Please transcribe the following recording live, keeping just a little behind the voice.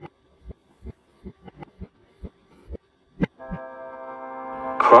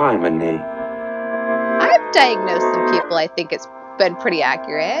Criminy. I've diagnosed some people. I think it's been pretty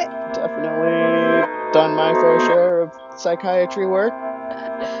accurate. Definitely done my fair share of psychiatry work.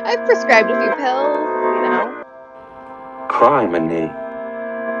 I've prescribed a few pills, you know. Criminy.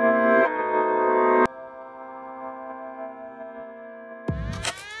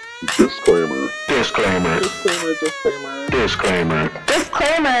 Disclaimer. Disclaimer. Disclaimer.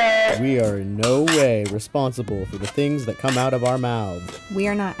 Disclaimer. We are in no way responsible for the things that come out of our mouths. We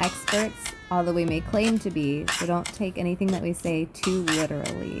are not experts, although we may claim to be, so don't take anything that we say too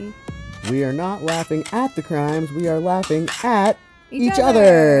literally. We are not laughing at the crimes, we are laughing at Each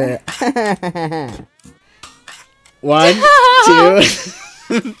other. 1, 2,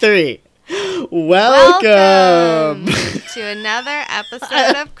 3. Welcome to another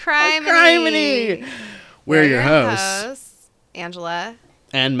episode of Criminy. Criminy. We're your hosts, Angela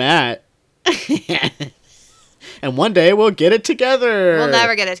and Matt. And one day we'll get it together. We'll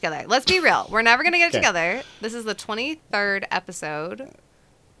never get it together. Let's be real. We're never going to get it together. This is the 23rd episode.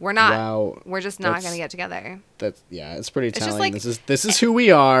 We're not. Wow. We're just not going to get together. It's pretty telling. Like, this is who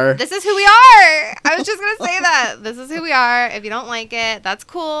we are. This is who we are. I was just going to say that. This is who we are. If you don't like it, that's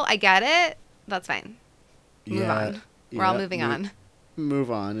cool. I get it. That's fine. Move on. We're all moving on.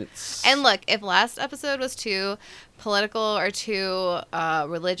 Move on. And look, if last episode was too political or too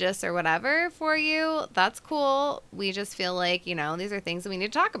religious or whatever for you, that's cool. We just feel like, these are things that we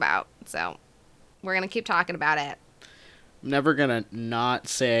need to talk about. So we're going to keep talking about it. I'm never going to not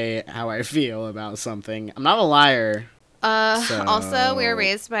say how I feel about something. I'm not a liar. Also, we were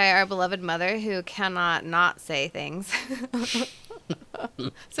raised by our beloved mother who cannot not say things.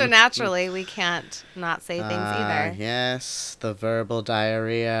 So naturally, we can't not say things either. Yes, the verbal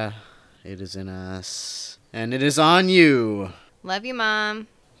diarrhea. It is in us. And it is on you. Love you, Mom.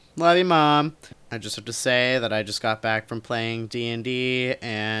 Love you, Mom. I just have to say that I just got back from playing D&D,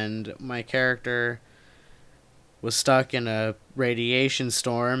 and my character was stuck in a radiation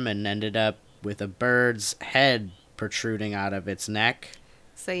storm and ended up with a bird's head protruding out of its neck.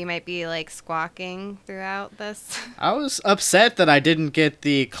 So you might be, squawking throughout this? I was upset that I didn't get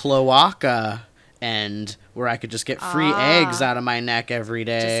the cloaca end where I could just get free eggs out of my neck every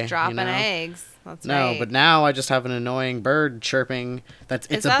day. Just dropping eggs. That's no, right. but now I just have an annoying bird chirping.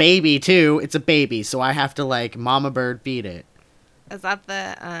 It's a baby, too. It's a baby, so I have to, mama bird feed it. Is that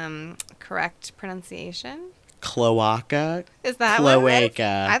the correct pronunciation? Cloaca? Is that cloaca? What it is?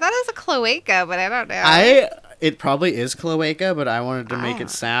 I thought it was a cloaca, but I don't know. It probably is cloaca, but I wanted to make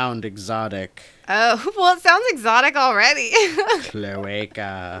it sound exotic. Oh, well, it sounds exotic already.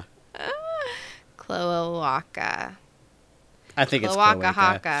 Cloaca. Cloaca. I think it's cloaca.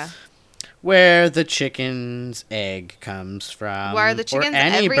 Haka. Where the chicken's egg comes from. Where the chicken's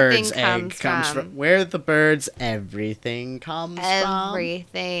everything comes from. Where the bird's everything comes from.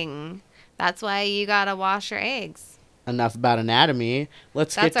 Everything. That's why you gotta wash your eggs. Enough about anatomy.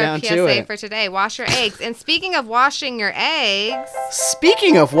 Let's get down to it. That's our PSA for today. Wash your eggs. And speaking of washing your eggs...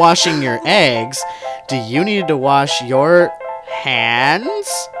 Speaking of washing your eggs, do you need to wash your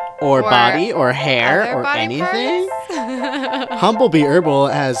hands? Or body? Or hair? Or anything? Humblebee Herbal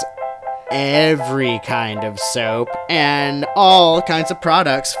has every kind of soap and all kinds of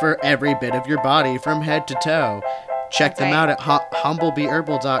products for every bit of your body from head to toe. Check them out at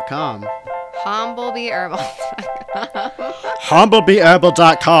humblebeeherbal.com. Humblebeeherbal.com.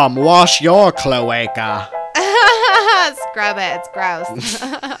 Humblebeeherbal.com. Wash your cloaca. Scrub it. It's gross.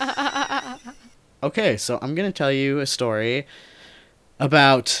 Okay, so I'm going to tell you a story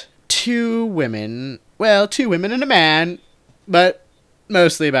about two women. Well, two women and a man, but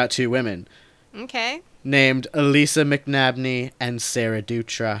mostly about two women. Okay. Named Elisa McNabney and Sarah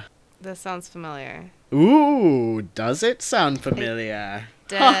Dutra. This sounds familiar. Ooh, does it sound familiar?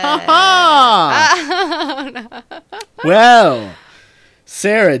 Oh, no. Well,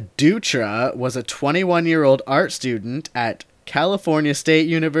 Sarah Dutra was a 21-year-old art student at California State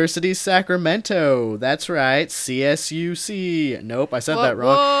University, Sacramento. That's right, CSUC. Nope, I said that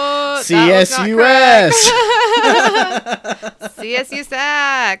wrong. CSUS. CSU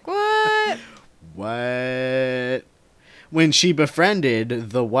Sac. What? What? When she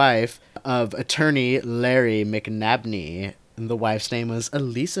befriended the wife of attorney Larry McNabney. The wife's name was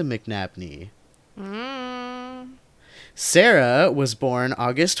Elisa McNabney. Sarah was born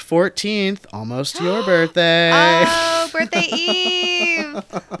August 14th, almost your birthday. Oh, birthday Eve.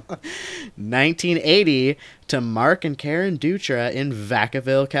 1980 to Mark and Karen Dutra in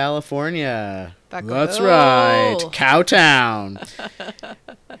Vacaville, California. That's right, Cowtown.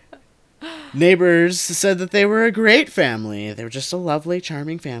 Neighbors said that they were a great family. They were just a lovely,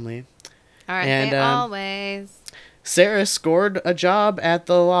 charming family. Aren't they always? Sarah scored a job at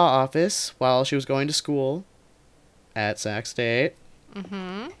the law office while she was going to school at Sac State.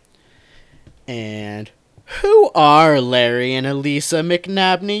 Mm-hmm. And who are Larry and Elisa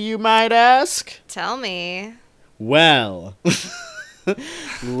McNabney, you might ask? Tell me. Well,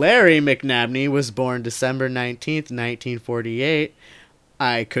 Larry McNabney was born December 19th, 1948.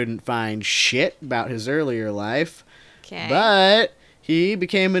 I couldn't find shit about his earlier life, Okay. but he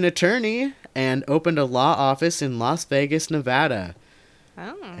became an attorney and opened a law office in Las Vegas, Nevada.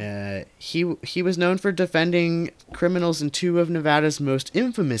 Oh. He was known for defending criminals in two of Nevada's most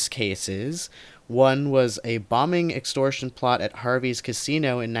infamous cases. One was a bombing extortion plot at Harvey's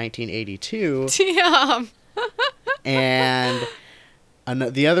Casino in 1982, Damn. and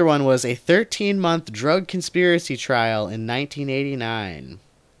the other one was a 13-month drug conspiracy trial in 1989.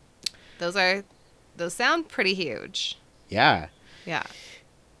 Those sound pretty huge. Yeah. Yeah.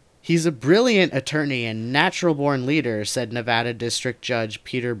 He's a brilliant attorney and natural-born leader, said Nevada District Judge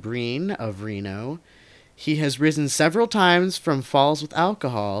Peter Breen of Reno. He has risen several times from falls with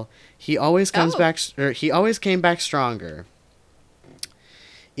alcohol. He always came back stronger.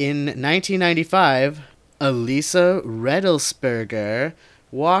 In 1995, Elisa Redelsberger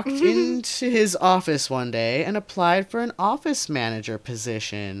walked into his office one day and applied for an office manager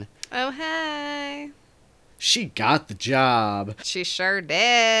position. Oh, hey. She got the job. She sure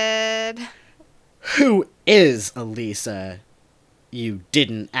did. Who is Elisa? You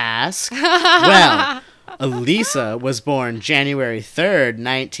didn't ask. Well, Elisa was born January 3rd,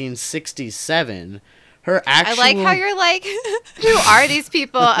 1967. Her actual... I like how you're like, who are these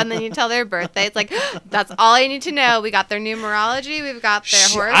people? And then you tell their birthday. It's like, that's all I need to know. We got their numerology. We've got their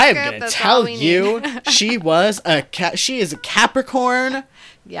horoscope. I'm gonna that's tell all we you, need. she is a Capricorn.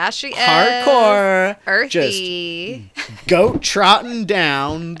 Yeah, she is. Hardcore. Earthy. Just goat trotting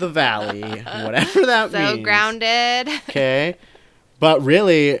down the valley. Whatever that means. So grounded. Okay. But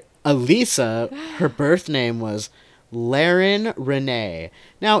really, Elisa, her birth name was Laren Renee.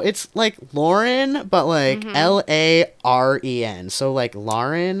 Now, it's like Lauren, but like Laren. So like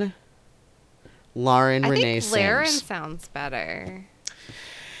Lauren Renee I think Laren Sims. sounds better.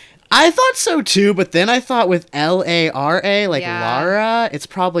 I thought so too, but then I thought with Lara, like Yeah. Lara, it's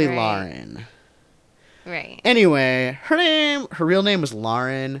probably Right. Lauren. Right. Anyway, her real name was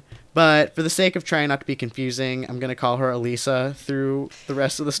Lauren, but for the sake of trying not to be confusing, I'm gonna call her Elisa through the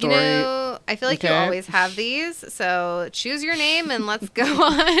rest of the story. You know, I feel like you Okay. always have these, so choose your name and let's go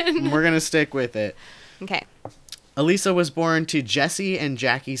on. We're gonna stick with it. Okay. Elisa was born to Jesse and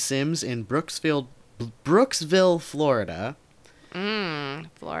Jackie Sims in Brooksville, Florida.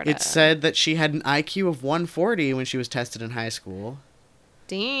 Florida. It's said that she had an IQ of 140 when she was tested in high school.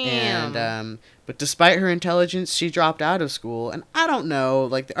 Damn. And but despite her intelligence, she dropped out of school. And I don't know,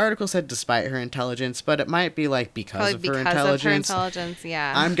 like the article said despite her intelligence, but it might be like because Probably of her because intelligence. of her intelligence,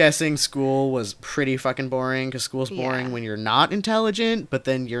 yeah. I'm guessing school was pretty fucking boring because school's boring Yeah. when you're not intelligent, but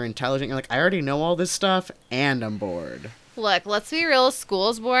then you're intelligent. You're like, I already know all this stuff and I'm bored. Look, let's be real.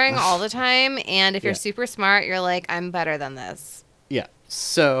 School's boring all the time, and if you're Yeah. super smart, you're like, I'm better than this. Yeah.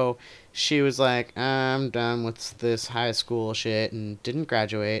 So she was like, I'm done with this high school shit and didn't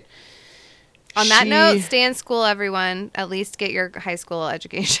graduate. On that note, stay in school, everyone. At least get your high school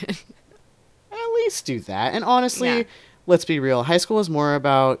education. At least do that. And honestly, Yeah. let's be real. High school is more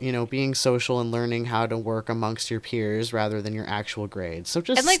about, being social and learning how to work amongst your peers rather than your actual grades. So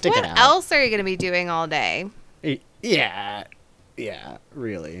just And like, stick what it out. else are you going to be doing all day? Yeah. Yeah,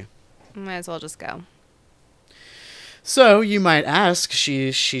 really. Might as well just go. So you might ask,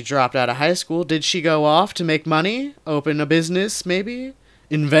 she dropped out of high school. Did she go off to make money? Open a business, maybe?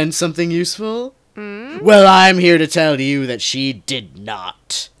 Invent something useful? Well, I'm here to tell you that she did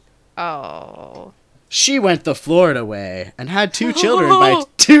not. Oh. She went the Florida way and had 2 children by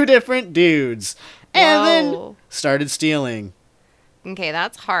 2 different dudes. And then Whoa. started stealing. Okay,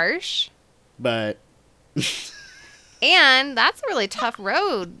 that's harsh. But And that's a really tough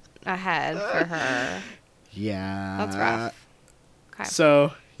road ahead for her. yeah. That's rough. Okay.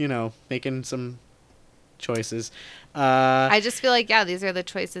 So, making some choices. I just feel like, yeah, these are the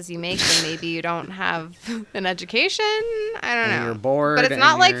choices you make when maybe you don't have an education. I don't And know. you're bored But it's and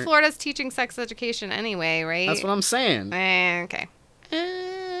not like you're- Florida's teaching sex education anyway, right? That's what I'm saying. Okay.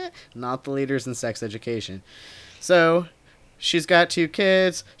 Not the leaders in sex education. So, she's got 2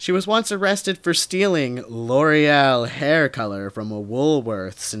 kids. She was once arrested for stealing L'Oreal hair color from a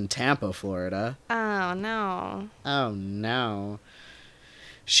Woolworths in Tampa, Florida. Oh, no. Oh, no.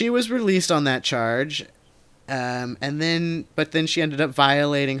 She was released on that charge. But then she ended up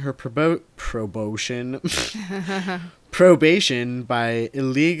violating her probation by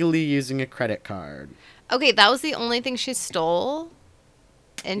illegally using a credit card. Okay, that was the only thing she stole,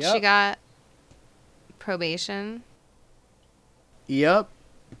 and she Yep. got probation. Yep.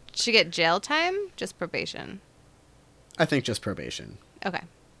 Did she get jail time? Just probation. I think just probation. Okay.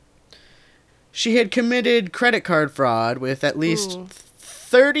 She had committed credit card fraud with at least Ooh.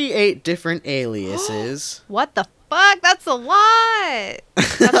 38 different aliases. What the fuck? That's a lot.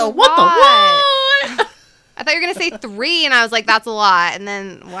 That's a What lot. the what? I thought you were gonna say 3, and I was like, that's a lot. And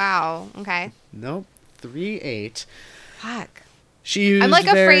then, wow. Okay. Nope. 38. Fuck. She used I'm like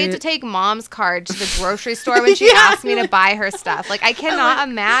afraid to take mom's card to the grocery store when she Yeah. asks me to buy her stuff. Like I cannot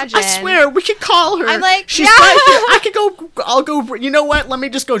imagine. I swear, we could call her. I'm like, she's yeah. right here. I could go. I'll go. You know what? Let me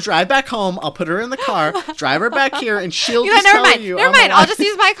just go drive back home. I'll put her in the car, drive her back here, and she'll You know, just never tell mind. you. Never I'm mind. I'll alive. just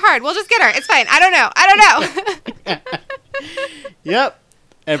use my card. We'll just get her. It's fine. I don't know. Yep.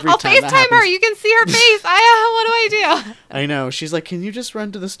 Every I'll time that FaceTime her. happens- You can see her face. What do I do? I know. She's like, "Can you just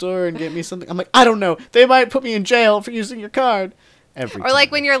run to the store and get me something?" I'm like, "I don't know. They might put me in jail for using your card." Every Or like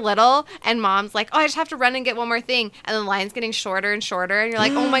time. when you're little and mom's like, oh, I just have to run and get one more thing. And the line's getting shorter and shorter. And you're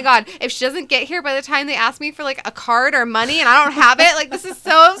like, oh my God, if she doesn't get here by the time they ask me for like a card or money and I don't have it, like this is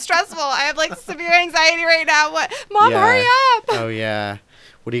so stressful. I have like severe anxiety right now. What? Mom, Yeah. hurry up. Oh yeah.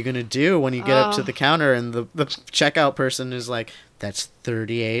 What are you gonna do when you get up to Oh. the counter and the checkout person is like, "That's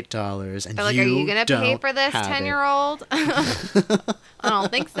 $38," and They're like, you are you going to pay don't for this have it." 10-year-old? I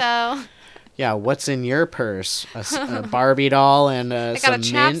don't think so. Yeah, what's in your purse? A Barbie doll and I got some a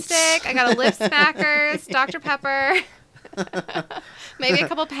mints? chapstick. I got a lip smackers, Dr. Pepper. Maybe a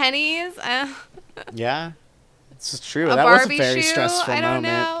couple pennies. Yeah, it's true. A That was a Barbie very shoe. stressful I don't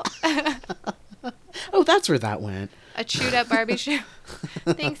moment. know. Oh, that's where that went. A chewed up Barbie shoe.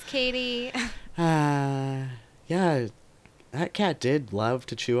 Thanks, Katie. Yeah, that cat did love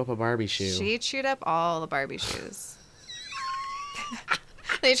to chew up a Barbie shoe. She chewed up all the Barbie shoes.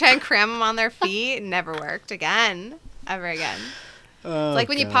 They try and cram them on their feet. It never worked again. Ever again. Oh, It's like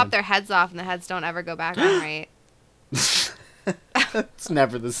when you pop their heads off and the heads don't ever go back on right. It's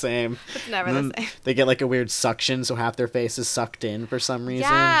never the same. It's never And the then same. They get like a weird suction, so half their face is sucked in for some reason.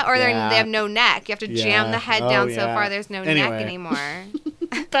 Yeah, or Yeah. they have no neck. You have to jam Yeah. the head Oh, down so yeah. far there's no Anyway. neck anymore.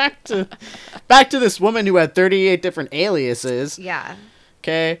 back to this woman who had 38 different aliases. Yeah.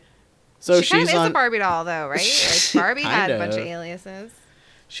 Okay, so she kind she's of is on. a Barbie doll, though, right? Like Barbie had a bunch of Kinda. aliases.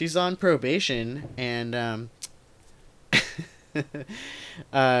 She's on probation, and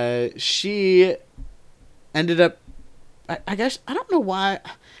she ended up. I guess I don't know why.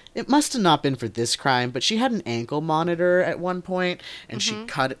 It must have not been for this crime, but she had an ankle monitor at one point, and she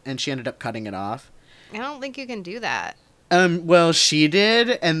ended up cutting it off. I don't think you can do that. Well, she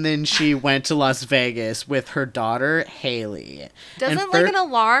did, and then she went to Las Vegas with her daughter, Haley. Doesn't And like an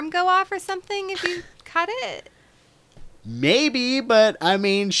alarm go off or something if you cut it? Maybe, but I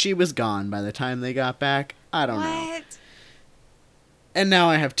mean, she was gone by the time they got back. I don't know. What? And now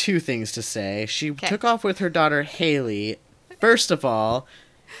I have two things to say. She took off with her daughter, Haley. First of all,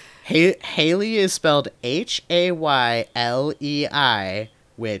 Haley is spelled Haylei,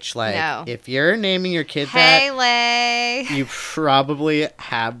 which, like, No. if you're naming your kid that, Haley. you probably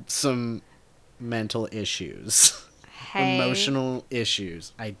have some mental issues. Emotional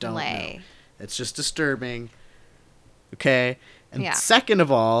issues. I don't know. It's just disturbing. Okay? And Yeah. second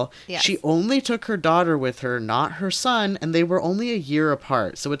of all, Yes. she only took her daughter with her, not her son, and they were only a year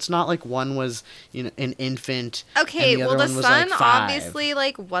apart. So it's not like one was, an infant. Okay, and the well, other the one was son like 5. obviously,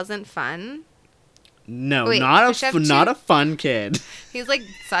 like, wasn't fun. No, Wait, not does she have not two? a fun kid. He's, like,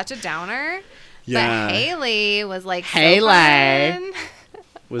 such a downer. Yeah. But Haley was, like, Haley. so fun.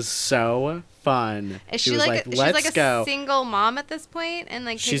 Was so fun. Is she was like, like, she's let's like a go. single mom at this point and,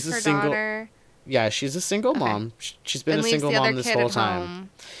 like, She's takes a her single- daughter Yeah, she's a single mom. She's been and a leaves single the other mom this kid whole at time. home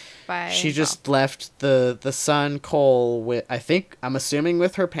by She just left the son Cole with, I'm assuming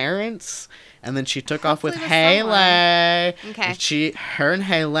with her parents, and then she took off with Hopefully with Haley. Okay. And her and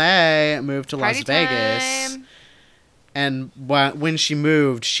Haley moved to Party Las Vegas. time. And when she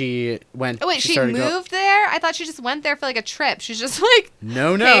moved, she went. Oh wait, she started moved there? I thought she just went there for like a trip. She's just like,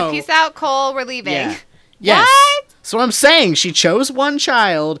 No, "Hey, no. peace out, Cole. We're leaving." Yeah. Yes. What? So I'm saying she chose one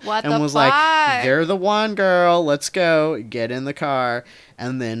child What and the was fuck? like, "You're the one, girl. Let's go. Get in the car."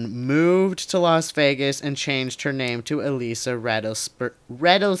 And then moved to Las Vegas and changed her name to Elisa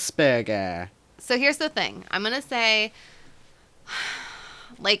Redelsberger. So here's the thing. I'm gonna say,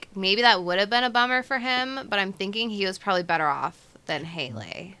 like, maybe that would have been a bummer for him, but I'm thinking he was probably better off than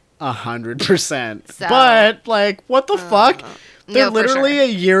Haley. 100%. So- But like, what the fuck? They're no, for literally sure. a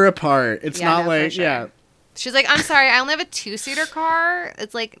year apart. It's Yeah, not no, for like sure. yeah. She's like, "I'm sorry, I only have a 2-seater car.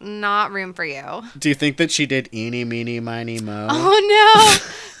 It's like not room for you." Do you think that she did eeny, meeny, miny, mo?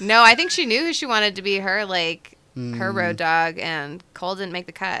 Oh No, I think she knew who she wanted to be her, like, her road dog, and Cole didn't make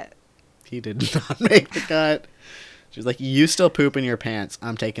the cut. He did not make the cut. She was like, you still poop in your pants.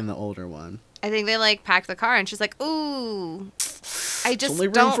 I'm taking the older one. I think they, like, packed the car, and she's like, ooh, I just only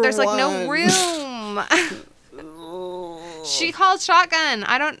room don't, for there's, like, no one. room. She called shotgun.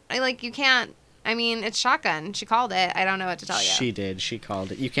 You can't, I mean, it's shotgun. She called it. I don't know what to tell you. She did. She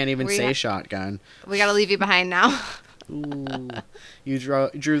called it. You can't even We say ha- shotgun. We gotta leave you behind now. Ooh. You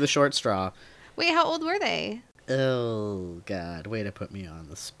drew the short straw. Wait, how old were they? Oh, God. Way to put me on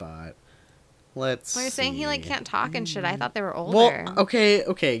the spot. Let's Well, you're saying he, like, see. can't talk and shit. I thought they were older. Well,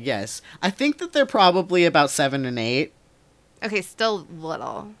 okay, yes. I think that they're probably about 7 and 8. Okay, still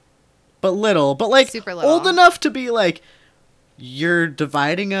little. But little. But, like, Super little. old enough to be, like, you're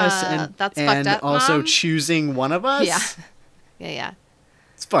dividing us that's and fucked up, also Mom. choosing one of us? Yeah.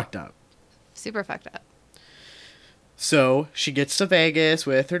 It's fucked up. Super fucked up. So she gets to Vegas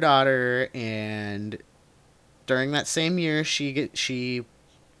with her daughter, and during that same year, she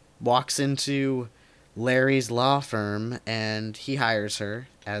walks into Larry's law firm, and he hires her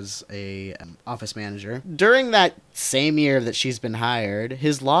as a office manager. During that same year that she's been hired,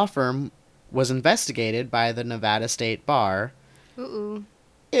 his law firm was investigated by the Nevada State Bar. Ooh.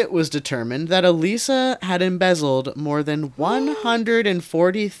 It was determined that Elisa had embezzled more than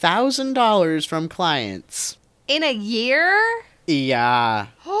 $140,000 from clients. In a year? Yeah,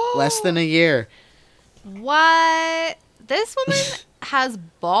 less than a year. What? This woman has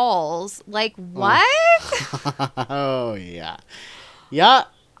balls. Like, what? Oh, yeah. Yeah.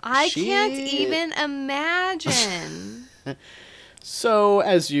 I can't even imagine. So,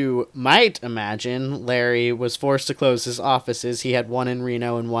 as you might imagine, Larry was forced to close his offices. He had one in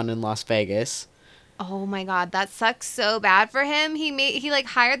Reno and one in Las Vegas. Oh my God, that sucks so bad for him. He like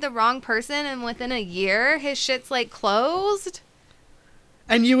hired the wrong person, and within a year, his shit's like closed.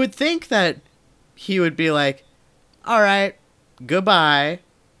 And you would think that he would be like, all right, goodbye.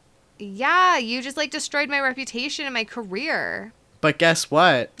 Yeah, you just like destroyed my reputation and my career. But guess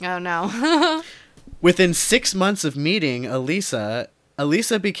what? Oh no. Within 6 months of meeting Elisa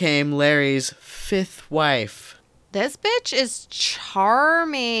became Larry's 5th wife. This bitch is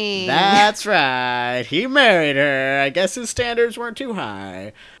charming. That's right. He married her. I guess his standards weren't too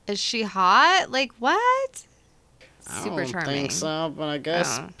high. Is she hot? Like what? I Super don't charming. think so, but I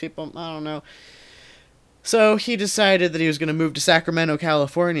guess Oh. people, I don't know. So he decided that he was going to move to Sacramento,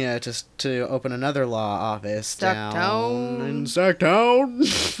 California to open another law office down in Sacktown.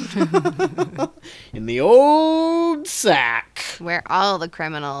 In the old Sac. Where all the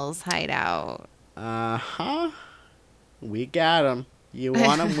criminals hide out. Uh-huh. We got him. You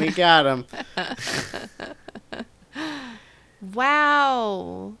want him? We got him.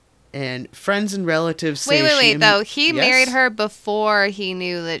 Wow. And friends and relatives say Wait, though. He Yes? married her before he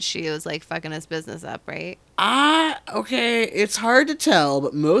knew that she was, like, fucking his business up, right? Okay, it's hard to tell,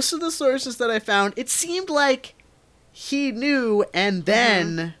 but most of the sources that I found, it seemed like he knew and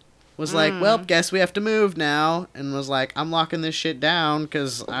then was like, well, guess we have to move now. And was like, I'm locking this shit down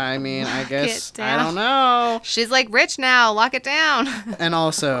because, I mean, I guess, it I down. don't know. She's, like, rich now. Lock it down. And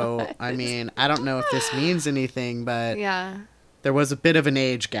also, I mean, I don't know if this means anything, but Yeah. there was a bit of an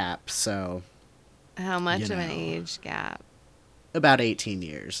age gap, so How much You of an know. age gap? about 18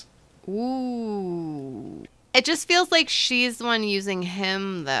 years. Ooh. It just feels like she's the one using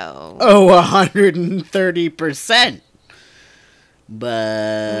him, though. Oh, 130%.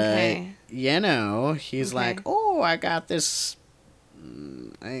 But, Okay. you know, he's Okay. like, oh, I got this,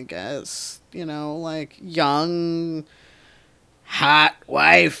 I guess, you know, like, young, hot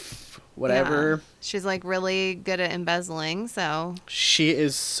wife, whatever. Yeah. She's, like, really good at embezzling, so. She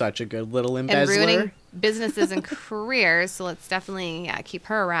is such a good little And embezzler. ruining businesses and careers, so let's definitely keep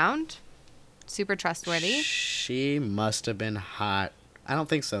her around. Super trustworthy. She must have been hot. I don't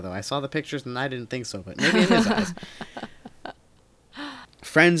think so, though. I saw the pictures and I didn't think so, but maybe in his eyes.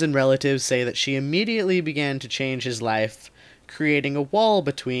 Friends and relatives say that she immediately began to change his life, creating a wall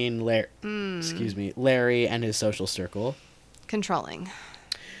between Larry and his social circle. Controlling.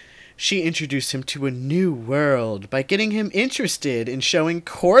 She introduced him to a new world by getting him interested in showing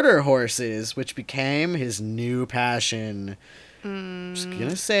quarter horses, which became his new passion. Just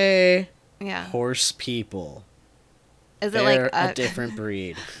gonna say, Yeah. horse people. Is it They're like a different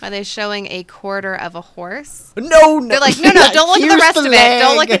breed. Are they showing a quarter of a horse? No. They're like, no, don't look at the Here's rest of it.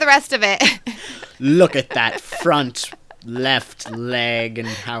 Don't look leg. at the rest of it. Look at that front left leg and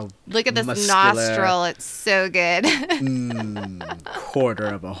how Look at this muscular. nostril. It's so good. Quarter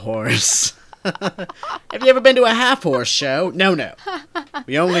of a horse. Have you ever been to a half horse show? No.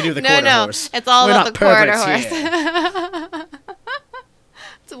 We only do the quarter horse. It's all We're about not the quarter perverts horse. here.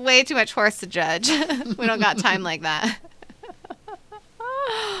 It's way too much horse to judge. We don't got time like that.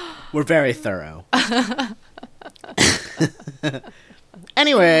 We're very thorough.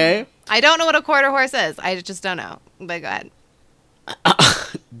 Anyway. I don't know what a quarter horse is. I just don't know. But go ahead.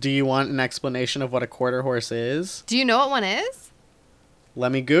 Do you want an explanation of what a quarter horse is? Do you know what one is?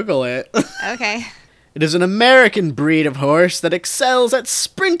 Let me Google it. Okay. It is an American breed of horse that excels at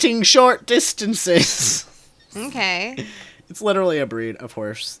sprinting short distances. Okay. It's literally a breed of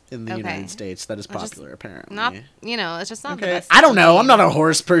horse in the Okay. United States that is Well, just popular, apparently. Not, it's just not the Okay. best. I don't know. I'm name. not a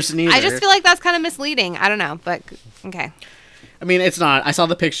horse person either. I just feel like that's kind of misleading. I don't know, but okay. I mean, it's not. I saw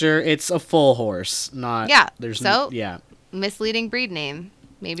the picture. It's a full horse, not. Yeah, There's so- yeah. Misleading breed name.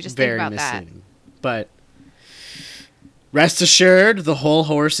 Maybe just Very think about misleading. But rest assured, the whole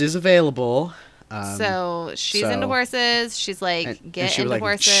horse is available. that. So she's so- into horses. She's like, And get she into was like,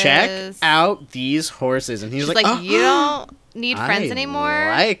 horses. check out these horses, and he was She's like, like, "Oh, you don't need friends I anymore.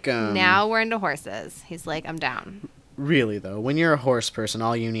 like 'em." Now we're into horses. He's like, I'm down. Really though, when you're a horse person,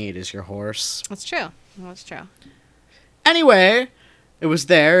 all you need is your horse. That's true. That's true. Anyway, it was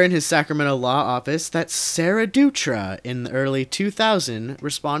there in his Sacramento law office that Sarah Dutra in the early 2000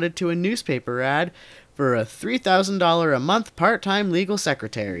 responded to a newspaper ad for a $3,000 a month part-time legal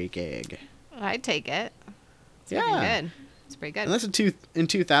secretary gig. I'd take it. It's Yeah. pretty good. It's pretty good. And that's in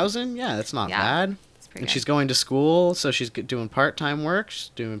 2000? Yeah, that's not Yeah, bad. It's pretty And good. she's going to school, so she's doing part-time work.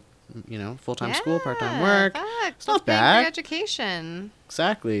 She's doing, full-time school, part-time work. Fuck, It's not just paying for bad. your education.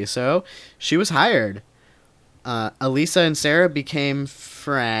 Exactly. So she was hired. Elisa and Sarah became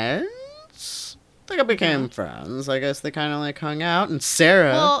friends. I think I became friends. I guess they kind of like hung out. And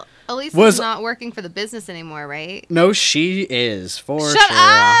Sarah, Well, Elisa's was- not working for the business anymore, right? no, she is for Shut sure,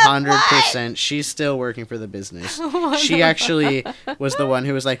 up! 100%. She's still working for the business. She actually was the one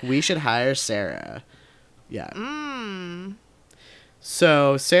who was like, "We should hire Sarah." Yeah. Mmm.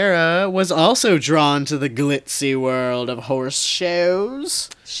 So Sarah was also drawn to the glitzy world of horse shows.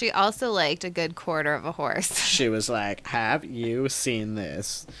 She also liked a good quarter of a horse. She was like, "Have you seen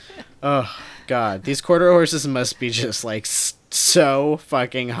this? Oh, God. These quarter horses must be just, like, so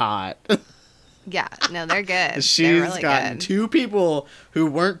fucking hot." Yeah, no, they're good. They're She's really gotten good. two people who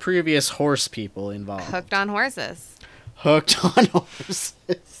weren't previous horse people involved. Hooked on horses. Hooked on horses.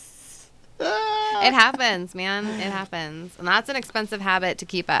 It happens, man. It happens. And that's an expensive habit to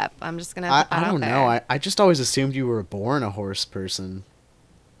keep up. I'm just going to I put that out don't there. know. I just always assumed you were born a horse person.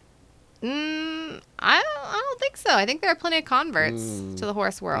 I don't think so. I think there are plenty of converts to the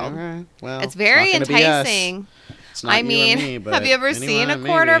horse world. All right. Well, It's very not gonna be us. enticing. It's not I you or mean, me, but have you ever seen a anyone,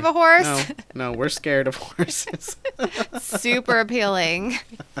 quarter of maybe. a horse? No, we're scared of horses. Super appealing.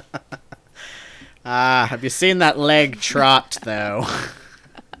 Have you seen that leg trot, though?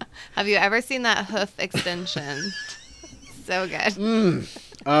 Have you ever seen that hoof extension? So good.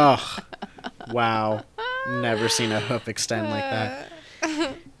 Oh, wow. Never seen a hoof extend like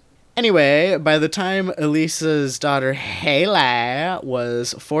that. Anyway, by the time Elisa's daughter Haley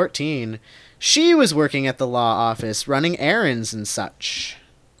was 14, she was working at the law office running errands and such.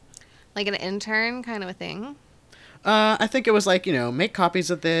 Like an intern kind of a thing. I think it was like, make copies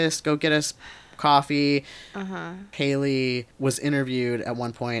of this, go get us coffee. Haley was interviewed at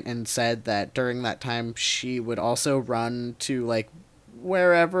one point and said that during that time she would also run to like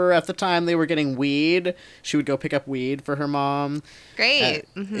wherever at the time they were getting weed. She would go pick up weed for her mom. Great.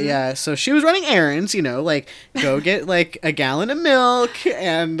 Yeah, so she was running errands, like go get like a gallon of milk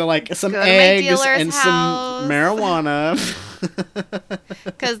and like some Go to my eggs dealer's and house. some marijuana.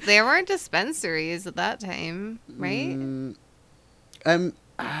 Because there weren't dispensaries at that time, right?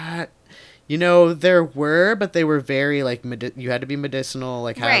 There were, but they were very like you had to be medicinal,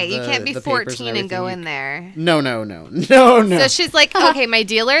 like have Right. You the- can't be the papers 14 and go everything. in there. No. So she's like, okay, my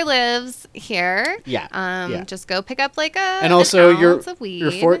dealer lives here. Yeah, yeah. Just go pick up like And also, an ounce of weed.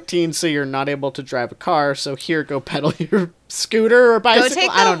 you're 14, so you're not able to drive a car. So here, go pedal your scooter or Go bicycle.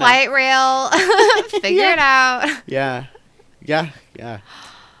 take I the don't know. light rail. Figure it out. Yeah,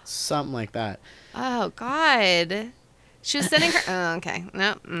 something like that. Oh God. She was sending her. Oh, okay.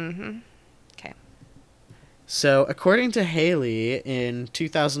 No. Mm-hmm. Okay. So, according to Haley, in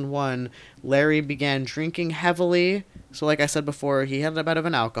 2001, Larry began drinking heavily. So, like I said before, he had a bit of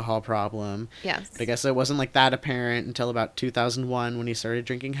an alcohol problem. Yes. But I guess it wasn't like that apparent until about 2001 when he started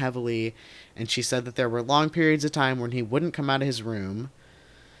drinking heavily. And she said that there were long periods of time when he wouldn't come out of his room.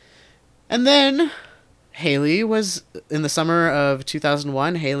 And then Haley was, in the summer of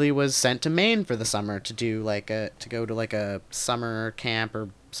 2001, Haley was sent to Maine for the summer to do to go to like a summer camp or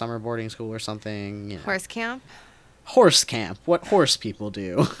summer boarding school or something. Horse camp. Horse camp. What horse people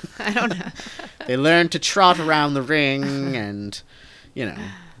do. I don't know. They learn to trot around the ring and,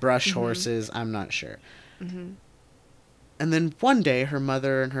 brush horses. I'm not sure. And then one day, her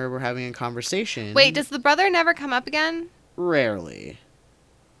mother and her were having a conversation. Wait, does the brother never come up again? Rarely.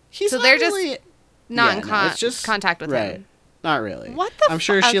 He's So not they're just really, not in it's just contact with right. him. Not really. What the I'm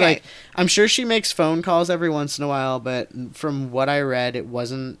sure fu- she okay. I'm sure she makes phone calls every once in a while, but from what I read, it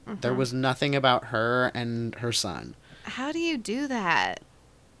wasn't. There was nothing about her and her son. How do you do that?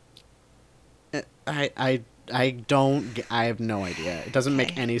 I have no idea. It doesn't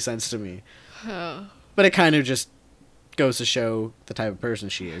make Okay. any sense to me. But it kind of just goes to show the type of person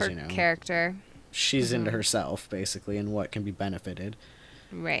she is, Her character. She's into herself, basically, and what can be benefited.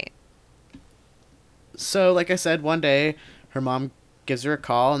 Right. So, like I said, one day, her mom gives her a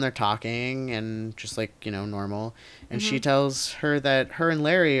call, and they're talking, and just normal. And she tells her that her and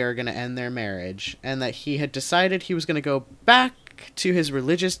Larry are going to end their marriage, and that he had decided he was going to go back to his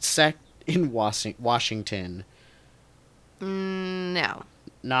religious sect in Washington. No.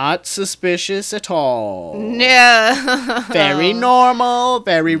 Not suspicious at all. No. Very normal,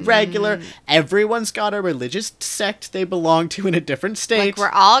 very regular. Everyone's got a religious sect they belong to in a different state. Like, we're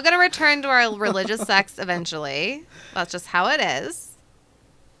all going to return to our religious sects eventually. That's just how it is.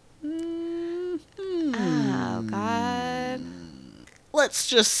 Oh, God. Let's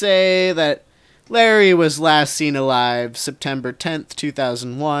just say that Larry was last seen alive September 10th,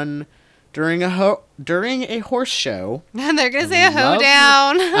 2001, during a horse show. And they're going to say a Love-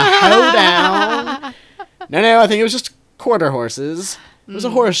 hoedown. A hoedown. No, I think it was just quarter horses. It was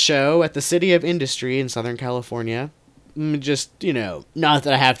a horse show at the City of Industry in Southern California. Just, not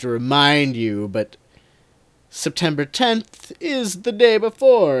that I have to remind you, but September 10th is the day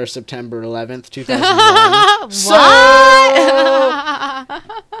before September 11th, 2001. So,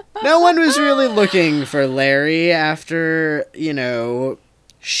 no one was really looking for Larry after,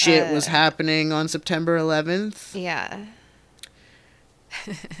 shit was happening on September 11th. Yeah.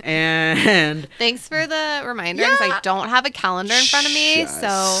 And Thanks for the reminder, because I don't have a calendar in front of me, so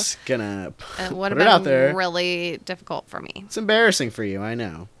just gonna it would put have it out there. been really difficult for me. It's embarrassing for you, I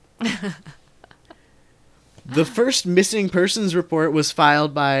know. The first missing persons report was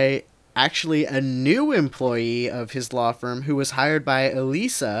filed by actually a new employee of his law firm who was hired by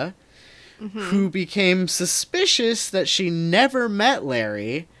Elisa, who became suspicious that she never met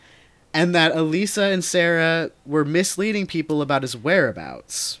Larry and that Elisa and Sarah were misleading people about his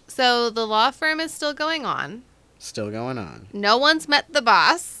whereabouts. So the law firm is still going on. Still going on. No one's met the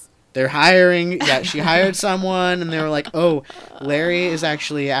boss. They're hiring. Yeah, she hired someone, and they were like, "Oh, Larry is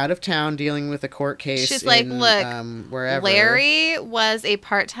actually out of town dealing with a court case." She's like, "Look, wherever." Larry was a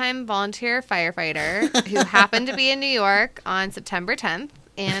part-time volunteer firefighter who happened to be in New York on September 10th,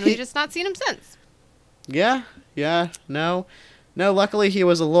 and we've just not seen him since." Yeah. No. Luckily, he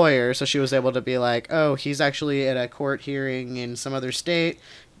was a lawyer, so she was able to be like, "Oh, he's actually at a court hearing in some other state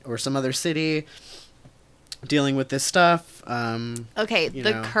or some other city." Dealing with this stuff. Okay,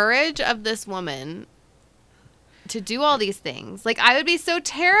 the courage of this woman to do all these things. Like, I would be so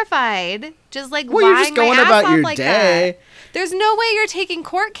terrified. Just like, well, you're just going about your like day. That. There's no way you're taking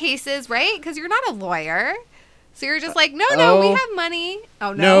court cases, right? Because you're not a lawyer. So you're just like, no, we have money.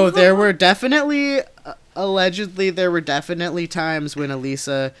 Oh, no. No, there were definitely, allegedly, there were definitely times when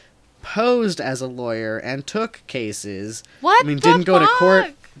Elisa posed as a lawyer and took cases. What? I mean, the didn't go to court.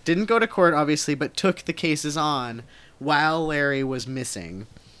 fuck? Didn't go to court, obviously, but took the cases on while Larry was missing.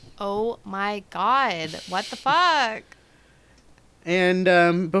 Oh my God. What the fuck?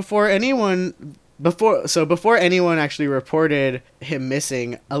 And before anyone actually reported him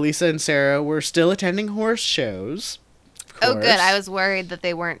missing, Elisa and Sarah were still attending horse shows. Oh, good. I was worried that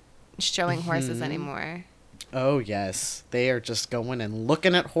they weren't showing horses anymore. Oh, yes. They are just going and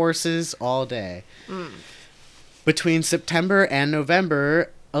looking at horses all day. Between September and November,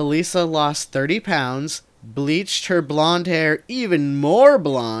 Elisa lost 30 pounds, bleached her blonde hair even more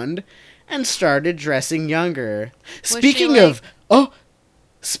blonde, and started dressing younger. Speaking of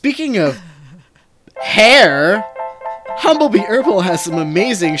hair, Humblebee Herbal has some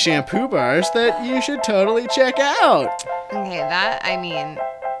amazing shampoo bars that you should totally check out. Okay,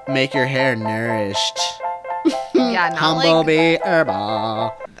 Make your hair nourished. yeah, not Humblebee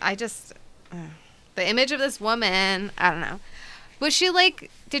Herbal. the image of this woman, I don't know. Was she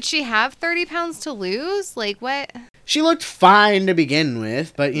did she have 30 pounds to lose? Like, what? She looked fine to begin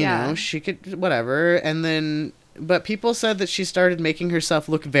with, but you Yeah. know, she could whatever. And then, but people said that she started making herself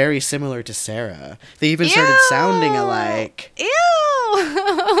look very similar to Sarah. They even started sounding alike. Ew!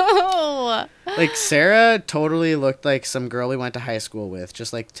 Like Sarah totally looked like some girl we went to high school with,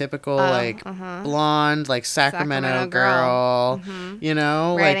 just like typical blonde, like Sacramento girl. You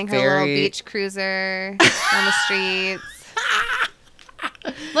know, Riding like her little very beach cruiser on the streets.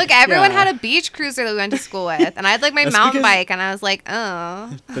 Look, everyone Yeah. had a beach cruiser that we went to school with, and I had like my That's mountain because- bike, and I was like,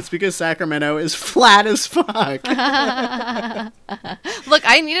 oh. That's because Sacramento is flat as fuck. Look,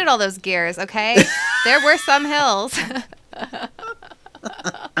 I needed all those gears, okay? There were some hills.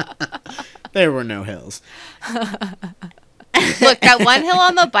 There were no hills. Look, that one hill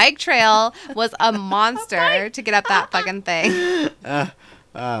on the bike trail was a monster to get up that fucking thing.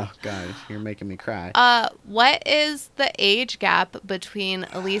 Oh, God, you're making me cry. What is the age gap between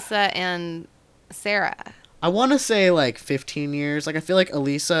Elisa and Sarah? I want to say, like, 15 years. Like, I feel like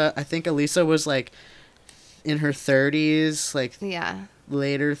I think Elisa was, like, in her 30s, like, Yeah.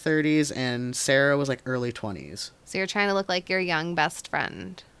 later 30s, and Sarah was, like, early 20s. So you're trying to look like your young best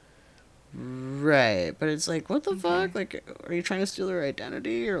friend. Right, but it's like, what the fuck? Like, are you trying to steal her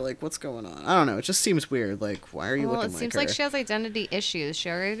identity, or like, what's going on? I don't know. It just seems weird. Like, why are you Well, looking it like seems her? like she has identity issues. She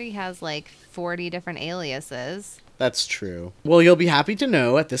already has like 40 different aliases. That's true. Well, you'll be happy to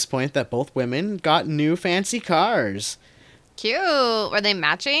know at this point that both women got new fancy cars. Cute. Were they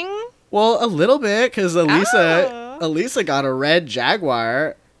matching? Well, a little bit, because Oh. Elisa got a red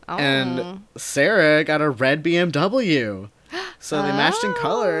Jaguar, Oh. and Sarah got a red BMW. So they matched in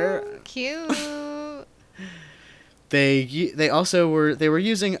color. Oh, cute. They also were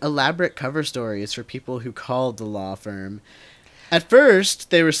using elaborate cover stories for people who called the law firm. At first,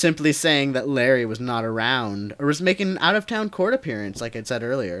 they were simply saying that Larry was not around or was making an out-of-town court appearance, like I'd said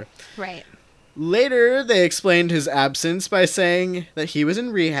earlier. Right. Later, they explained his absence by saying that he was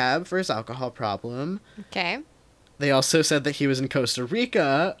in rehab for his alcohol problem. Okay. They also said that he was in Costa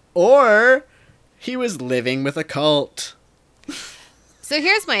Rica, or he was living with a cult. So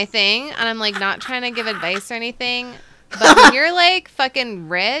here's my thing, and I'm like not trying to give advice or anything, but when you're like fucking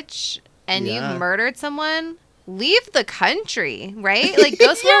rich and Yeah. you've murdered someone, leave the country, right? Like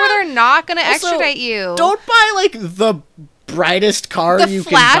go somewhere where they're not gonna Also, extradite you. Don't buy, like, the brightest car the you can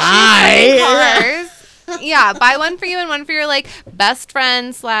flashy buy. cars. Yeah, buy one for you and one for your like best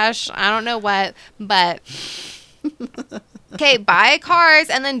friend / I don't know what, but okay, buy cars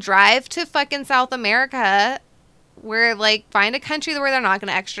and then drive to fucking South America, where like find a country where they're not going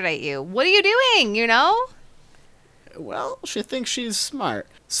to extradite you. What are you doing? You know? Well, she thinks she's smart.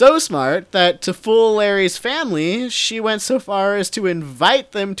 So smart that to fool Larry's family, she went so far as to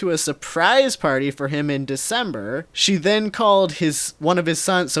invite them to a surprise party for him in December. She then called one of his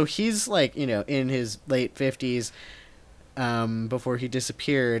sons, so he's like, in his late 50s, before he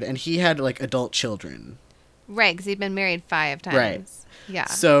disappeared, and he had like adult children. Right, because he'd been married 5 times. Right. Yeah.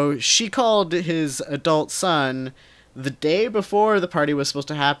 So she called his adult son the day before the party was supposed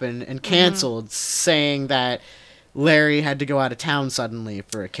to happen and canceled, saying that Larry had to go out of town suddenly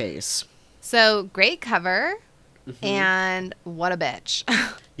for a case. So great cover, and what a bitch.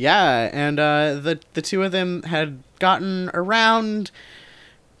 Yeah, and the two of them had gotten around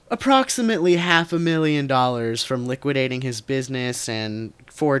approximately $500,000 from liquidating his business and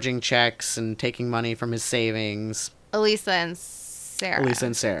forging checks and taking money from his savings. Elisa and Sarah. Elisa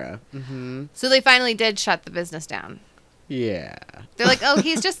and Sarah. Mm-hmm. So they finally did shut the business down. Yeah. They're like, oh,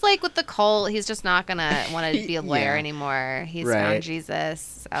 he's just like with the cult. He's just not going to want to be a lawyer Yeah. anymore. He's Right. found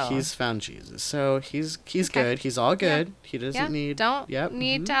Jesus. Oh. He's found Jesus. So he's Okay. good. He's all good. He doesn't yeah, need... don't Yep.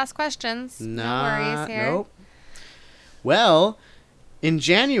 need to ask questions. No Nah, worries here. Nope. Well, in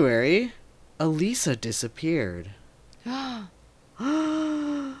January, Elisa disappeared.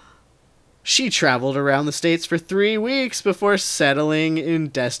 She traveled around the States for 3 weeks before settling in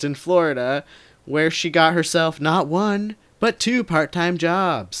Destin, Florida, where she got herself not one, but 2 part-time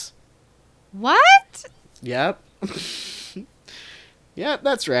jobs. What? Yep. Yep,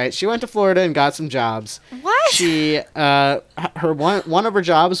 that's right. She went to Florida and got some jobs. What? She, her one of her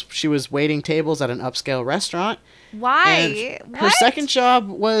jobs, she was waiting tables at an upscale restaurant. Why? And What? her second job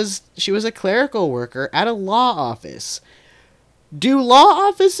was she was a clerical worker at a law office. Do law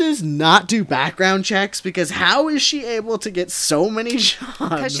offices not do background checks? Because how is she able to get so many jobs?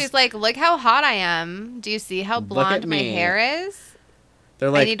 Because she's like, look how hot I am. Do you see how blonde my me. hair is? They're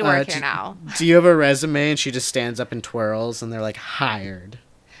like, I need to work here now. Do you have a resume? And she just stands up and twirls, and they're like, hired.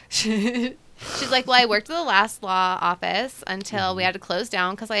 She's like, well, I worked at the last law office until we had to close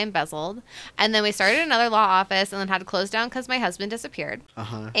down because I embezzled. And then we started another law office and then had to close down because my husband disappeared.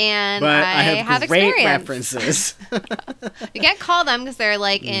 Uh-huh. And But I have great experience. references. You can't call them because they're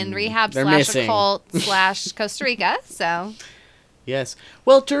like in rehab they're / missing. occult / Costa Rica. So Yes.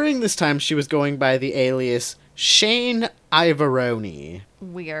 Well, during this time, she was going by the alias Shane Ivaroni.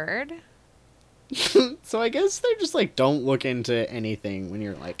 weird. So I guess they're just like, don't look into anything when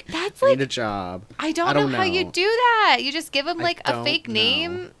you're like, That's I like- need a job. I don't know how you do that. You just give them I like a don't fake know.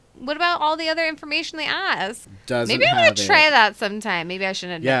 name. what about all the other information they asked? Doesn't Maybe I'm have gonna try it. that sometime. Maybe I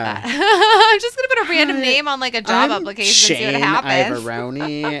shouldn't admit Yeah. that. I'm just gonna put a random name on like a job application and see what happens. I'm Shane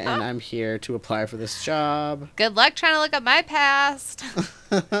Ivaroni, and I'm here to apply for this job. Good luck trying to look up my past.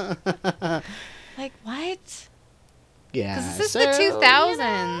 Like what? Yeah. Because this is so, the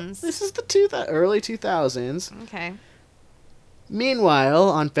 2000s. This is the early 2000s. Okay. Meanwhile,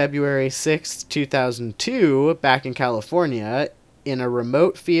 on February 6th, 2002, back in California, in a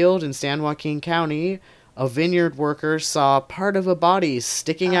remote field in San Joaquin County, a vineyard worker saw part of a body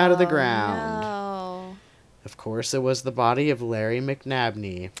sticking out of the ground. No. Of course, it was the body of Larry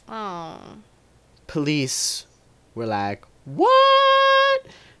McNabney. Oh. Police were like, "What?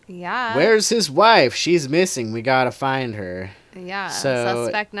 Yeah. Where's his wife? She's missing. We gotta find her." Yeah. So-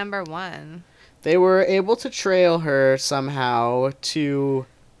 Suspect number 1. They were able to trail her somehow to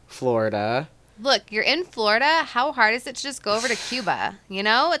Florida. Look, you're in Florida. How hard is it to just go over to Cuba? You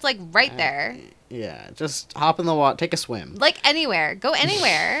know, it's like right there. Yeah, just hop in the water, take a swim. Like anywhere. Go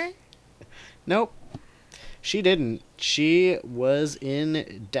anywhere. Nope. She didn't. She was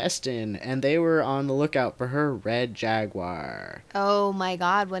in Destin, and they were on the lookout for her red Jaguar. Oh my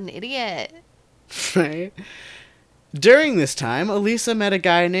God, what an idiot. Right? During this time, Elisa met a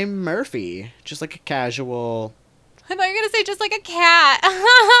guy named Murphy. Just like a casual... I thought you were going to say just like a cat.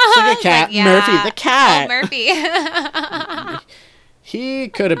 Just like a cat. Murphy the cat. Oh, Murphy. He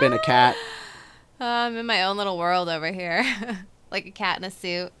could have been a cat. I'm in my own little world over here. Like a cat in a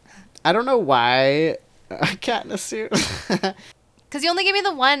suit. I don't know why a cat in a suit. Because you only gave me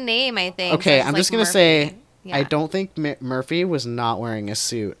the one name, I think. Okay, so I'm it's just like going to say, Murphy. Yeah. I don't think Murphy was not wearing a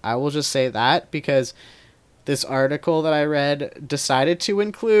suit. I will just say that because this article that I read decided to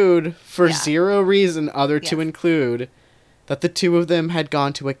include, for Yeah. zero reason other to Yes. include, that the two of them had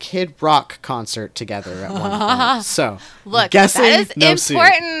gone to a Kid Rock concert together at one point. So, Look, guessing that is no suit.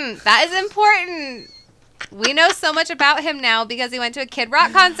 important. That is important. We know so much about him now because he went to a Kid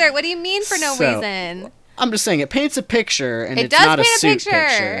Rock concert. What do you mean for no So, reason? I'm just saying it paints a picture, and It it's does not paint a a suit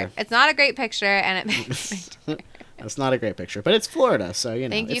picture. It's not a great picture, and it makes. It's not a great picture, but it's Florida, so you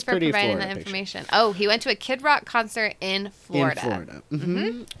know Thank you it's for pretty providing Florida that picture. information. Oh, he went to a Kid Rock concert in Florida. In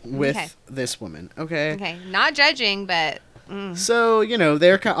Florida, with Okay. this woman. Okay. Okay, not judging, but So you know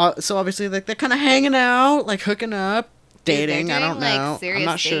they're so obviously like they're kind of hanging out, like hooking up, they're dating. I doing, don't like, know. I'm serious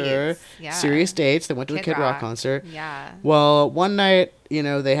not sure. dates. Yeah. Serious dates. They went to a Kid Kid Rock Rock. concert. yeah. Well, one night, you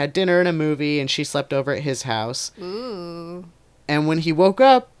know, they had dinner and a movie, and she slept over at his house. Ooh. And when he woke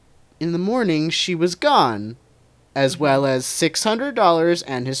up in the morning, she was gone, as Mm-hmm. well as $600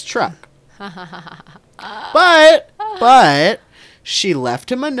 and his truck. But she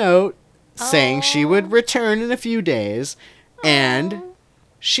left him a note saying she would return in a few days, and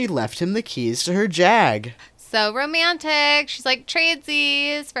she left him the keys to her Jag. So romantic. She's like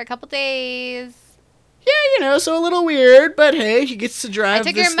tradesies for a couple days. Yeah, you know, so a little weird, but hey, he gets to drive I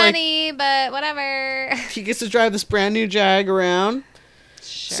took this, your money, but whatever. he gets to drive this brand new Jag around.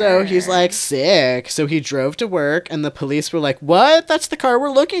 So he's Sure. like, sick. So he drove to work, and the police were like, what? That's the car we're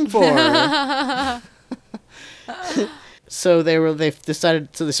looking for. So they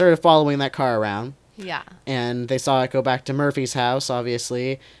started following that car around, Yeah. and they saw it go back to Murphy's house,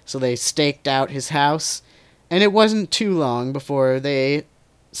 obviously. So they staked out his house, and it wasn't too long before they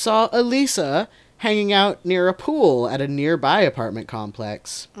saw Elisa hanging out near a pool at a nearby apartment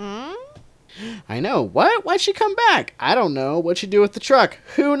complex. Mm? I know. What? Why'd she come back? I don't know. What'd she do with the truck?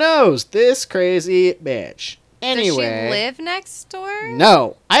 Who knows? This crazy bitch. Anyway. Does she live next door?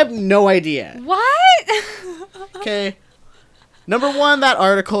 No. I have no idea. What? Okay. Number one, that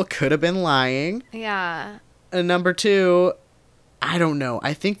article could have been lying. Yeah. And number two, I don't know.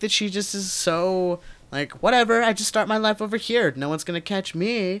 I think that she just is so, like, whatever. I just start my life over here. No one's going to catch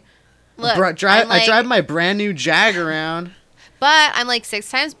me. Look, I drive I'm like, my brand new Jag around. but I'm like 6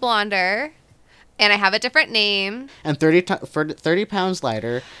 times blonder, and I have a different name. And 30 pounds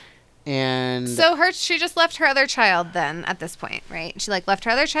lighter. And So she just left her other child then at this point, right? She like left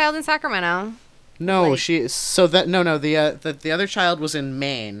her other child in Sacramento. no, like- the other child was in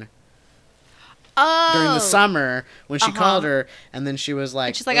Maine Oh. during the summer when she Uh-huh. called her, and then she was like,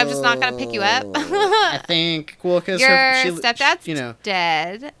 And she's like, I'm just not gonna pick you up. I think, well, because Your she, stepdad's you know,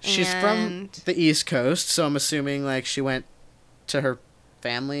 dead. she's from the East Coast, so I'm assuming like she went to her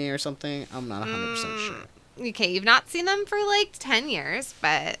family or something. I'm not 100% sure. Okay, you've not seen them for like 10 years,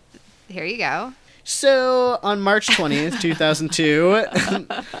 but here you go. So on March 20th, 2002,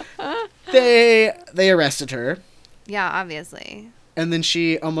 they arrested her, Yeah, obviously. and then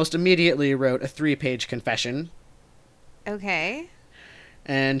she almost immediately wrote a 3-page confession. Okay.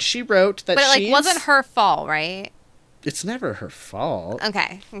 And she wrote that But it she like wasn't her fault, right? it's never her fault.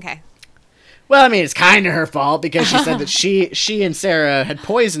 Okay. Well, I mean, it's kind of her fault because she said that she and Sarah had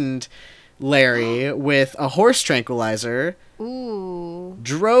poisoned Larry with a horse tranquilizer, Ooh.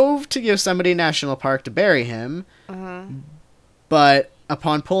 drove to Yosemite National Park to bury him, but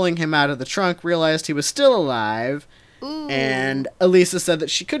upon pulling him out of the trunk, realized he was still alive, Ooh. and Elisa said that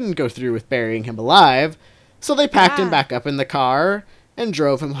she couldn't go through with burying him alive, so they packed him back up in the car and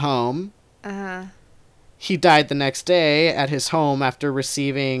drove him home. He died the next day at his home after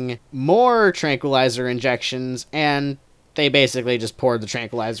receiving more tranquilizer injections, and they basically just poured the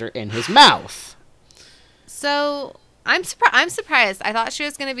tranquilizer in his mouth. So I'm surprised. I thought she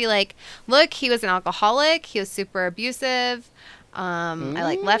was gonna be like, look, he was an alcoholic. He was super abusive.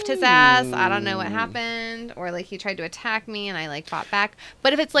 I left his ass. I don't know what happened, or he tried to attack me and I fought back.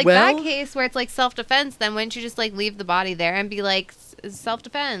 But if it's that case where it's self-defense, then wouldn't you just leave the body there and be like,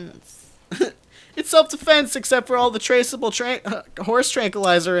 self-defense? It's self-defense, except for all the traceable horse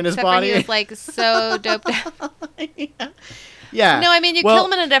tranquilizer in his body. He was so doped out. Yeah. No, I mean you kill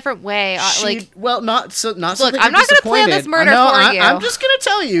him in a different way. Not so. Not look, so I'm not going to plan this murder for you. I'm just going to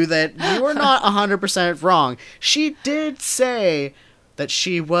tell you that you are not 100% wrong. She did say that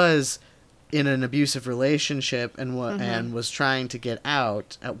she was in an abusive relationship and and was trying to get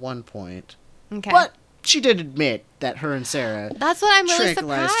out at one point. Okay. But she did admit that her and Sarah. That's what I'm really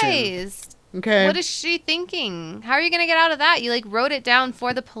tranquilized surprised. Him. Okay. What is she thinking? How are you going to get out of that? You wrote it down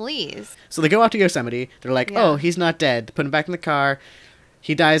for the police. So they go out to Yosemite. They're like, oh, he's not dead. They put him back in the car.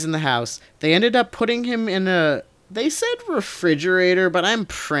 He dies in the house. They ended up putting him in they said refrigerator, but I'm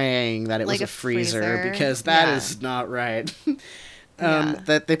praying that it was a freezer because that is not right.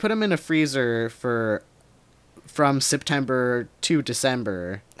 That they put him in a freezer from September to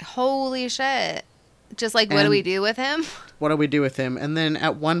December. Holy shit. Just what do we do with him? What do we do with him? And then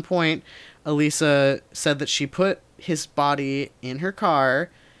at one point, Elisa said that she put his body in her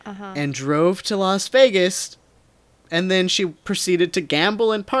car and drove to Las Vegas, and then she proceeded to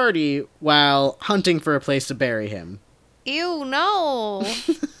gamble and party while hunting for a place to bury him. Ew, no.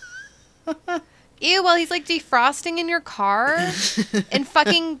 Ew, while he's defrosting in your car in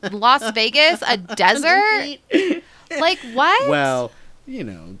fucking Las Vegas, a desert? What? Well,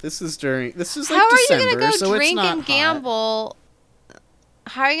 this is December, How are you gonna go so drink it's not and hot. gamble?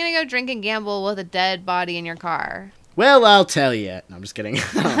 How are you gonna go drink and gamble with a dead body in your car? Well, I'll tell you. No, I'm just kidding.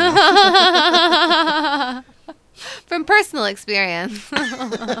 From personal experience. Whenever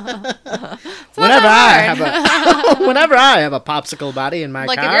I have a popsicle body in my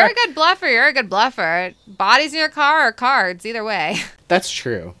car. If you're a good bluffer, you're a good bluffer. Bodies in your car or cards, either way. That's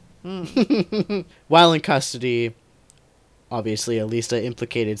true. While in custody, obviously Elisa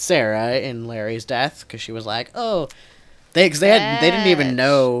implicated Sarah in Larry's death because she was like, "Oh, they didn't even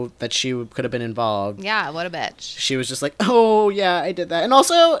know that she could have been involved." Yeah, what a bitch. She was just like, "Oh yeah, I did that," and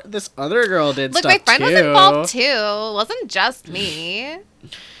also this other girl did stuff too. Look, my friend was involved too. It wasn't just me.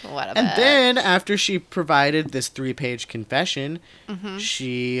 What a bitch. And then after she provided this 3-page confession,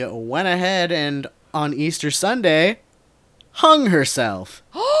 she went ahead and on Easter Sunday hung herself.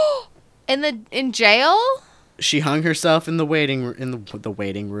 In jail? She hung herself in the waiting room,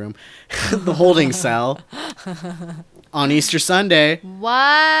 the holding cell on Easter Sunday.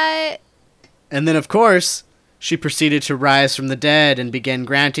 What? And then, of course, she proceeded to rise from the dead and began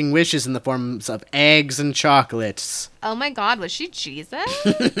granting wishes in the forms of eggs and chocolates. Oh my God, was she Jesus?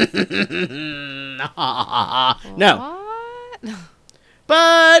 No. What?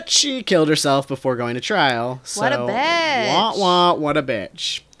 But she killed herself before going to trial. So, What a bitch. Wah, wah, what a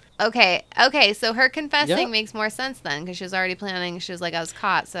bitch. Okay, so her confessing makes more sense then, because she was already planning. She was like, I was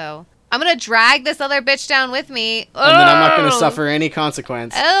caught, so I'm going to drag this other bitch down with me. And then I'm not going to suffer any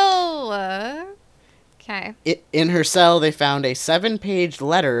consequence. Oh. Okay. In her cell, they found a 7-page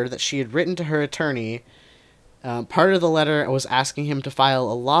letter that she had written to her attorney. Part of the letter was asking him to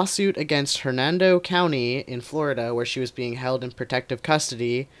file a lawsuit against Hernando County in Florida, where she was being held in protective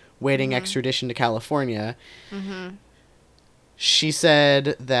custody, waiting extradition to California. She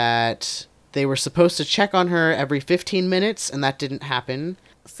said that they were supposed to check on her every 15 minutes, and that didn't happen.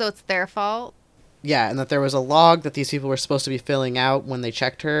 So it's their fault? Yeah, and that there was a log that these people were supposed to be filling out when they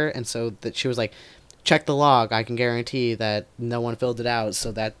checked her, and so that she was like, check the log. I can guarantee that no one filled it out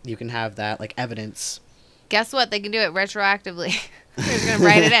so that you can have that, evidence. Guess what? They can do it retroactively. They're just going to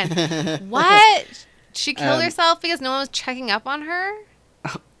write it in. What? She killed herself because no one was checking up on her?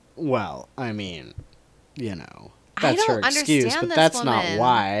 Well, I mean, I that's her don't excuse, understand but this that's woman. not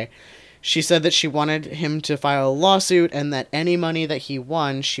why. She said that she wanted him to file a lawsuit and that any money that he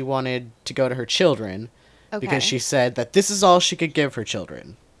won, she wanted to go to her children. Okay. Because she said that this is all she could give her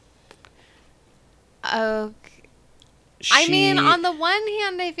children. Okay. I mean, on the one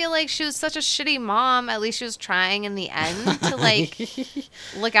hand, I feel like she was such a shitty mom. At least she was trying in the end to, like,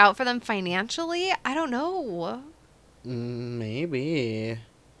 look out for them financially. I don't know. Maybe.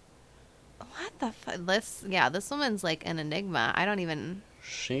 What the fuck? This woman's, like, an enigma. I don't even...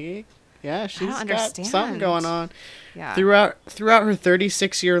 She's got understand. something going on. Yeah. Throughout her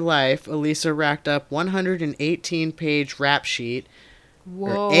 36-year life, Elisa racked up 118-page rap sheet.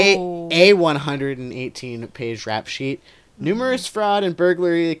 Whoa. A 118-page rap sheet, numerous fraud and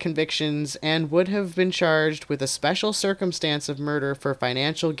burglary convictions, and would have been charged with a special circumstance of murder for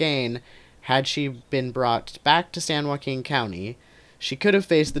financial gain had she been brought back to San Joaquin County. She could have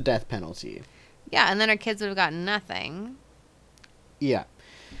faced the death penalty. Yeah, and then her kids would have gotten nothing. Yeah.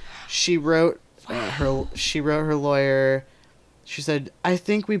 She wrote her lawyer. She said, "I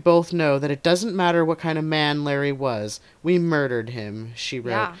think we both know that it doesn't matter what kind of man Larry was. We murdered him," she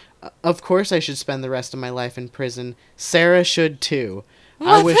wrote. Yeah. "Of course I should spend the rest of my life in prison. Sarah should too.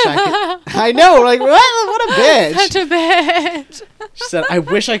 I wish I could." I know, like, what a bitch. Such a bitch. She said, "I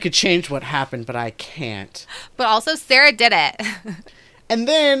wish I could change what happened, but I can't." But also, Sarah did it. And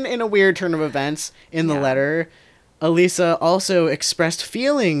then, in a weird turn of events, in the letter, Elisa also expressed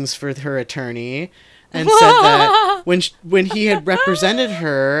feelings for her attorney and said that when he had represented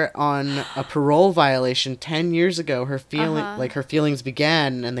her on a parole violation 10 years ago, her feelings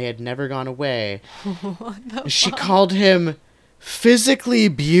began and they had never gone away. She called him physically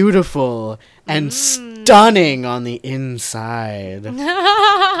beautiful and stunning on the inside.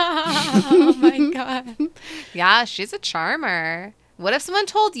 Oh my God. Yeah, she's a charmer. What if someone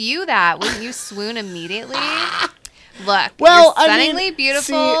told you that? Wouldn't you swoon immediately? Look, you're stunningly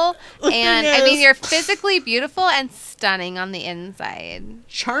beautiful, and you're physically beautiful and stunning on the inside.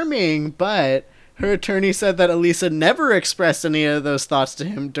 Charming, but her attorney said that Elisa never expressed any of those thoughts to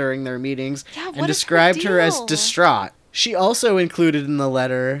him during their meetings and described her as distraught. She also included in the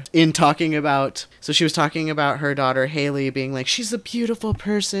letter, she was talking about her daughter Haley being like, "She's a beautiful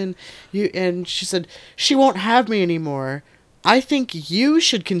person," and she said, "She won't have me anymore. I think you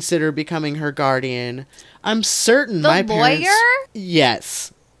should consider becoming her guardian. I'm certain my parents..." The lawyer?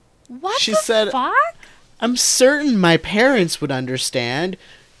 Yes. What she the said, fuck? "I'm certain my parents would understand.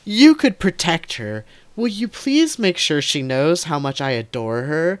 You could protect her. Will you please make sure she knows how much I adore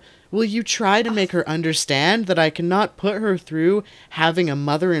her? Will you try to make her understand that I cannot put her through having a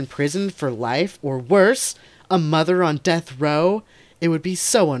mother in prison for life, or worse, a mother on death row? It would be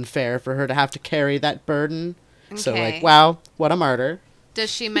so unfair for her to have to carry that burden." Okay. So, like, wow, what a martyr. Does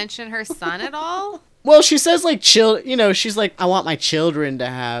she mention her son at all? Well, she says, like, she's like, "I want my children to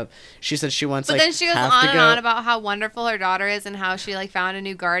have," she said she wants, but like, then she goes on and on about how wonderful her daughter is and how she, like, found a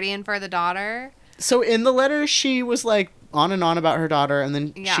new guardian for the daughter. So in the letter, she was, like, on and on about her daughter, and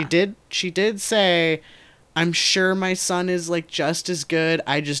then she did say, "I'm sure my son is, like, just as good.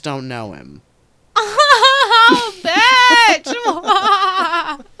 I just don't know him." Oh, bitch!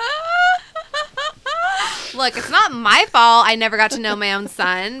 Look, it's not my fault I never got to know my own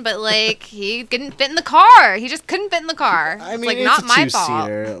son, but, like, he couldn't fit in the car. He just couldn't fit in the car. I mean, it's, like, not my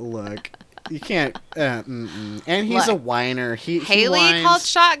fault. Look, you can't. And he's a whiner. Haley called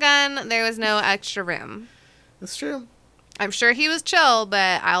shotgun. There was no extra room. That's true. I'm sure he was chill,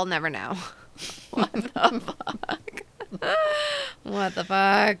 but I'll never know. What the fuck? What the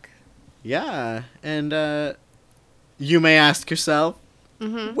fuck? Yeah, and you may ask yourself,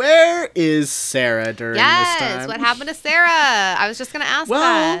 where is Sarah during this time? Yes, what happened to Sarah? I was just going to ask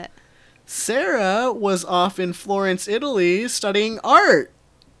that. Sarah was off in Florence, Italy, studying art.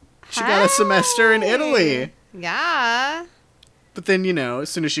 She got a semester in Italy. Yeah. But then, as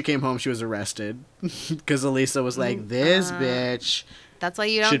soon as she came home, she was arrested. Because Elisa was like, "This bitch." That's why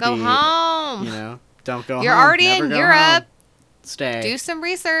you don't go home. Don't go home. You're already in Europe. Home. Stay. Do some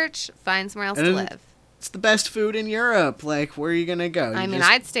research. Find somewhere else to live. It's the best food in Europe. Like, where are you going to go?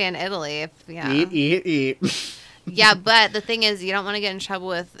 I'd stay in Italy if, Eat. Yeah, but the thing is, you don't want to get in trouble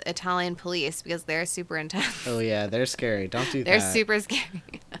with Italian police because they're super intense. Oh, yeah, they're scary. Don't do that. They're super scary.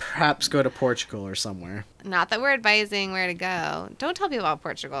 Perhaps go to Portugal or somewhere. Not that we're advising where to go. Don't tell people about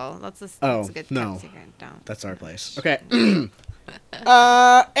Portugal. That's a good secret. Don't. That's our place. Okay.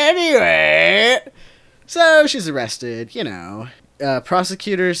 Anyway, so she's arrested,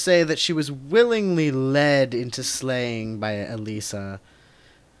 prosecutors say that she was willingly led into slaying by Elisa.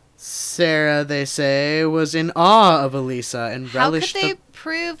 Sarah, they say, was in awe of Elisa and relished. How could they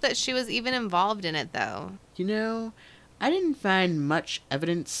prove that she was even involved in it, though? I didn't find much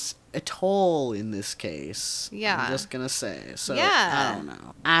evidence at all in this case. Yeah. I'm just gonna say. So, yeah.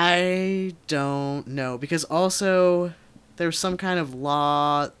 I don't know. Because also, there's some kind of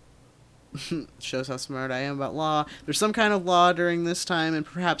law shows how smart I am about law. There's some kind of law during this time, and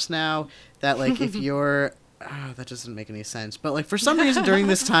perhaps now, that like if you're that doesn't make any sense. But like for some reason during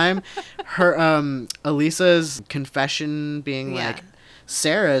this time, her Elisa's confession being Yeah. like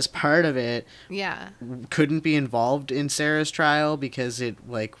Sarah's part of it Yeah. couldn't be involved in Sarah's trial because it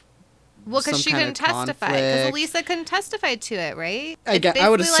like Well, because some she kind couldn't of testify. Because conflict. Elisa couldn't testify to it, right? I It's guess, I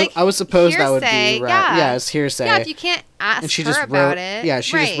would basically, I would suppose that would hearsay. be right. Yeah. It's hearsay. Yeah, if you can't ask and she her just about wrote it. yeah,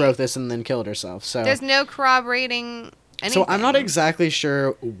 she just right. wrote this and then killed herself. So There's no corroborating anything. So I'm not exactly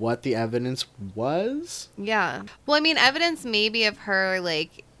sure what the evidence was. Yeah. Well, I mean, evidence maybe of her,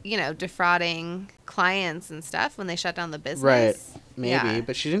 like, defrauding clients and stuff when they shut down the business. Right. Maybe, Yeah.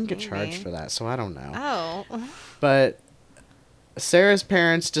 but she didn't get Maybe. charged for that, so I don't know. Oh. But Sarah's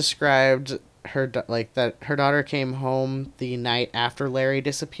parents described that her daughter came home the night after Larry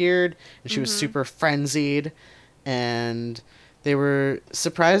disappeared, and she was super frenzied, and they were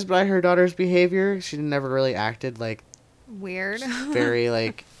surprised by her daughter's behavior. She never really acted like Weird. very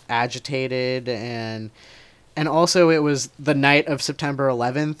like agitated, and also it was the night of September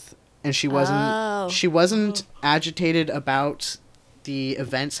 11th, and she wasn't agitated about the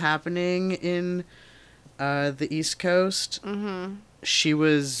events happening in the East Coast. Mm-hmm. She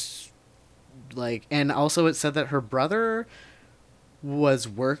was like, and also it said that her brother was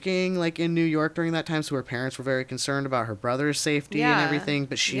working like in New York during that time, so her parents were very concerned about her brother's safety and Yeah. everything,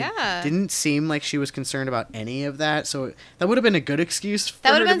 but she Yeah. didn't seem like she was concerned about any of that, so that would have been a good excuse for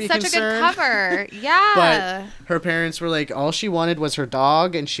That her would to have be been such concerned. a good cover. Yeah. But her parents were like, all she wanted was her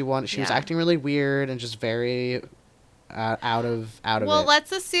dog, and she was Yeah. acting really weird and just very out of Well, it.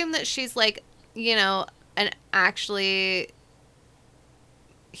 let's assume that she's like, an actually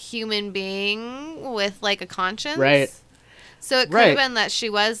human being with like a conscience. Right. So it could Right. have been that she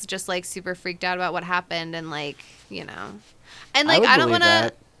was just like super freaked out about what happened and like, and I like would I don't believe want to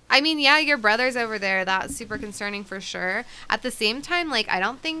that. I mean, yeah, your brother's over there. That's super concerning for sure. At the same time, like I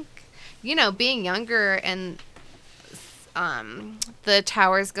don't think, being younger and the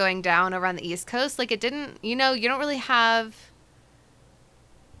towers going down over on the East Coast, like it didn't, you don't really have.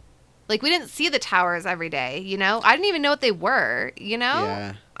 Like, we didn't see the towers every day, I didn't even know what they were,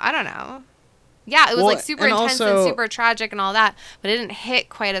 Yeah. I don't know. Yeah, it was, Well, like, super and intense also- and super tragic and all that, but it didn't hit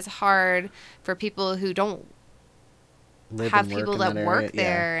quite as hard for people who don't Live have and work people in that area. work Yeah.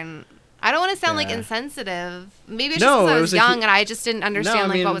 there. And I don't want to sound, like, Yeah. insensitive. Maybe it's No, just because it I was was a young hu- and I just didn't understand, I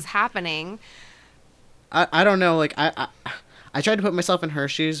like, mean- what was happening. I don't know, like I tried to put myself in her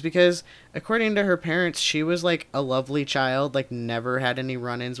shoes because according to her parents, she was like a lovely child, like never had any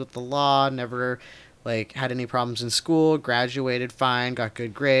run-ins with the law, never like had any problems in school, graduated fine, got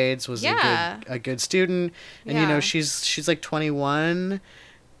good grades, was Yeah. a good student. And Yeah. she's like 21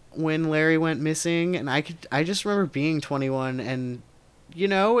 when Larry went missing, and I just remember being 21, and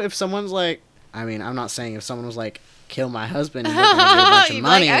if someone's like, I mean, I'm not saying if someone was like, kill my husband and we're gonna get a bunch of You'd be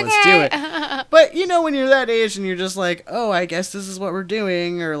money, like, let's do it. "Okay." But when you're that age and you're just like, oh, I guess this is what we're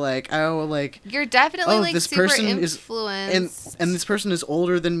doing, or like, oh, like, You're definitely, oh, like, this super person is- influenced. and this person is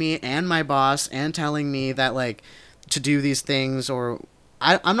older than me and my boss and telling me that like to do these things, or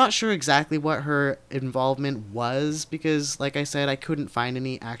I'm not sure exactly what her involvement was because, like I said, I couldn't find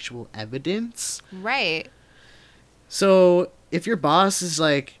any actual evidence. Right. So if your boss is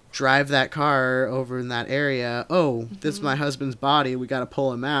like, drive that car over in that area, oh, this is my husband's body, we got to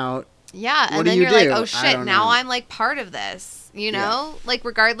pull him out. Yeah, What and do then you you're like, do? oh I shit, don't now know. I'm like part of this, Yeah. Like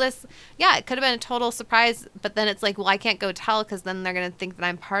regardless, yeah, it could have been a total surprise, but then it's like, well, I can't go tell because then they're gonna think that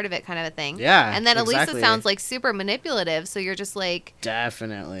I'm part of it, kind of a thing. Yeah, And then exactly. Elisa sounds like super manipulative, so you're just like,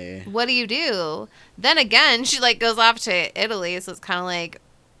 Definitely. what do you do? Then again, she like goes off to Italy, so it's kind of like,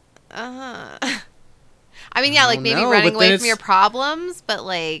 I mean, yeah, like don't maybe know, running but away then from your problems, but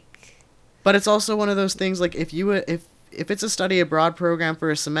like, But it's also one of those things like if it's a study abroad program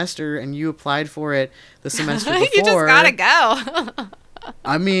for a semester and you applied for it the semester before, you just gotta go.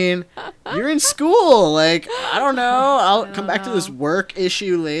 I mean, you're in school. Like, I don't know. I'll come back to this work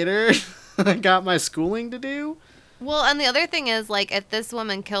issue later. I got my schooling to do. Well, and the other thing is, like, if this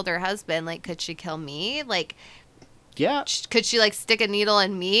woman killed her husband, like, could she kill me? Like, Yeah. could she, like, stick a needle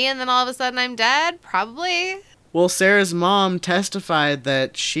in me and then all of a sudden I'm dead? Probably. Well, Sarah's mom testified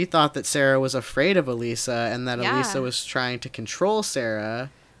that she thought that Sarah was afraid of Elisa and that Yeah. Elisa was trying to control Sarah.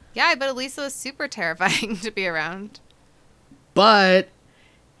 Yeah, but Elisa was super terrifying to be around. But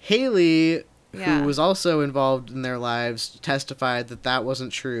Haley, Yeah. who was also involved in their lives, testified that that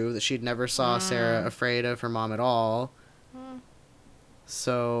wasn't true, that she'd never saw Sarah afraid of her mom at all.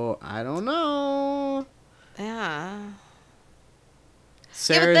 So, I don't know. Yeah.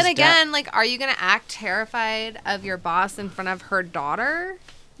 Sarah's yeah, but then da- again, like, are you going to act terrified of your boss in front of her daughter?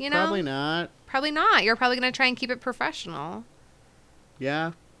 You know? Probably not. Probably not. You're probably going to try and keep it professional.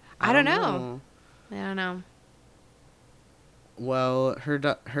 Yeah. I don't know. I don't know. Well,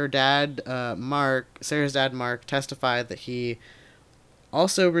 her dad, Mark, Sarah's dad, Mark, testified that he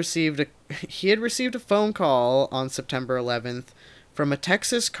also received a phone call on September 11th from a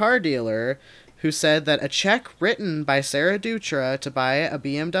Texas car dealer who said that a check written by Sarah Dutra to buy a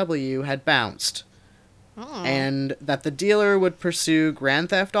BMW had bounced. Oh. And that the dealer would pursue Grand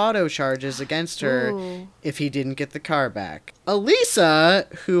Theft Auto charges against her Ooh. if he didn't get the car back. Elisa,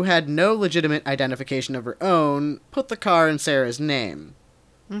 who had no legitimate identification of her own, put the car in Sarah's name.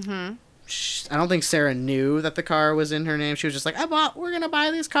 Mm-hmm. I don't think Sarah knew that the car was in her name. She was just like, we're going to buy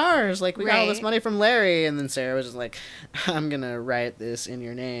these cars. Like, we got all this Right. money from Larry. And then Sarah was just like, I'm going to write this in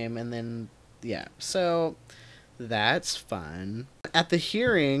your name. And then, yeah. So, that's fun. At the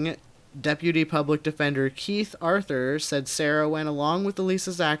hearing, Deputy Public Defender Keith Arthur said Sarah went along with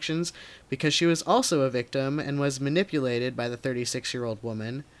Elisa's actions because she was also a victim and was manipulated by the 36-year-old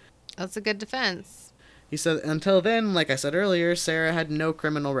woman. That's a good defense. He said, until then, like I said earlier, Sarah had no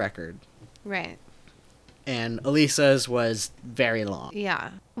criminal record. Right. And Elisa's was very long.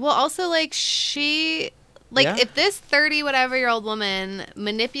 Yeah. Well, also, like, she... Like, Yeah. if this 30-whatever-year-old woman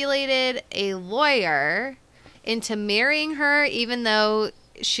manipulated a lawyer into marrying her, even though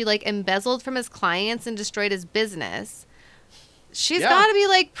she, like, embezzled from his clients and destroyed his business, she's Yeah. got to be,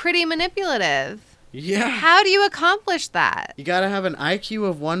 like, pretty manipulative. Yeah. How do you accomplish that? You gotta have an IQ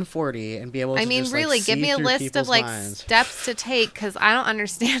of 140 and be able to I mean, just, really, like, give see me a through list of, people's like, minds. steps to take, because I don't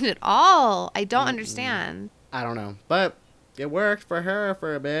understand at all. I don't understand. I don't know. But it worked for her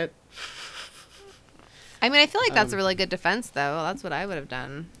for a bit. I mean, I feel like that's a really good defense, though. That's what I would have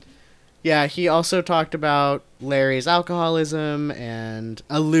done. Yeah, he also talked about Larry's alcoholism and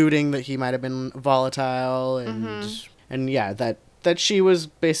alluding that he might have been volatile and yeah, that she was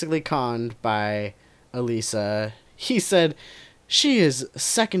basically conned by Elisa. He said she is a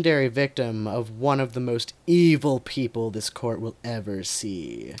secondary victim of one of the most evil people this court will ever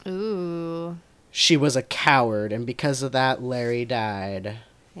see. Ooh. She was a coward, and because of that, Larry died.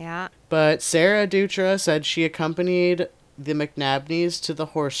 Yeah. But Sarah Dutra said she accompanied the McNabneys to the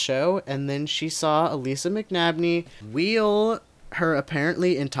horse show, and then she saw Elisa McNabney wheel her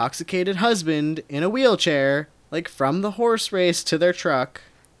apparently intoxicated husband in a wheelchair, like from the horse race to their truck.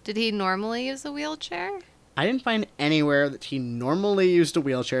 Did he normally use a wheelchair? I didn't find anywhere that he normally used a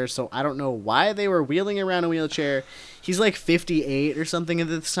wheelchair, so I don't know why they were wheeling around a wheelchair. He's like 58 or something at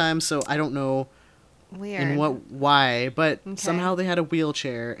this time, so I don't know Weird. why, but Okay. somehow they had a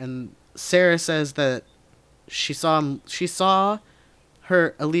wheelchair, and Sarah says that she saw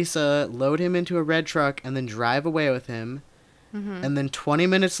her Elisa load him into a red truck and then drive away with him. And then 20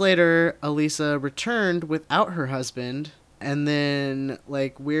 minutes later, Elisa returned without her husband. And then,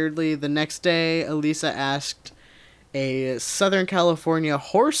 like, weirdly, the next day, Elisa asked a Southern California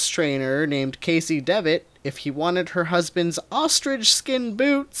horse trainer named Casey Devitt if he wanted her husband's ostrich skin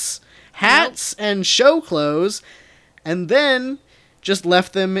boots, hats, and show clothes, and then just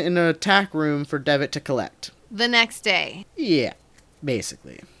left them in a tack room for Devitt to collect. The next day. Yeah,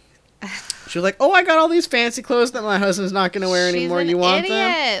 basically. She was like, oh, I got all these fancy clothes that my husband's not going to wear She's anymore. an You want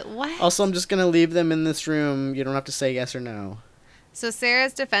idiot. them? What? Also, I'm just going to leave them in this room. You don't have to say yes or no. So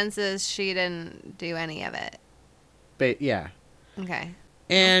Sarah's defense is she didn't do any of it. But yeah. Okay.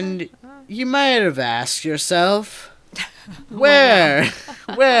 And you might have asked yourself, where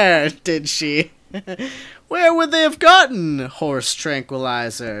did she, where would they have gotten horse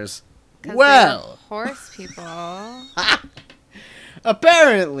tranquilizers? 'Cause Well, they're horse people.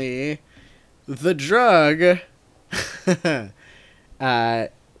 apparently, the drug,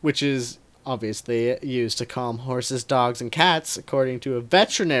 which is obviously used to calm horses, dogs, and cats, according to a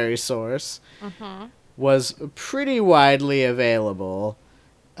veterinary source, was pretty widely available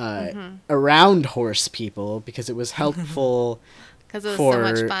around horse people because it was helpful Because it was for so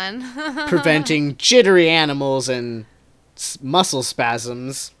much fun. preventing jittery animals and muscle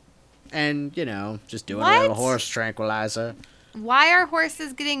spasms. And, you know, just doing a little What? horse tranquilizer. Why are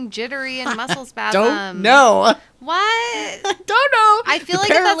horses getting jittery and muscle spasms? Don't know. What? Don't know. I feel like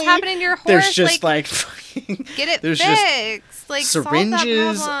if that's Apparently, happening to your there's horse, just like, fucking get it there's just fixed. Like, syringes-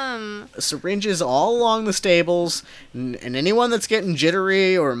 solve that problem. syringes all along the stables, and anyone that's getting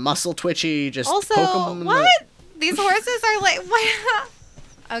jittery or muscle twitchy, just Also, poke them in what? These horses are like, what?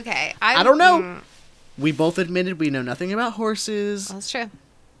 Okay. I don't know. We both admitted we know nothing about horses, That's true.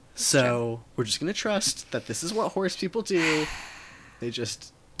 so we're just gonna trust that this is what horse people do. They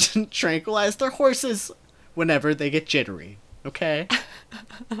just tranquilize their horses whenever they get jittery. Okay?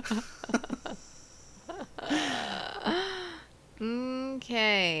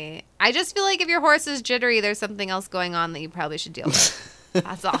 Okay. I just feel like if your horse is jittery, there's something else going on that you probably should deal with.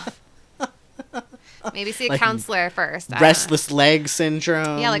 That's all. Maybe see a Like counselor first. I don't Restless leg syndrome.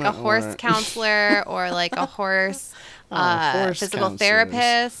 know. Yeah, like a horse or- counselor or like a horse, horse physical counselors.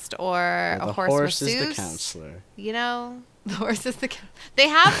 therapist or Yeah, a the horse horse masseuse. is the counselor. You know, the horse is the. They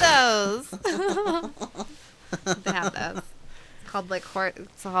have those. They have those. Called like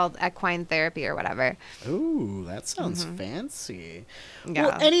it's called equine therapy or whatever. Ooh, that sounds fancy. Yeah.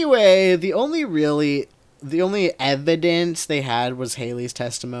 Well, anyway, the only evidence they had was Haley's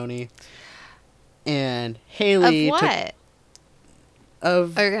testimony. And Haley Of took- what?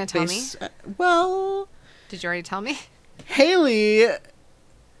 of Oh, you're gonna tell me? Well, Did you already tell me? Haley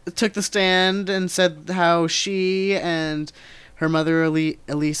took the stand and said how she and her mother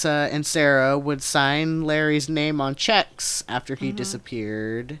Elisa and Sarah would sign Larry's name on checks after he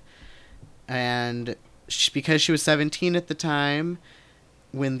disappeared. And because she was 17 at the time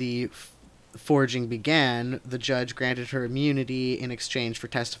when the forging began, the judge granted her immunity in exchange for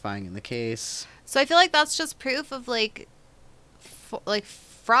testifying in the case. So I feel like that's just proof of like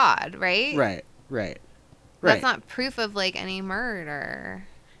fraud, right? Right. That's not proof of like any murder.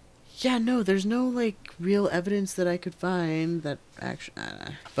 Yeah, no, there's no, like, real evidence that I could find that actually...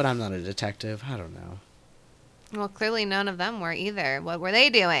 but I'm not a detective. I don't know. Well, clearly none of them were either. What were they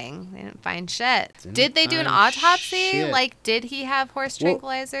doing? They didn't find shit. Didn't Did they do an find autopsy? shit. Like, did he have horse Well,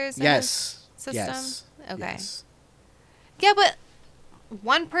 tranquilizers in Yes. his system? Yes. Okay. Yes. Yeah, but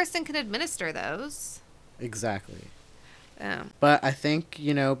one person can administer those. Exactly. Oh. But I think,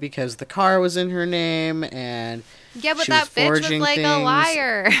 because the car was in her name and... Yeah, but she that bitch was forging like a things.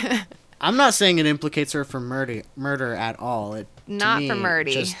 liar. I'm not saying it implicates her for murder at all. Not for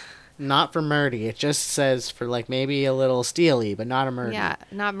murdy. Not for murdy. It just says for, like, maybe a little steely, but not a murdy. Yeah,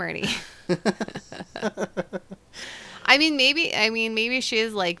 not murdy. maybe she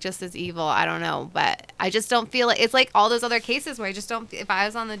is like just as evil. I don't know, but I just don't feel like it's like all those other cases where I just don't. If I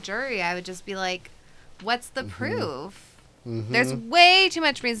was on the jury, I would just be like, "What's the proof?" There's way too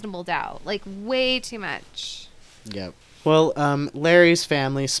much reasonable doubt. Like way too much. Yep. Well, Larry's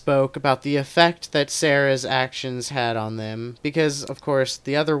family spoke about the effect that Sarah's actions had on them because, of course,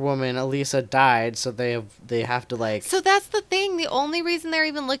 the other woman, Elisa, died, so they have to like. So that's the thing. The only reason they're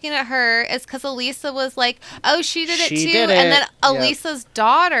even looking at her is because Elisa was like, "Oh, she did it She too," did and it. then Yep. Elisa's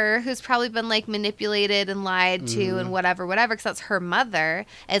daughter, who's probably been like manipulated and lied to and whatever, because that's her mother,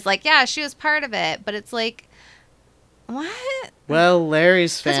 is like, "Yeah, she was part of it," but it's like, what? Well,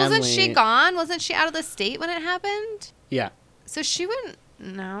 Larry's Because family. wasn't she gone? Wasn't she out of the state when it happened? Yeah. So she wouldn't.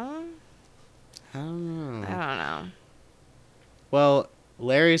 No, I don't know. I don't know. Well,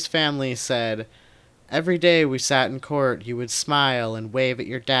 Larry's family said, every day we sat in court, you would smile and wave at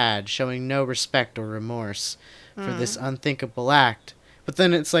your dad, showing no respect or remorse for this unthinkable act. But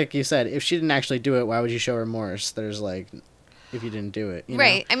then it's like you said, if she didn't actually do it, why would you show remorse? There's like, if you didn't do it, you know?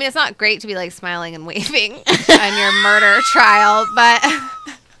 Right. I mean, it's not great to be like smiling and waving on your murder trial, but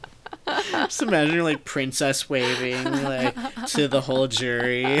Just imagine like princess waving like to the whole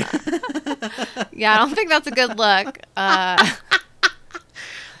jury. yeah, I don't think that's a good look.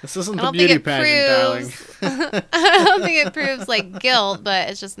 This isn't I the don't think beauty it pageant, darling. proves. I don't think it proves like guilt, but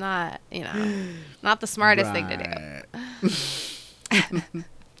it's just not, not the smartest thing to do.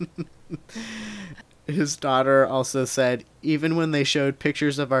 His daughter also said, even when they showed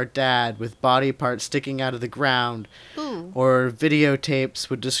pictures of our dad with body parts sticking out of the ground, Ooh. or videotapes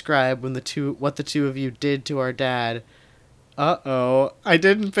would describe what the two of you did to our dad. Uh-oh, I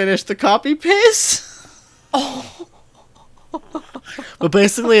didn't finish the copy paste. Oh. But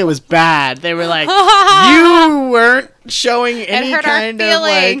basically it was bad. They were like, you weren't showing any It hurt kind our of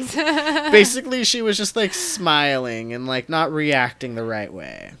like... feelings. Basically she was just like smiling and like not reacting the right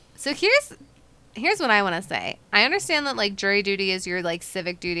way. So here's what I want to say. I understand that like jury duty is your like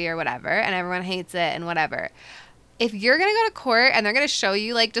civic duty or whatever, and everyone hates it and whatever. If you're going to go to court and they're going to show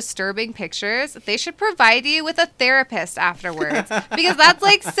you like disturbing pictures, they should provide you with a therapist afterwards because that's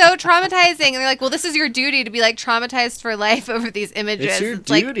like so traumatizing. And they're like, well, this is your duty to be like traumatized for life over these images. It's your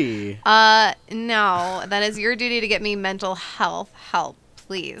like, duty. no, that is your duty to get me mental health help,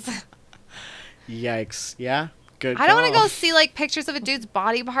 please. Yikes. Yeah? Good I don't want to call. go see like pictures of a dude's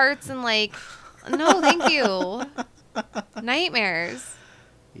body parts and like, no, thank you. Nightmares.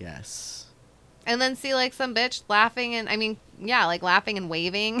 Yes. And then see like some bitch laughing and like laughing and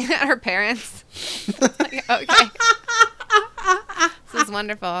waving at her parents. Like, okay. This is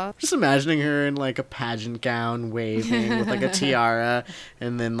wonderful. Just imagining her in like a pageant gown waving with like a tiara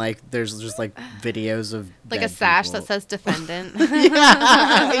and then like there's just like videos of Like dead a sash people. that says defendant.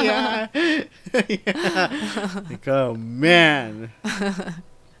 yeah. Yeah. Like, oh man.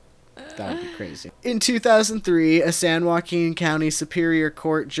 That would be crazy. In 2003, a San Joaquin County Superior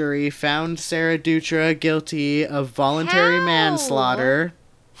Court jury found Sarah Dutra guilty of voluntary How? manslaughter.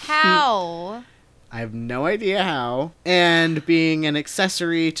 How? I have no idea how. And being an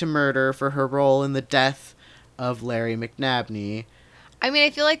accessory to murder for her role in the death of Larry McNabney. I mean, I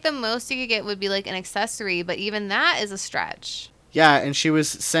feel like the most you could get would be like an accessory, but even that is a stretch. Yeah, and she was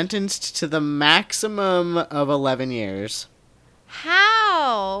sentenced to the maximum of 11 years.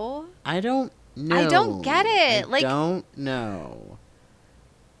 How? I don't know. I don't get it. I don't know.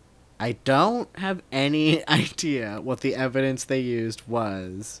 I don't have any idea what the evidence they used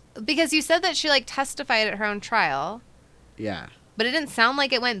was. Because you said that she like testified at her own trial, Yeah. but it didn't sound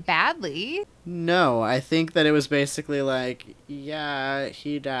like it went badly. No, I think that it was basically like, yeah,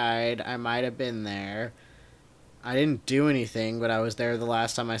 he died. I might have been there. I didn't do anything, but I was there the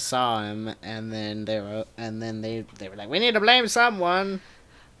last time I saw him, and then they were like, we need to blame someone.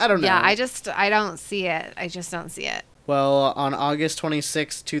 I don't know. Yeah, I don't see it. I just don't see it. Well, on August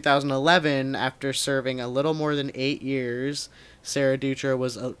 26, 2011, after serving a little more than 8 years, Sarah Dutra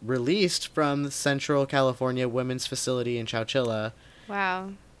was released from the Central California Women's Facility in Chowchilla.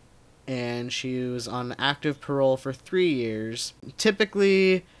 Wow. And she was on active parole for 3 years.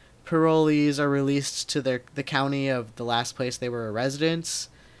 Typically, parolees are released to the county of the last place they were a residence,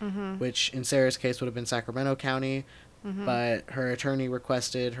 which in Sarah's case would have been Sacramento County, but her attorney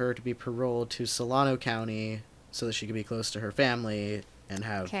requested her to be paroled to Solano County so that she could be close to her family and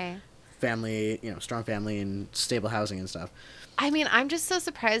have family, strong family and stable housing and stuff. I mean, I'm just so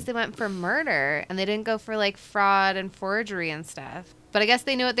surprised they went for murder and they didn't go for like fraud and forgery and stuff. But I guess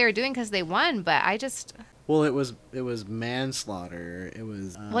they knew what they were doing because they won. But I just... Well, it was manslaughter. It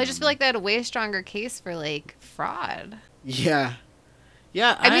was... Well, I just feel like they had a way stronger case for like fraud. Yeah.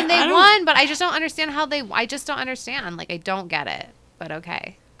 Yeah. I mean, they won, but I just don't understand how they... I just don't understand. Like, I don't get it. But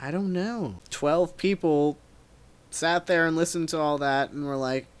okay. I don't know. 12 people sat there and listened to all that and were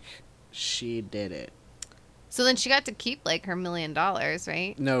like, she did it. So then she got to keep like her $1 million,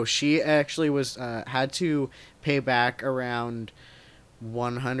 right? No, she actually was had to pay back around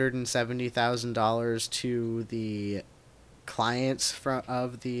 $170,000 to the clients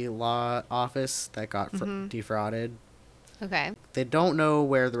of the law office that got defrauded. Okay. They don't know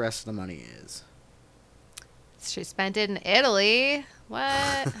where the rest of the money is. She spent it in Italy.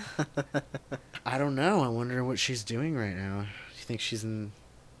 What? I don't know. I wonder what she's doing right now. Do you think she's in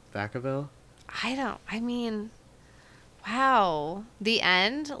Vacaville? I mean, wow. The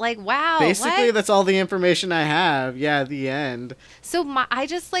end? Like, wow. Basically, what? that's all the information I have. Yeah, the end. So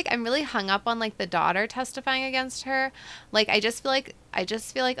I'm really hung up on like the daughter testifying against her. Like, I just feel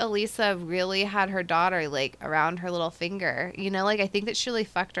like Elisa really had her daughter like around her little finger. Like I think that she really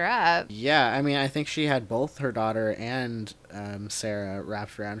fucked her up. Yeah, I mean, I think she had both her daughter and Sarah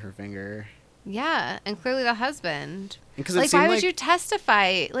wrapped around her finger. Yeah, and clearly the husband. Because like, why would you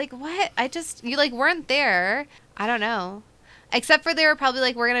testify? Like, what? You like weren't there. I don't know. Except for they were probably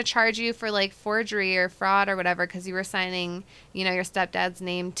like, we're gonna charge you for like forgery or fraud or whatever because you were signing, your stepdad's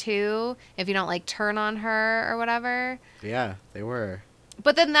name too. If you don't like turn on her or whatever. Yeah, they were.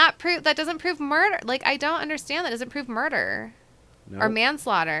 But then that doesn't prove murder. Like, I don't understand. That doesn't prove murder or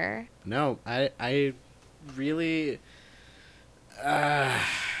manslaughter. No, I really.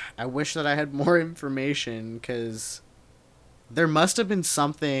 I wish that I had more information because there must have been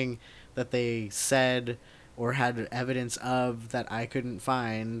something that they said or had evidence of that I couldn't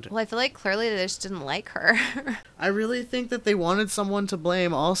find. Well, I feel like clearly they just didn't like her. I really think that they wanted someone to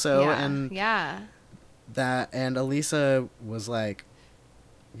blame also. And Elisa was like,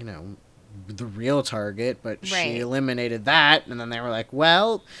 the real target, but she eliminated that. And then they were like,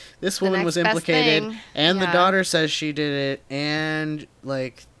 well, this woman was implicated and the daughter says she did it. And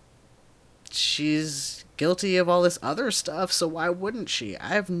like, she's guilty of all this other stuff. So why wouldn't she? I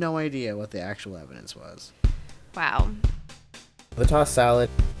have no idea what the actual evidence was. Wow. The tossed salad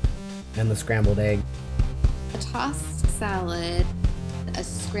and the scrambled egg. A tossed salad, a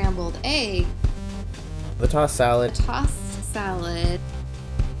scrambled egg. The tossed salad. A tossed salad.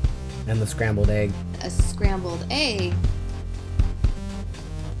 And the scrambled egg. A scrambled egg.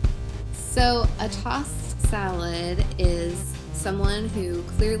 So a tossed salad is someone who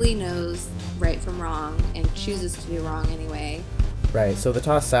clearly knows right from wrong and chooses to do wrong anyway. Right, so the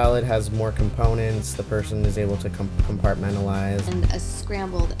tossed salad has more components. The person is able to compartmentalize. And a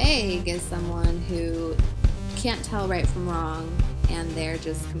scrambled egg is someone who can't tell right from wrong and they're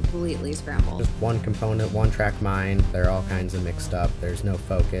just completely scrambled. Just one component, one track mind. They're all kinds of mixed up. There's no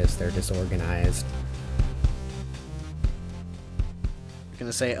focus. They're disorganized. I'm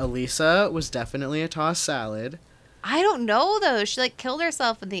gonna say Elisa was definitely a tossed salad. I don't know though. She like killed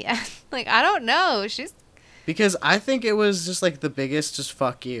herself in the end. Like, I don't know. She's Because I think it was just like the biggest just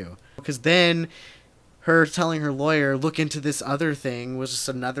fuck you. Because then her telling her lawyer, look into this other thing, was just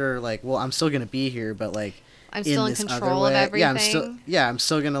another like, well, I'm still going to be here, but like I'm still in this other control of way. everything. I'm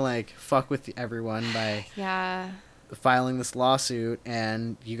still going to like fuck with everyone by Yeah. filing this lawsuit,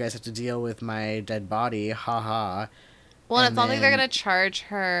 and you guys have to deal with my dead body. Haha. Well, and it's not like they're then- going to charge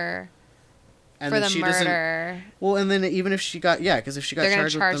her And for then the she doesn't- murder. Well, and then even if she got, because if she got They're gonna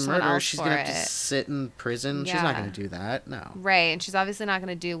charged charge with the someone murder, else she's for going to have it. to sit in prison. She's not Yeah. going to do that. No. Right. And she's obviously not going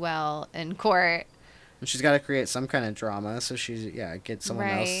to do well in court. And she's got to create some kind of drama, so she's, get someone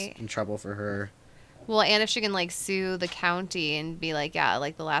else Right. in trouble for her. Well, and if she can, like, sue the county and be like, yeah,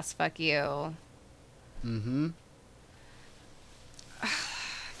 like, the last fuck you. Mm-hmm.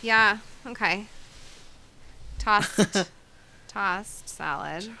 Yeah. Okay. Tossed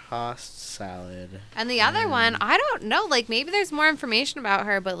salad. Tossed salad. And the other one, I don't know. Like, maybe there's more information about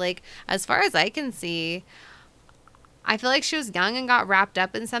her, but, like, as far as I can see, I feel like she was young and got wrapped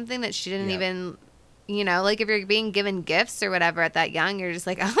up in something that she didn't Yep. even, like, if you're being given gifts or whatever at that young, you're just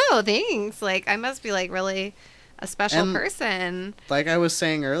like, oh, thanks. Like, I must be, like, really a special And- person. Like I was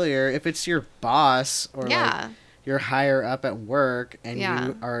saying earlier, if it's your boss or Yeah. like you're higher up at work and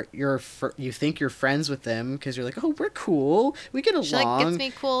Yeah. you think you're friends with them because you're like, oh, we're cool, we get along. She, like, gets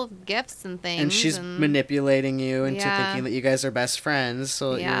me cool gifts and things. And she's manipulating you into Yeah. thinking that you guys are best friends.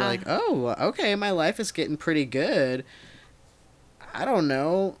 So Yeah. you're like, oh, okay, my life is getting pretty good. I don't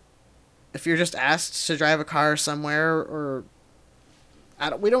know. If you're just asked to drive a car somewhere, or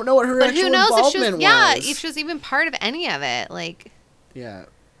we don't know what her But actual who knows if she was, involvement yeah, was. if she was even part of any of it. Like, Yeah.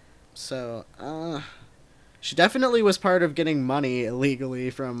 So, she definitely was part of getting money illegally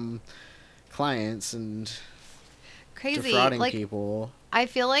from clients and crazy. defrauding Like, people. I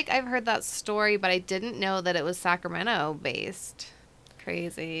feel like I've heard that story, but I didn't know that it was Sacramento based.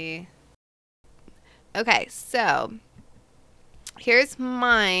 Crazy. Okay, so here's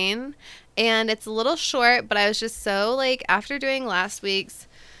mine. And it's a little short, but I was just so, like, after doing last week's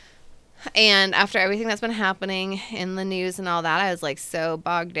and after everything that's been happening in the news and all that, I was, like, so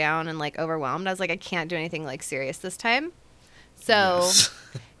bogged down and, like, overwhelmed. I was like, I can't do anything, like, serious this time. So, Yes.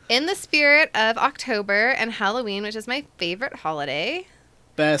 in the spirit of October and Halloween, which is my favorite holiday,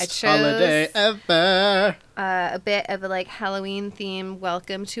 Best chose- holiday ever. a bit of a, like, Halloween theme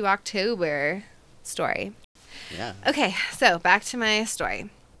welcome to October story. Yeah. Okay, so back to my story.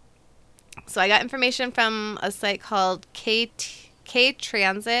 So I got information from a site called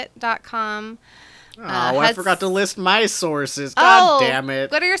ktransit.com. Oh, I has- forgot to list my sources. God damn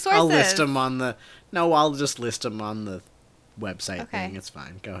it. What are your sources? I'll list them on the... No, I'll just list them on the website Okay. thing. It's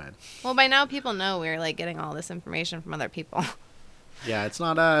fine. Go ahead. Well, by now people know we're, like, getting all this information from other people. Yeah, it's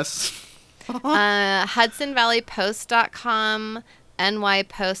not us. HudsonValleyPost.com,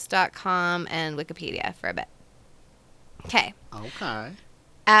 NYPost.com, and Wikipedia for a bit. Okay. Okay.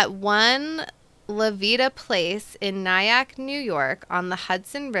 At one La Vida Place in Nyack, New York, on the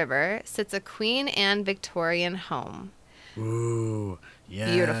Hudson River, sits a Queen Anne Victorian home. Ooh,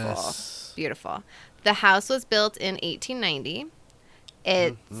 yes. Beautiful. Beautiful. The house was built in 1890.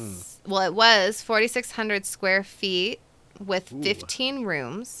 It was 4,600 square feet with 15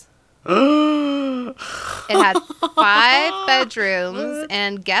 rooms. It had 5 bedrooms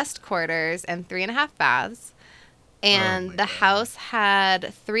and guest quarters and 3.5 baths. And my the house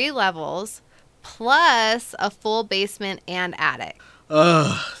had 3 levels plus a full basement and attic.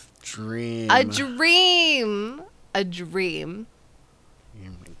 Ugh, dream. A dream. A dream. Oh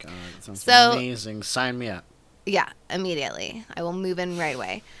my god, that sounds So- amazing. Sign me up. Yeah, immediately. I will move in right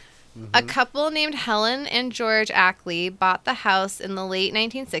away. A couple named Helen and George Ackley bought the house in the late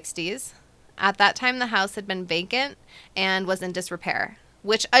 1960s. At that time, the house had been vacant and was in disrepair.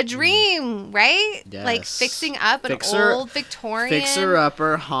 Which, a dream, right? Like Yes. fixing up an Fixer- old Victorian.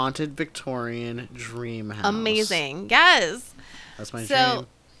 Fixer-upper, haunted Victorian dream house. Amazing. Yes. That's my So, dream.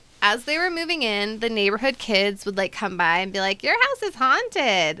 as they were moving in, the neighborhood kids would, like, come by and be like, your house is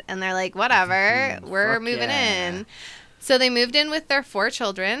haunted. And they're like, whatever, we're Fuck moving yeah. in. So they moved in with their 4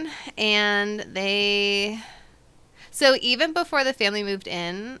 children, and so even before the family moved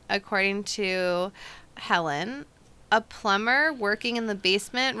in, according to Helen, a plumber working in the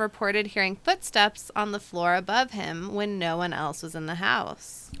basement reported hearing footsteps on the floor above him when no one else was in the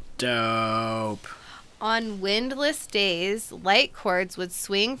house. Dope. On windless days, light cords would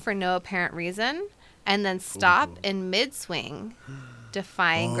swing for no apparent reason and then stop in mid-swing,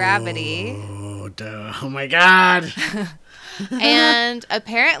 defying gravity. Oh my god. And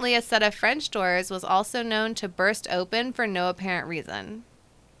apparently a set of French doors was also known to burst open for no apparent reason.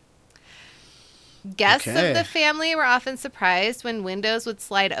 Guests Okay. of the family were often surprised when windows would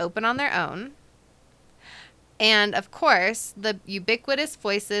slide open on their own. And, of course, the ubiquitous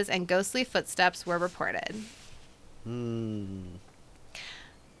voices and ghostly footsteps were reported.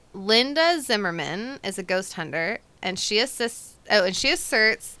 Linda Zimmerman is a ghost hunter, and she asserts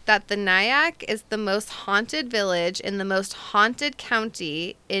that the Nyack is the most haunted village in the most haunted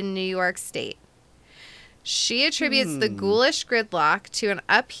county in New York State. She attributes the ghoulish gridlock to an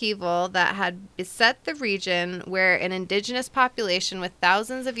upheaval that had beset the region, where an indigenous population with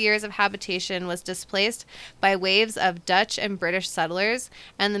thousands of years of habitation was displaced by waves of Dutch and British settlers,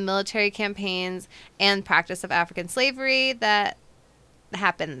 and the military campaigns and practice of African slavery that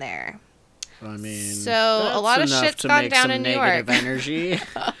happened there. I mean, So, a that's lot of enough shit's to gone make down some in New negative York. energy.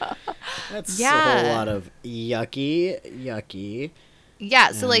 That's a Yeah. whole lot of yucky.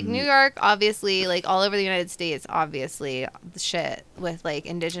 Yeah, so like New York, obviously, like all over the United States, obviously, the shit with like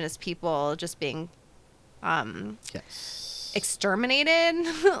indigenous people just being Yes. exterminated,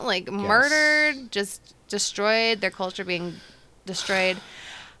 like murdered, just destroyed, their culture being destroyed.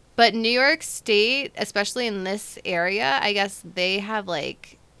 But New York State, especially in this area, I guess they've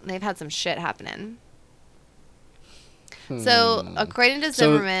had some shit happening. So according to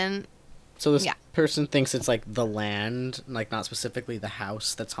Zimmerman, So this Yeah. person thinks it's like the land, like not specifically the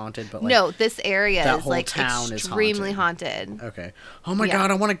house that's haunted, but like no, this area that is whole like town is extremely haunted. Okay. Oh my Yeah. god,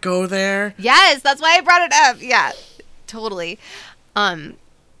 I want to go there. Yes, that's why I brought it up. Yeah, totally. And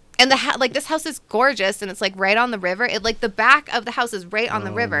this house is gorgeous, and it's like right on the river. It like the back of the house is right on the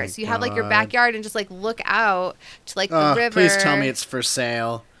Oh river, my so you have like your God. backyard and just like look out to like the river. Please tell me it's for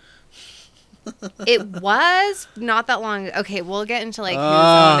sale. It was not that long. Okay, we'll get into like who's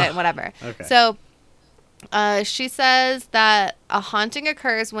Ah. owned it, whatever. Okay. So, she says that a haunting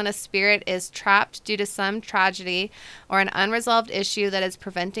occurs when a spirit is trapped due to some tragedy or an unresolved issue that is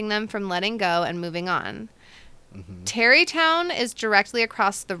preventing them from letting go and moving on. Tarrytown is directly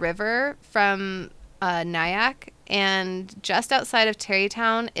across the river from Nyack, and just outside of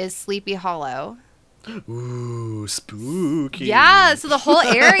Tarrytown is Sleepy Hollow. Ooh, spooky. Yeah, so the whole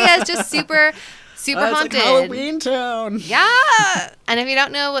area is just super It's haunted. like Halloween Town. Yeah. And if you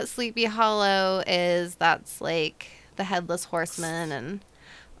don't know what Sleepy Hollow is, that's like the Headless Horseman and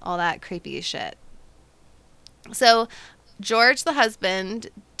all that creepy shit. So, George, the husband,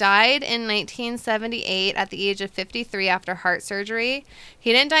 died in 1978 at the age of 53 after heart surgery.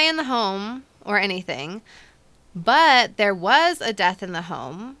 He didn't die in the home or anything, but there was a death in the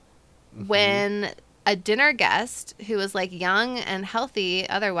home when a dinner guest who was like young and healthy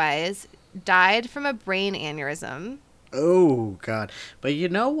otherwise died from a brain aneurysm. Oh god. But you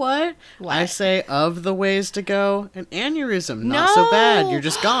know what? What? I say of the ways to go, an aneurysm. Not so bad. You're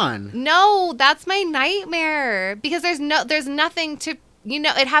just gone. No, that's my nightmare because there's nothing to,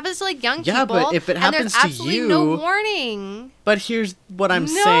 it happens to like young Yeah, people. but if it and happens there's to absolutely no you- warning. But here's what I'm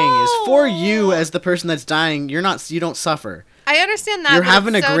saying is for you No. as the person that's dying, you don't suffer. I understand that. You're but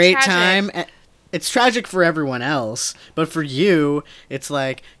having it's a so great tragic. time. It's tragic for everyone else, but for you, it's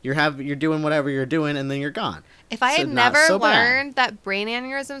like you're doing whatever you're doing and then you're gone. If I So had not never so bad. learned that brain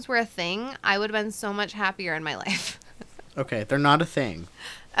aneurysms were a thing, I would have been so much happier in my life. Okay, they're not a thing.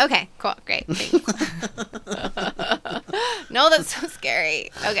 Okay, cool, great, thanks. No, that's so scary.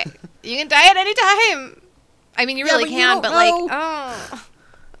 Okay, you can die at any time. I mean, you Yeah, really but you can, don't but like, know. oh,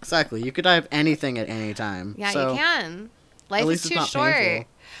 Exactly. You could die of anything at any time. yeah, So, you can. Life least is it's too not short. painful.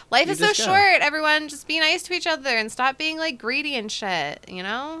 Life You is so just go. short. Everyone, just be nice to each other and stop being like greedy and shit. You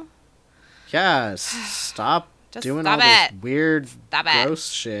know? Yeah, stop Just doing stop all it. this weird, Stop it. gross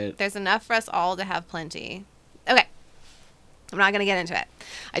shit. There's enough for us all to have plenty. Okay. I'm not gonna get into it.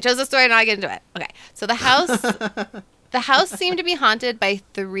 I chose the story, not to get into it. Okay. So the house seemed to be haunted by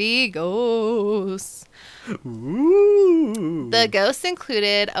 3 ghosts. Ooh. The ghosts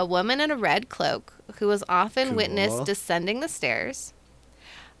included a woman in a red cloak who was often Cool. witnessed descending the stairs,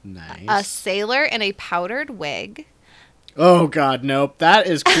 Nice. a sailor in a powdered wig, Oh god, nope. That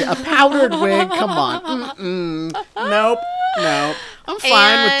is a powdered wig. Come on. Mm-mm. Nope. I'm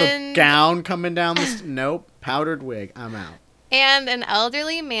fine with And- the gown coming down the. Nope. Powdered wig. I'm out. and an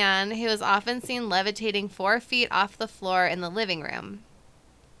elderly man who was often seen levitating 4 feet off the floor in the living room.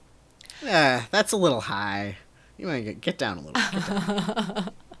 That's a little high. You might get down a little. Get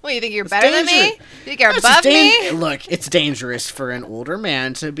down. What, you think you're It's better than me? dangerous. You think you're It's above me? Look, it's dangerous for an older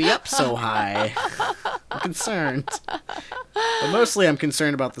man to be up so high. I'm concerned. But mostly I'm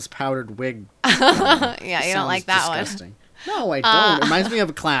concerned about this powdered wig. Yeah, you It don't like sounds that disgusting. No, I don't. It reminds me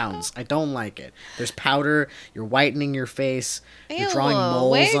of clowns. I don't like it. There's powder. You're whitening your face. You're drawing Ew,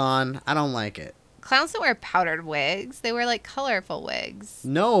 moles wait. on. I don't like it. clowns don't wear powdered wigs. They wear like colorful wigs.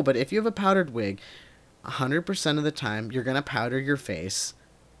 No, but if you have a powdered wig, 100% of the time you're gonna powder your face.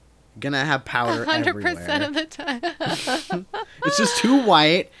 You're gonna have powder 100% everywhere. of the time. It's just too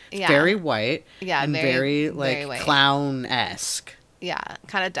white, Yeah. very white, Yeah, and very like very white. clown-esque, Yeah,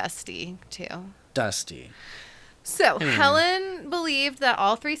 kind of dusty too. dusty. So Anyway. Helen believed that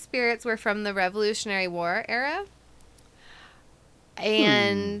all three spirits were from the Revolutionary War era,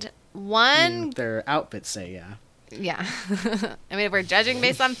 and one Their outfits say yeah. Yeah. I mean, if we're judging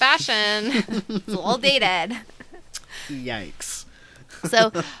based on fashion, it's a little dated. Yikes.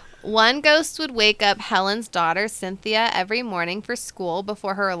 So, one ghost would wake up Helen's daughter, Cynthia, every morning for school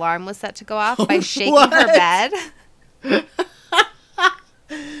before her alarm was set to go off by shaking her What? bed.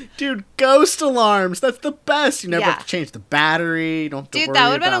 Dude, ghost alarms. That's the best. You never Yeah. have to change the battery. You don't have to Dude, worry that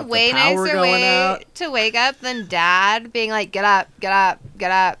would have been a about way the power nicer going way out. to wake up than Dad being like, get up, get up,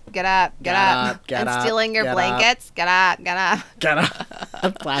 get up, get up, get up, Get and up, stealing your get up. blankets. Get up, get up. Get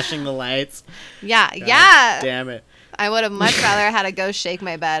up. Flashing the lights. Yeah, God yeah. Damn it. I would have much rather had a ghost shake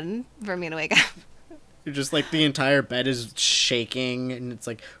my bed for me to wake up. You're just like the entire bed is shaking and it's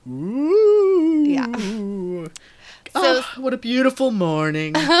like, ooh. Yeah. Oh, what a beautiful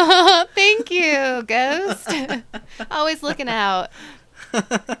morning. Thank you, ghost. Always looking out.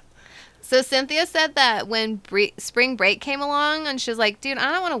 So Cynthia said that when spring break came along and she was like, dude,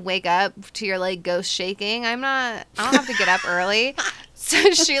 I don't want to wake up to your like ghost shaking. I don't have to get up early.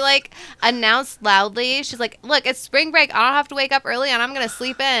 So she like announced loudly, she's like, look, it's spring break. I don't have to wake up early and I'm going to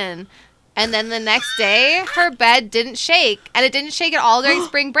sleep in. And then the next day, her bed didn't shake. And it didn't shake at all during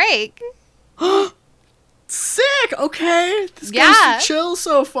spring break. Sick. Okay. This Yeah. goes chill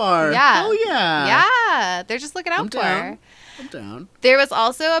so far. Yeah. Hell yeah. Yeah. They're just looking out I'm for down. her. I'm down. There was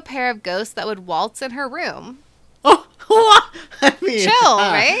also a pair of ghosts that would waltz in her room. Oh, I mean, Chill,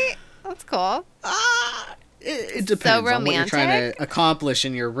 right? That's cool. It depends on what you're trying romantic. to accomplish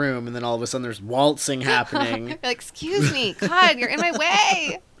in your room, and then all of a sudden there's waltzing happening. You're like, excuse me, God, you're in my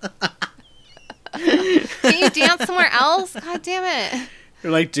way. Can you dance somewhere else? God damn it.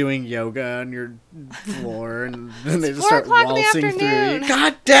 You're like doing yoga on your floor, and then they just 4 start o'clock in the waltzing through you. afternoon.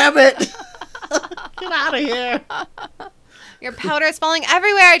 God damn it! Get out of here! Your powder is falling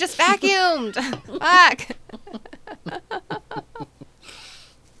everywhere. I just vacuumed. Fuck.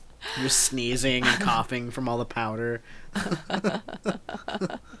 You're sneezing and coughing from all the powder.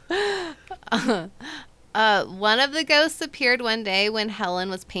 One of the ghosts appeared one day when Helen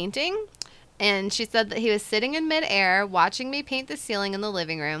was painting, and she said that he was sitting in midair watching me paint the ceiling in the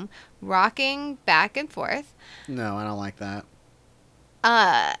living room, rocking back and forth. No, I don't like that.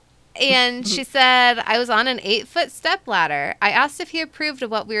 And she said, I was on an 8-foot step ladder. I asked if he approved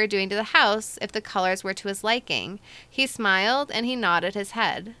of what we were doing to the house, if the colors were to his liking. He smiled and he nodded his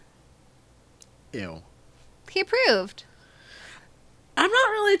head. Ew. He approved. I'm not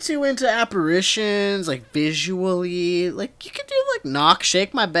really too into apparitions, like visually. Like, you can do like knock,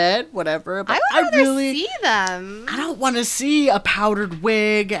 shake my bed, whatever. But I would rather really, see them. I don't want to see a powdered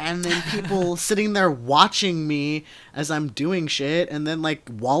wig and then people sitting there watching me as I'm doing shit and then like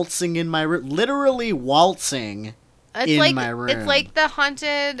waltzing in my room, literally waltzing It's in like my room. it's like the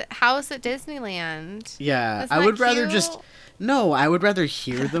haunted house at Disneyland. Yeah, Isn't I that would rather cute? just no. I would rather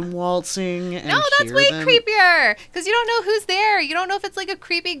hear them waltzing. And No, that's hear way them. creepier. Because you don't know who's there. You don't know if it's like a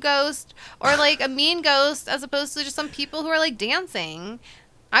creepy ghost or like a mean ghost as opposed to just some people who are like dancing.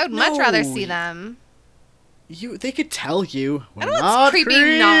 I would much rather see them. They could tell you. We're I don't know not what's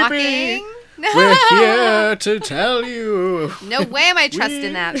creepy knocking. We're here to tell you. No way am I trusting We-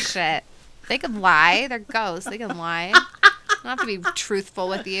 that shit. They could lie. They're ghosts. They can lie. I don't have to be truthful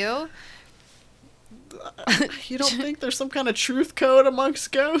with you. You don't think there's some kind of truth code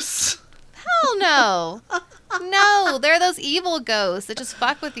amongst ghosts? Hell no. No, they're those evil ghosts that just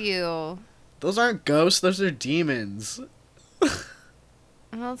fuck with you. Those aren't ghosts. Those are demons.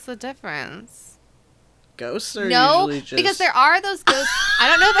 What's the difference? Ghosts are No, usually just... because there are those ghosts. I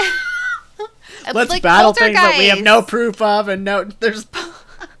don't know if Let's like battle things that we have no poltergeist. proof of, and no, there's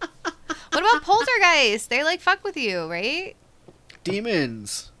What about poltergeist? They like fuck with you, right?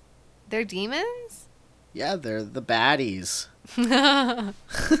 demons. They're demons? Yeah, they're the baddies. I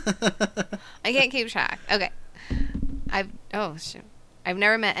can't keep track. Okay. I've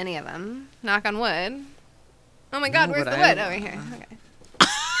never met any of them. Knock on wood. Oh my god, No, where's but the I- wood? Over here. Okay.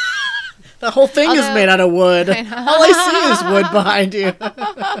 The whole thing is Although- made out of wood. I know. All I see is wood behind you.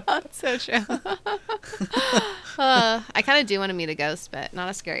 So true. I kind of do want to meet a ghost, but not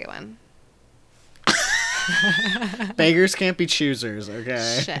a scary one. Beggars can't be choosers,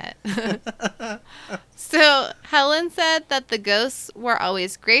 okay? Shit. So Helen said that the ghosts were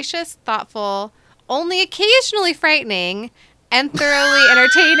always gracious, thoughtful, only occasionally frightening and thoroughly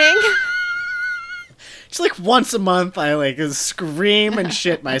entertaining. It's like once a month I like scream and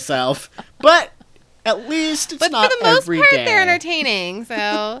shit myself. But at least it's But not for the most every part, day. they're entertaining.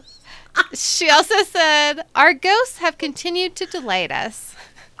 So she also said, our ghosts have continued to delight us.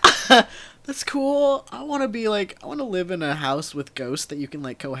 That's cool. I want to live in a house with ghosts that you can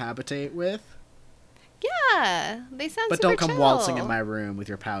like cohabitate with. Yeah, they sound But super don't come chill. waltzing in my room with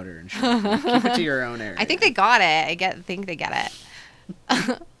your powder and shit. Like, keep it to your own area. I think they got it. Think they get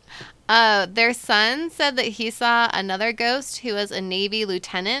it. Their son said that he saw another ghost who was a Navy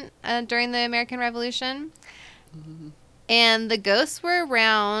lieutenant during the American Revolution. Mm-hmm. And the ghosts were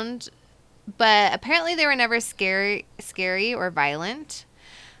around, but apparently they were never scary or violent.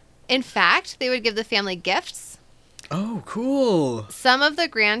 In fact, they would give the family gifts. Oh, cool. Some of the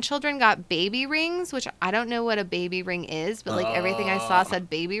grandchildren got baby rings, which I don't know what a baby ring is, but like everything I saw said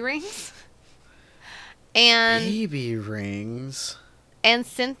baby rings. And Baby rings. And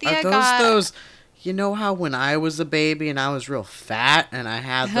Cynthia Are got those? You know how when I was a baby and I was real fat and I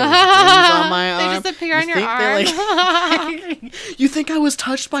had those rings on my arm? They just appear on your think they're, arm. like- You think I was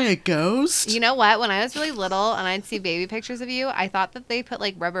touched by a ghost? You know what? When I was really little and I'd see baby pictures of you, I thought that they put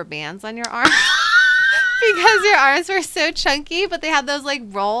like rubber bands on your arms because your arms were so chunky, but they had those like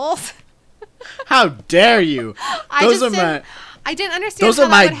rolls. How dare you? I Those just are my I didn't understand. those how are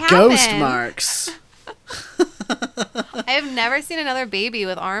my that would ghost happen. marks. I have never seen another baby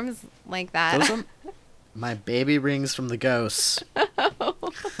with arms like that. Those are my baby rings from the ghosts.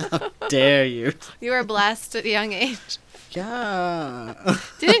 How dare you? You were blessed at a young age. Yeah.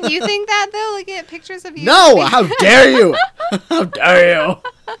 Didn't you think that though? Looking at pictures of you. No, how dare you? How dare you?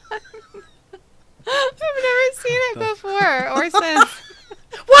 I've never seen it before or since.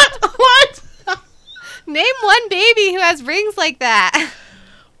 What? Name one baby who has rings like that.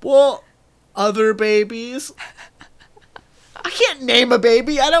 Well, other babies. I can't name a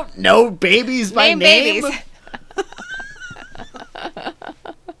baby. I don't know babies by name. Babies.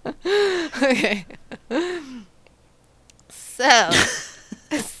 Okay.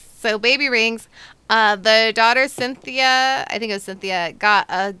 So baby rings. The daughter Cynthia, I think it was Cynthia, got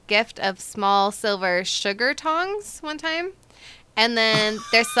a gift of small silver sugar tongs one time. And then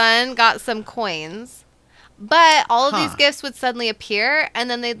their son got some coins. But all of these gifts would suddenly appear and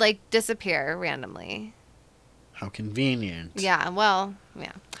then they'd like disappear randomly. How convenient. Yeah, well,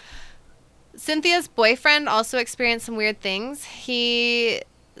 yeah. Cynthia's boyfriend also experienced some weird things. He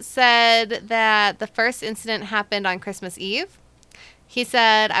said that the first incident happened on Christmas Eve. He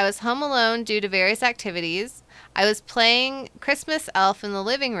said, I was home alone due to various activities. I was playing Christmas Elf in the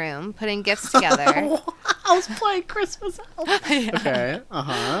living room, putting gifts together. I was playing Christmas Elf. Yeah. Okay,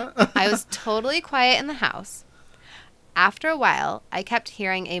 uh-huh. I was totally quiet in the house. After a while, I kept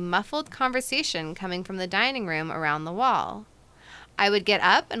hearing a muffled conversation coming from the dining room around the wall. I would get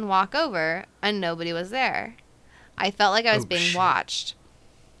up and walk over, and nobody was there. I felt like I was being watched.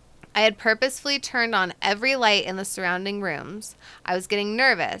 I had purposefully turned on every light in the surrounding rooms. I was getting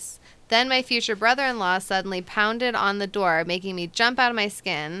nervous. Then my future brother-in-law suddenly pounded on the door, making me jump out of my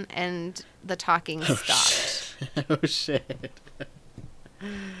skin, and the talking stopped. Oh, shit. I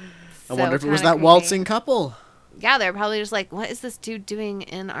So wonder if it was kinda that creepy. waltzing couple. Yeah, they're probably just like, what is this dude doing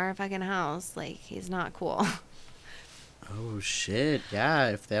in our fucking house? Like, he's not cool. Oh, shit. Yeah,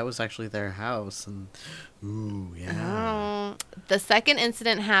 if that was actually their house. And ooh, yeah. The second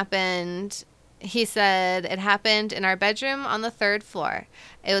incident happened, he said, it happened in our bedroom on the 3rd floor.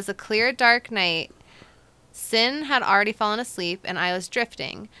 It was a clear, dark night. Sin had already fallen asleep, and I was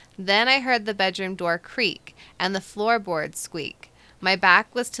drifting. Then I heard the bedroom door creak and the floorboards squeak. My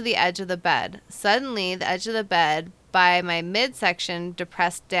back was to the edge of the bed. Suddenly, the edge of the bed by my midsection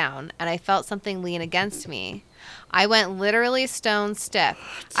depressed down, and I felt something lean against me. I went literally stone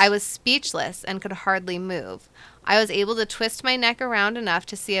stiff. I was speechless and could hardly move. I was able to twist my neck around enough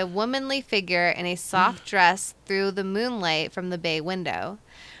to see a womanly figure in a soft dress through the moonlight from the bay window.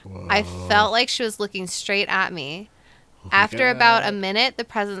 Whoa. I felt like she was looking straight at me. Oh my After God. about a minute, the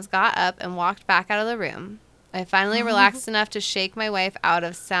presence got up and walked back out of the room. I finally relaxed enough to shake my wife out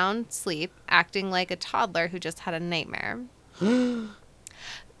of sound sleep, acting like a toddler who just had a nightmare.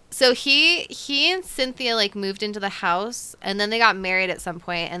 So he and Cynthia like moved into the house, and then they got married at some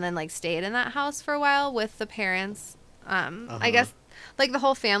point, and then like stayed in that house for a while with the parents. I guess like the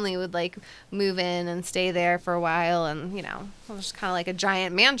whole family would like move in and stay there for a while, and you know, it was just kind of like a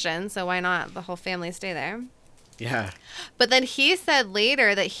giant mansion. So why not the whole family stay there? Yeah. But then he said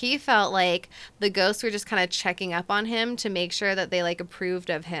later that he felt like the ghosts were just kind of checking up on him to make sure that they like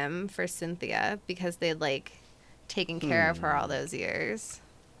approved of him for Cynthia because they'd like taken care of her all those years.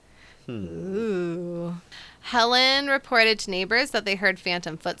 Ooh. Helen reported to neighbors that they heard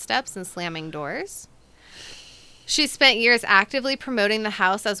phantom footsteps and slamming doors. She spent years actively promoting the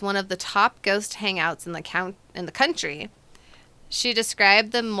house as one of the top ghost hangouts in the country. She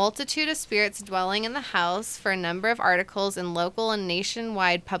described the multitude of spirits dwelling in the house for a number of articles in local and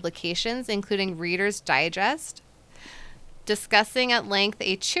nationwide publications, including Reader's Digest, discussing at length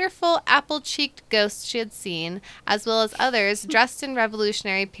a cheerful, apple-cheeked ghost she had seen, as well as others dressed in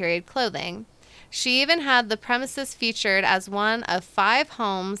Revolutionary period clothing. She even had the premises featured as one of 5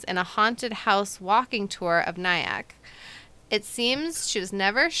 homes in a haunted house walking tour of Nyack. It seems she was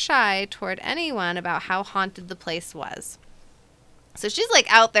never shy toward anyone about how haunted the place was. So she's like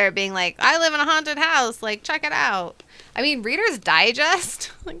out there being like, I live in a haunted house, like check it out. I mean, Reader's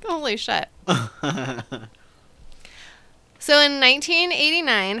Digest? Like, holy shit. So in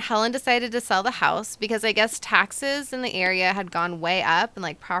 1989, Helen decided to sell the house because I guess taxes in the area had gone way up and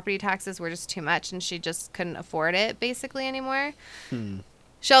like property taxes were just too much and she just couldn't afford it basically anymore.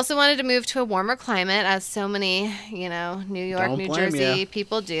 She also wanted to move to a warmer climate, as so many, New York, Don't New blame Jersey ya.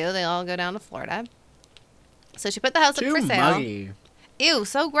 people do. They all go down to Florida. So she put the house up Too for sale. muggy. Ew,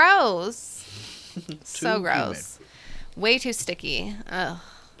 so gross. So Too gross. Way too sticky. Ugh.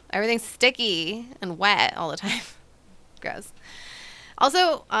 Everything's sticky and wet all the time. Gross.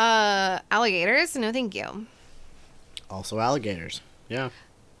 Also, alligators, no thank you. Also alligators. Yeah.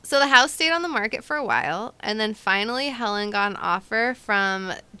 So the house stayed on the market for a while, and then finally Helen got an offer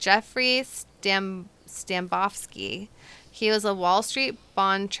from Jeffrey Stambovsky. He was a Wall Street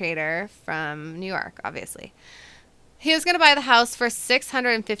bond trader from New York, obviously. He was going to buy the house for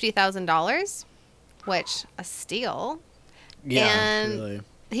 $650,000, which, a steal. Yeah, And really.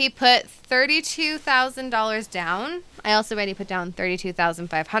 he put $32,000 down. I also read he put down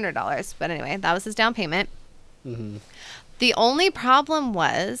 $32,500, but anyway, that was his down payment. Mm-hmm. The only problem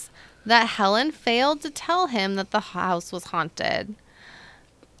was that Helen failed to tell him that the house was haunted.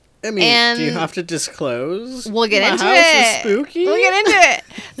 I mean, And do you have to disclose? We'll get My into house it. Is spooky. We'll get into it.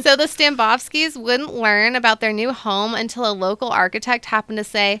 So the Stambovskys wouldn't learn about their new home until a local architect happened to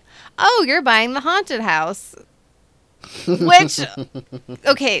say, "Oh, you're buying the haunted house." Which,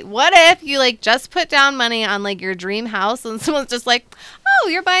 okay, what if you like just put down money on like your dream house and someone's just like, "Oh,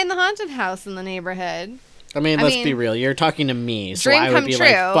 you're buying the haunted house in the neighborhood." I mean, let's be real. You're talking to me, so dream I would come be true.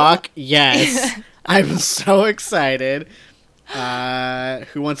 like, "Fuck yes!" I'm so excited.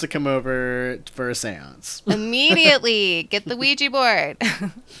 Who wants to come over for a seance? Immediately get the Ouija board.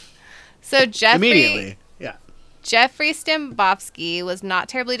 So Immediately, yeah. Jeffrey Stambovsky was not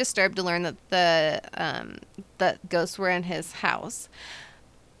terribly disturbed to learn that the ghosts were in his house.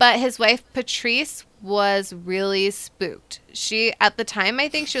 But his wife, Patrice, was really spooked. She, at the time, I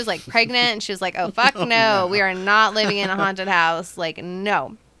think she was like pregnant and she was like, "Oh, fuck no, we are not living in a haunted house. Like,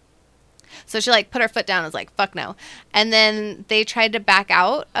 no." So she like put her foot down and was like, "Fuck no." And then they tried to back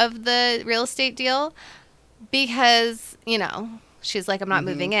out of the real estate deal because, she's like, "I'm not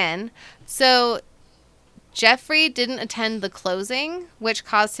moving in." So Jeffrey didn't attend the closing, which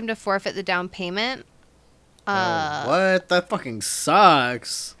caused him to forfeit the down payment. What? That fucking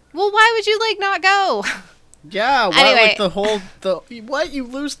sucks. Well, why would you like not go? Yeah. What? Anyway. Like what? You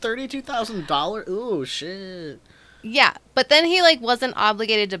lose $32,000? Ooh, shit. Yeah, but then he like wasn't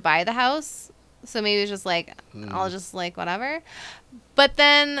obligated to buy the house, so maybe he was just like, I'll just like whatever. But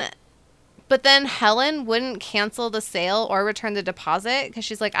then Helen wouldn't cancel the sale or return the deposit because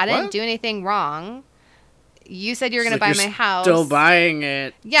she's like, "I didn't What? do anything wrong. You said you were It's gonna buy like, my you're house. Still buying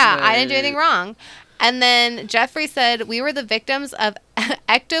it. Yeah, I didn't do anything wrong." And then Jeffrey said, "We were the victims of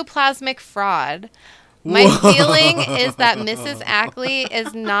ectoplasmic fraud. My feeling is that Mrs. Ackley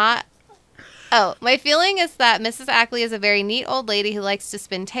is not." Oh, my feeling is that Mrs. Ackley is a very neat old lady who likes to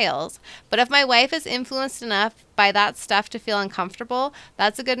spin tales. But if my wife is influenced enough by that stuff to feel uncomfortable,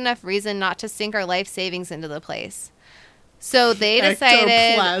 that's a good enough reason not to sink our life savings into the place. So they decided...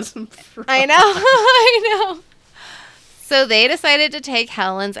 Ectoplasm fraud. I know, I know. So they decided to take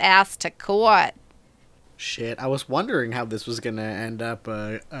Helen's ass to court. Shit, I was wondering how this was gonna end up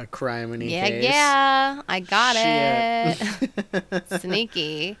a criminy case. Yeah, I got it.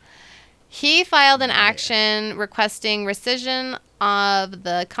 Sneaky. He filed an action requesting rescission of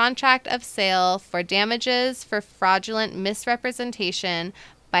the contract of sale for damages for fraudulent misrepresentation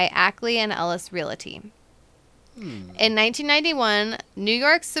by Ackley and Ellis Realty. In 1991, New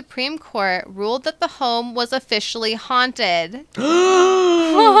York Supreme Court ruled that the home was officially haunted.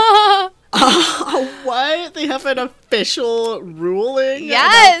 What? They have an official ruling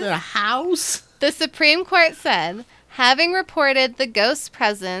Yes. about the house? The Supreme Court said Having reported the ghost's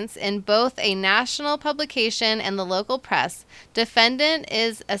presence in both a national publication and the local press, defendant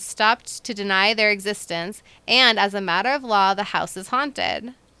is stopped to deny their existence, and as a matter of law, the house is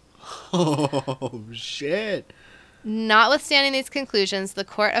haunted. Oh, shit. Notwithstanding these conclusions, the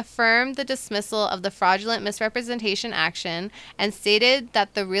court affirmed the dismissal of the fraudulent misrepresentation action and stated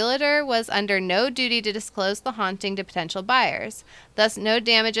that the realtor was under no duty to disclose the haunting to potential buyers. Thus, no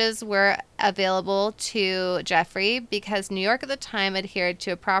damages were available to Jeffrey because New York at the time adhered to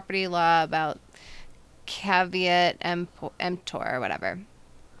a property law about caveat emptor or whatever.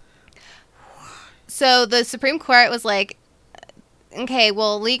 So the Supreme Court was like, okay,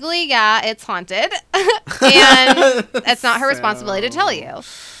 well, legally, yeah, it's haunted, and it's not her responsibility to tell you.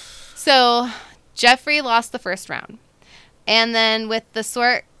 So Jeffrey lost the first round, and then with the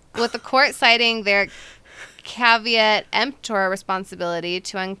court citing their caveat emptor responsibility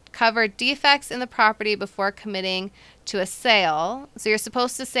to uncover defects in the property before committing to a sale. So you're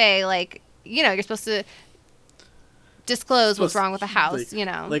supposed to say, like, you know, you're supposed to disclose what's wrong with the house, like, you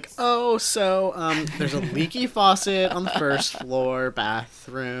know. Like, there's a leaky faucet on the first floor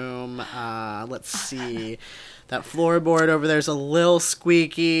bathroom. Let's see. That floorboard over there's a little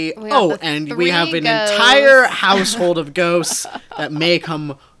squeaky. And we have an entire household of ghosts that may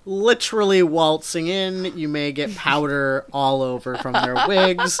come literally waltzing in. You may get powder all over from their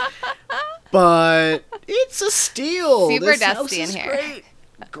wigs. But it's a steal. Super this dusty house in is here.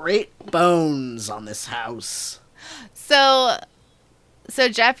 Great bones on this house. So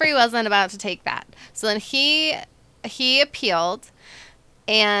Jeffrey wasn't about to take that. So then he appealed,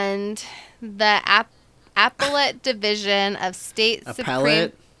 and the appellate division of state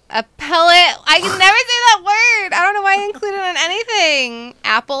Appellate? Appellate. I can never say that word. I don't know why I included it in anything.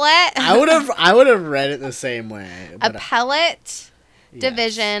 Appellate. I would have read it the same way. But Appellate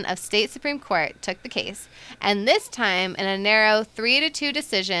division of state Supreme Court took the case, and this time in a narrow 3-2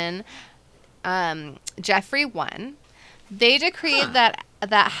 decision, Jeffrey won. They decreed that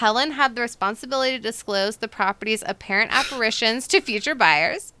Helen had the responsibility to disclose the property's apparent apparitions to future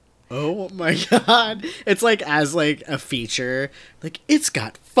buyers. Oh my god. It's like as like a feature. Like, it's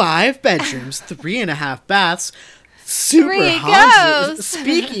got 5 bedrooms, 3.5 baths, super 3 haunted. ghosts.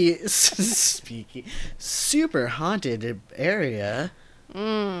 Speaky. Super haunted area.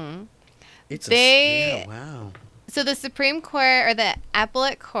 It's wow. So the Supreme Court, or the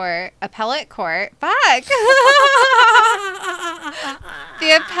appellate court, the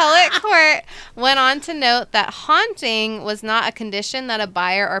appellate court went on to note that haunting was not a condition that a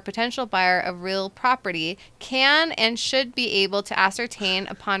buyer or potential buyer of real property can and should be able to ascertain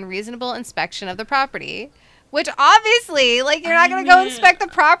upon reasonable inspection of the property. Which obviously, like, you're not going to go inspect the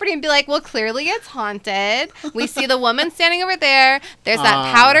property and be like, well, clearly it's haunted. We see the woman standing over there. There's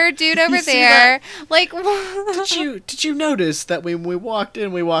that powder dude over there. Like, did you notice that when we walked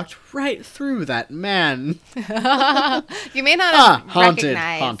in, we walked right through that man? You may not have haunted,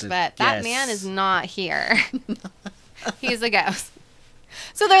 recognized, but that yes. man is not here. He's a ghost.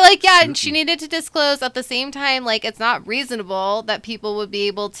 So they're like, yeah, and she needed to disclose at the same time, like, it's not reasonable that people would be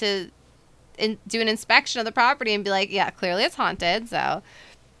able to do an inspection of the property and be like, yeah, clearly it's haunted. So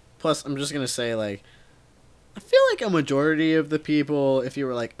plus, I'm just gonna say, like, I feel like a majority of the people, if you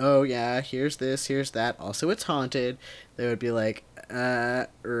were like, oh yeah, here's this, here's that, also it's haunted, they would be like, right,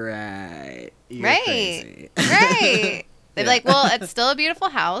 you're crazy. Right. They'd be like, well, it's still a beautiful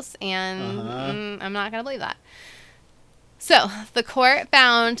house, and I'm not gonna believe that. So, the court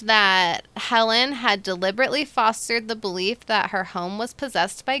found that Helen had deliberately fostered the belief that her home was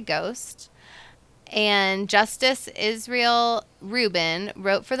possessed by ghosts. And Justice Israel Rubin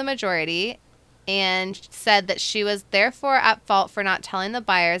wrote for the majority and said that she was therefore at fault for not telling the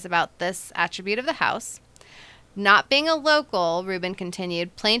buyers about this attribute of the house. Not being a local, Rubin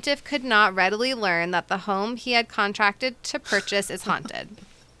continued, plaintiff could not readily learn that the home he had contracted to purchase is haunted.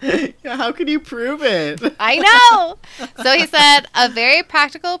 Yeah, how can you prove it? I know! So he said, a very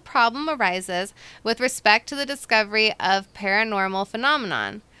practical problem arises with respect to the discovery of paranormal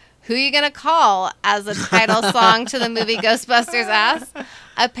phenomenon. Who you gonna call as a title song to the movie Ghostbusters asked?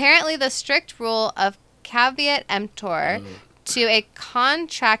 Apparently the strict rule of caveat emptor to a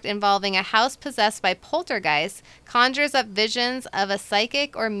contract involving a house possessed by poltergeists conjures up visions of a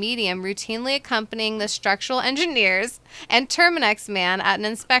psychic or medium routinely accompanying the structural engineers and Terminex man at an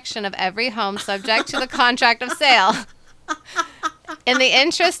inspection of every home subject to the contract of sale. In the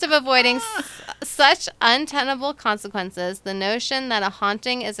interest of avoiding such untenable consequences, the notion that a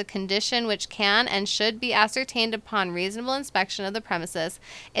haunting is a condition which can and should be ascertained upon reasonable inspection of the premises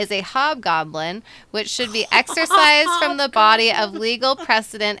is a hobgoblin which should be exorcised from the body of legal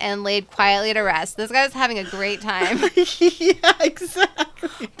precedent and laid quietly to rest. This guy's having a great time. Yeah,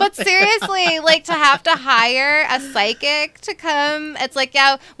 exactly. But seriously, like, to have to hire a psychic to come, it's like,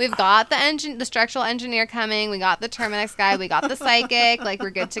 yeah, we've got the structural engineer coming, we got the Terminix guy, we got the psychic, like, we're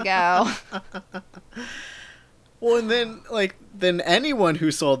good to go. Well, and then anyone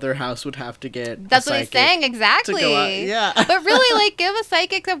who sold their house would have to get That's a what he's psychic saying, to exactly. go out. Yeah. But really, like, give a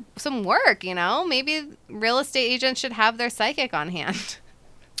psychic some work, you know? Maybe real estate agents should have their psychic on hand.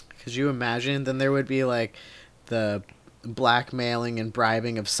 Could you imagine? Then there would be, like, the blackmailing and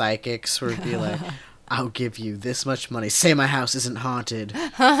bribing of psychics where it'd be like, I'll give you this much money. Say my house isn't haunted.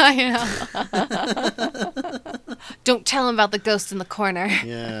 I know. Don't tell him about the ghost in the corner.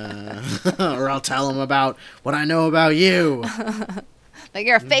 Yeah. Or I'll tell him about what I know about you. Like,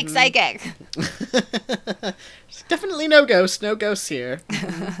 you're a fake psychic. Definitely no ghosts. No ghosts here.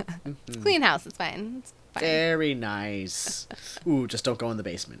 Clean house. It's fine. It's fine. Very nice. Ooh, just don't go in the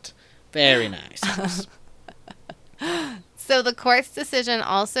basement. Very nice house. So the court's decision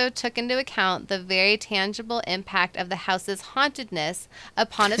also took into account the very tangible impact of the house's hauntedness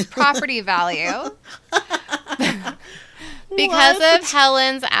upon its property value. Because of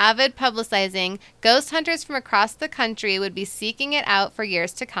Helen's avid publicizing, ghost hunters from across the country would be seeking it out for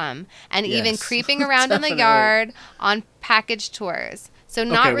years to come, and even Yes. creeping around in the yard on package tours. So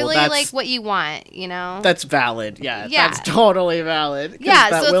not Okay, well, really that's- like what you want, you know? That's valid. Yeah, Yeah. that's totally valid. 'Cause Yeah,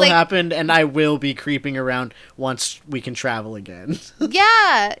 that so it's will like- happen, and I will be creeping around once we can travel again.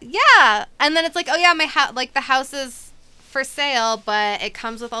 Yeah. And then it's like, oh yeah, like the house is for sale, but it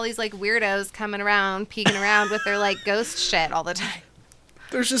comes with all these like weirdos coming around, peeking around with their like ghost shit all the time.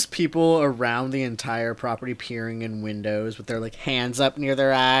 There's just people around the entire property peering in windows with their like hands up near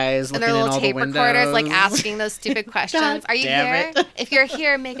their eyes, And looking their in little all tape the windows. recorders like asking those stupid questions. God Are you damn here? it. If you're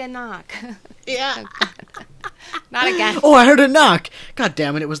here, make a knock. Yeah. Not again. Oh, I heard a knock. God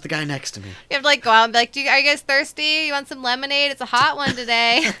damn it! It was the guy next to me. You have to like go out and be like, are you guys thirsty? You want some lemonade? It's a hot one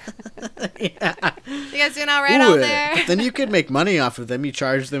today. Yeah. You guys doing all right out there? Then you could make money off of them. You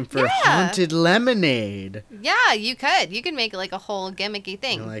charge them for Yeah. haunted lemonade. Yeah, you could. You could make like a whole gimmicky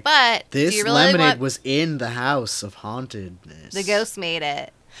thing. You're like, but This do you really lemonade want was in the house of hauntedness. the ghost made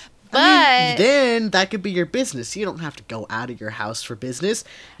it? But I mean, then that could be your business. You don't have to go out of your house for business.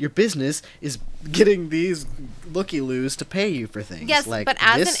 Your business is getting these looky-loos to pay you for things. yes, like but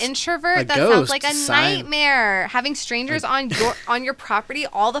as this, an introvert, a that sounds like a ghost sign- nightmare. Having strangers on your property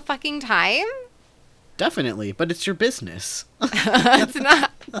all the fucking time. Definitely, but it's your business. It's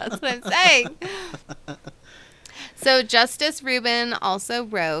not. That's what I'm saying. So Justice Rubin also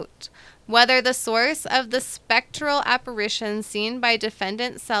wrote, whether the source of the spectral apparitions seen by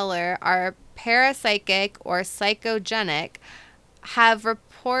defendant Seller are parapsychic or psychogenic, have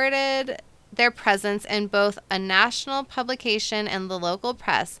reported their presence in both a national publication and the local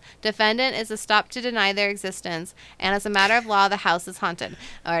press. Defendant is stopped to deny their existence, and as a matter of law, the house is haunted.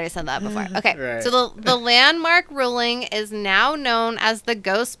 I already said that before. Okay, Right. so the landmark ruling is now known as the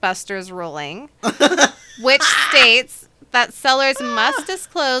Ghostbusters ruling, which states that sellers must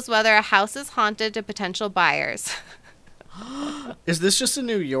disclose whether a house is haunted to potential buyers. Is this just in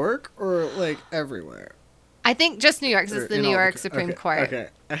New York or like everywhere? I think just New York, 'cause Or it's the in New all York okay, Supreme Court. Okay.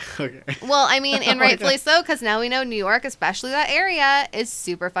 Okay. Well, I mean, and Oh my rightfully God. so, because now we know New York, especially that area, is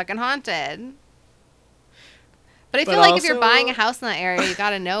super fucking haunted. But I feel But like if you're also- buying a house in that area, you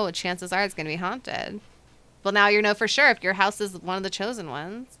gotta know chances are it's gonna be haunted. Well, now you know for sure if your house is one of the chosen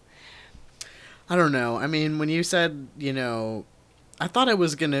ones. I don't know. I mean, when you said, I thought it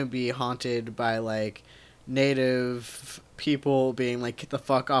was going to be haunted by, like, native people being like, get the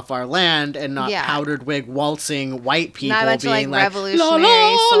fuck off our land, and not Yeah. powdered wig waltzing white people Not a bunch of, being like, like, revolutionary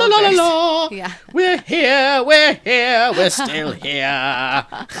la, la, la, la, soldiers." la. Yeah. We're here, we're still here.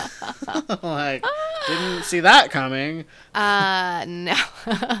 Like, didn't see that coming. No.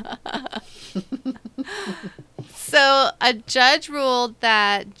 So a judge ruled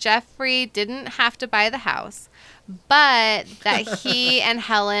that Jeffrey didn't have to buy the house, but that he and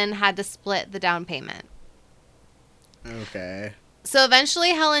Helen had to split the down payment. Okay. So eventually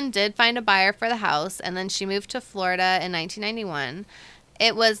Helen did find a buyer for the house, and then she moved to Florida in 1991.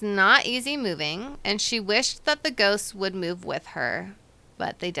 It was not easy moving, and she wished that the ghosts would move with her,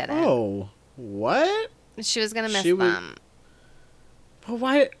 but they didn't. Oh, what? She was going to miss She would- them. But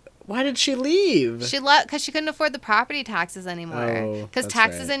why did she leave? She left because she couldn't afford the property taxes anymore. Oh, Because that's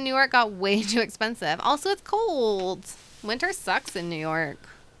taxes right. in New York got way too expensive. Also, it's cold. Winter sucks in New York.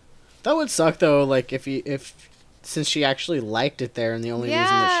 That would suck though. Like if since she actually liked it there, and the only reason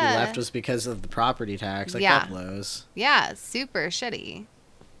that she Yeah. left was because of the property tax. Like Yeah. that blows. Yeah, super shitty.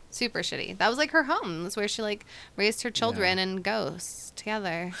 Super shitty. That was like her home. That's where she like raised her children and ghosts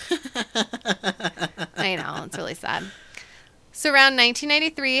together. I know, it's really sad. So around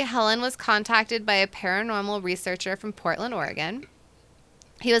 1993, Helen was contacted by a paranormal researcher from Portland, Oregon.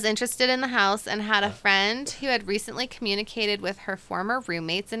 He was interested in the house and had a friend who had recently communicated with her former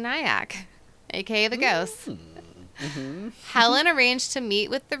roommates in Nyack, aka the ghosts. Helen arranged to meet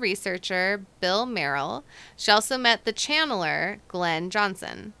with the researcher, Bill Merrill. She also met the channeler, Glenn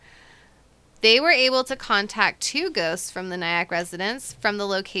Johnson. They were able to contact 2 ghosts from the Nyack residence from the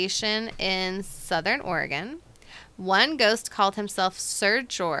location in southern Oregon. One ghost called himself Sir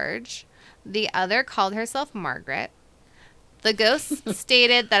George. The other called herself Margaret. The ghosts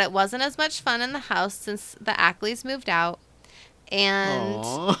stated that it wasn't as much fun in the house since the Ackleys moved out. And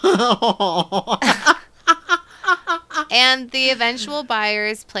and the eventual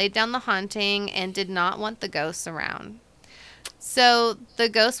buyers played down the haunting and did not want the ghosts around. So the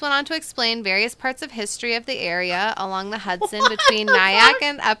ghost went on to explain various parts of history of the area along the Hudson between Nyack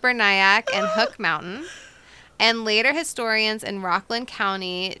and Upper Nyack and Hook Mountain. And later historians in Rockland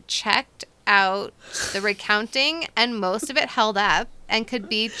County checked out the recounting, and most of it held up and could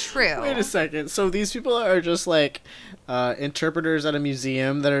be true. Wait a second. So these people are just like interpreters at a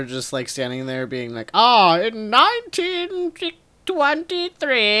museum that are just like standing there being like, in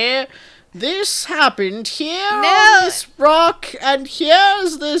 1923, this happened here on this rock, and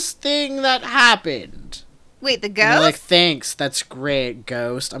here's this thing that happened. Wait, the And they're ghost? like, thanks, that's great,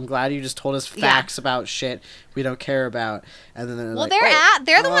 ghost. I'm glad you just told us facts about shit we don't care about. And then they're Well, like,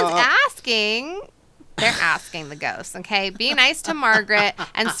 they're the ones asking. They're asking the ghosts, okay? Be nice to Margaret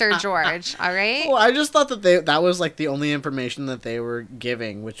and Sir George, all right? Well, I just thought that was like the only information that they were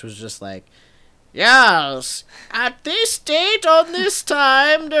giving, which was just like, yes, at this date on this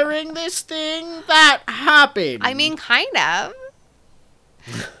time during this thing that happened. I mean, kind of.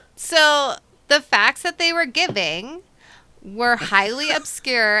 So the facts that they were giving were highly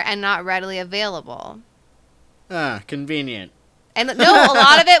obscure and not readily available. Convenient. And no, a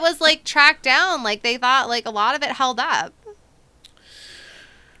lot of it was like tracked down. Like they thought like a lot of it held up.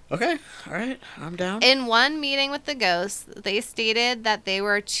 Okay, all right, I'm down. In one meeting with the ghosts, they stated that they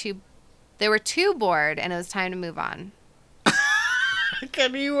were too bored and it was time to move on.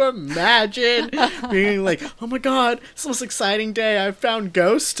 Can you imagine being like, oh my god, it's the most exciting day. I found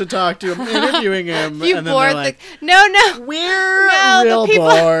Ghost to talk to. I'm interviewing him. You and then bored they're like, No. we're No, the real people-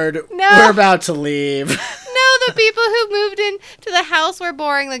 bored. No. We're about to leave. No, the people who moved into the house were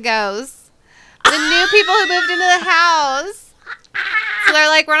boring the ghosts. The new people who moved into the house. So they're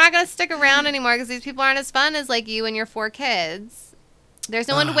like, we're not going to stick around anymore because these people aren't as fun as like you and your 4 kids. There's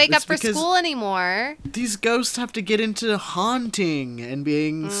no one to wake up it's for because school anymore. These ghosts have to get into haunting and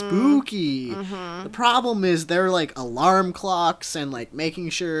being spooky. The problem is they're like alarm clocks and like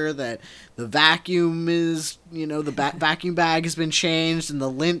making sure that the vacuum is, the vacuum bag has been changed and the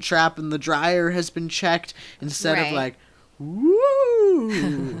lint trap in the dryer has been checked instead of Right. like,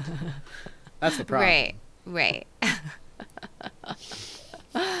 woo. That's the problem. Right.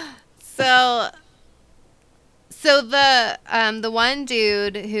 So the one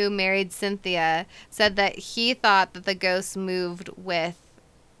dude who married Cynthia said that he thought that the ghost moved with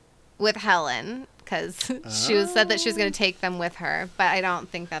Helen because said that she was going to take them with her, but I don't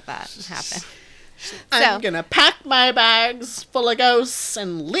think that happened. I'm gonna pack my bags full of ghosts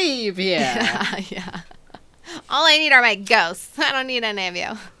and leave here. Yeah. All I need are my ghosts. I don't need any of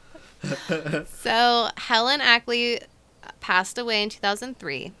you. So Helen Ackley passed away in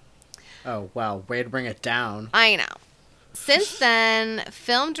 2003. Oh, wow. Way to bring it down. I know. Since then,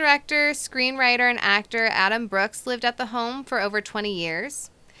 film director, screenwriter, and actor Adam Brooks lived at the home for over 20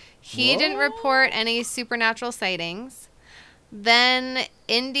 years. He didn't report any supernatural sightings. Then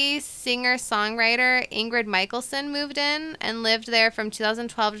indie singer-songwriter Ingrid Michaelson moved in and lived there from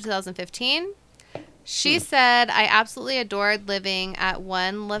 2012 to 2015. She said, I absolutely adored living at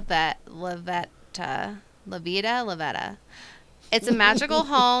 1 Lavetta. It's a magical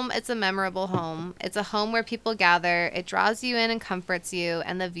home. It's a memorable home. It's a home where people gather. It draws you in and comforts you,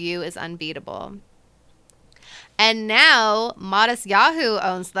 and the view is unbeatable. And now, Modest Yahoo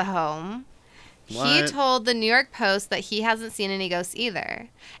owns the home. He What? told the New York Post that he hasn't seen any ghosts either.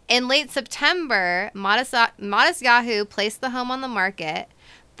 In late September, Modest Yahoo placed the home on the market.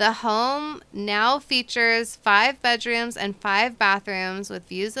 The home now features 5 bedrooms and 5 bathrooms with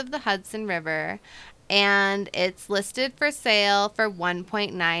views of the Hudson River, and it's listed for sale for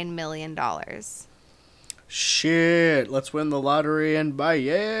 $1.9 million. Shit. Let's win the lottery and buy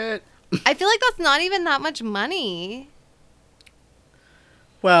it. I feel like that's not even that much money.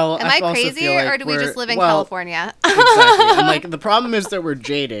 Well, Am I also crazy, feel like or do we we're- just live in well, California? Exactly. I'm like, the problem is that we're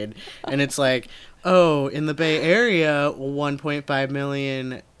jaded, and it's like, oh, in the Bay Area, 1.5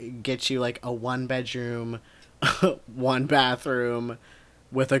 million gets you like a 1-bedroom, 1-bathroom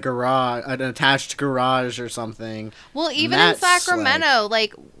with a garage, an attached garage or something. Well, even in That's, Sacramento,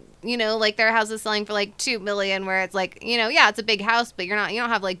 like, you know, like their house is selling for like $2 million, where it's like, you know, yeah, it's a big house, but you don't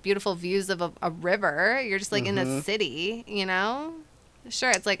have like beautiful views of a river. You're just like in a city, you know.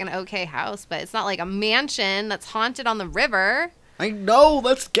 Sure, it's like an okay house, but it's not like a mansion that's haunted on the river. I know.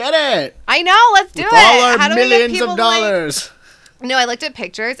 Let's get it. I know. Let's do With it. all our How do we get millions people of to, like- dollars. No, I looked at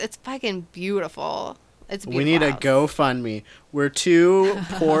pictures. It's fucking beautiful. It's beautiful. We need a house. GoFundMe. We're two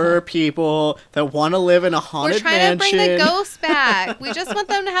poor people that want to live in a We're haunted trying mansion. to bring the ghosts back. We just want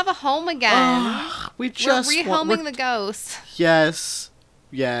them to have a home again. We just We're rehoming the ghosts. Yes.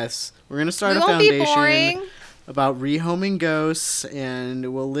 We're gonna start We a won't be foundation boring. about rehoming ghosts,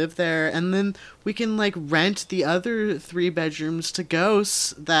 and we'll live there, and then we can like rent the other 3 bedrooms to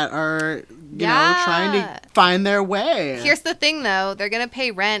ghosts that are you know trying Yeah. to find their way. Here's the thing, though. They're going to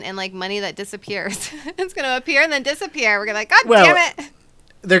pay rent and, like, money that disappears. It's going to appear and then disappear. We're going to like, God Well, damn it.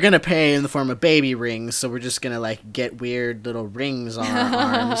 They're gonna pay in the form of baby rings, so we're just gonna like get weird little rings on our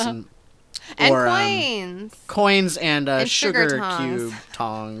arms and And or, coins. coins and, And sugar sugar tongs. cube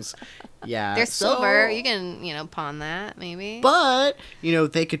tongs. Yeah, They're so- silver. You can, you know, pawn that, maybe. But you know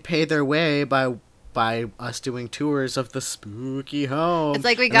they could pay their way by us doing tours of the spooky home. It's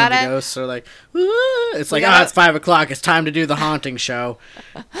like we And then gotta- the ghosts are like, "Woo!" It's like, gotta- it's 5:00. It's time to do the haunting show.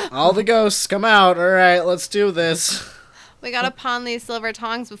 All the ghosts come out. All right, let's do this. We got to pawn these silver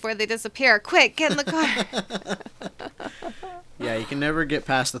tongs before they disappear. Quick, get in the car. Yeah, you can never get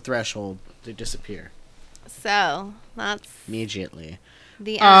past the threshold. They disappear So, that's immediately.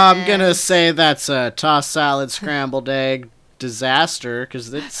 the end. I'm gonna say that's a tossed salad, scrambled egg disaster,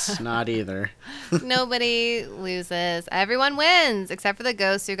 because it's not either. Nobody loses. Everyone wins, except for the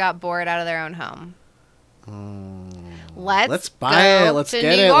ghosts who got bored out of their own home. Let's buy go it. Let's to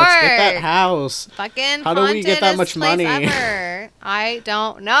get New it. Let's get that York. house. Fucking How do we get that hauntedest much place money? Ever. I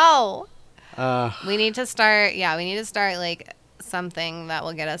don't know. Uh, We need to start. Yeah, we need to start like something that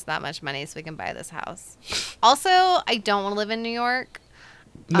will get us that much money so we can buy this house. Also, I don't want to live in New York.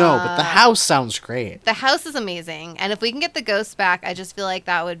 no, but the house sounds great. The house is amazing, and if we can get the ghosts back, I just feel like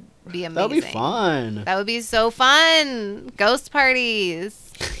that would be amazing. That'll be fun. That would be so fun. Ghost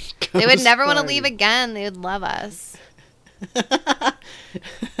parties. They would never want to leave again. They would love us.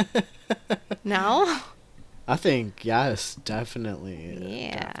 No? I think yes, definitely.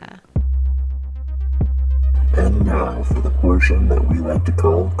 Yeah. And now for the portion that we like to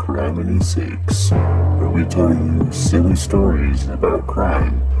call Criminy Sakes, where we tell you silly stories about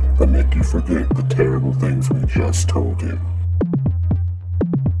crime that make you forget the terrible things we just told you.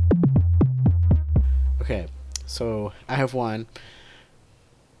 Okay, so I have one.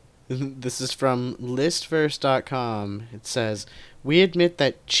 This is from listverse.com. It says, "We admit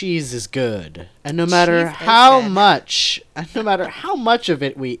that cheese is good, and no matter Cheese is how good. much of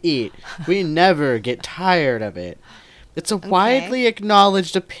it we eat, we never get tired of it. It's a widely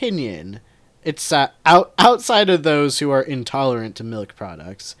acknowledged opinion. It's outside of those who are intolerant to milk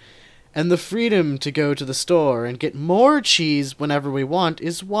products. And the freedom to go to the store and get more cheese whenever we want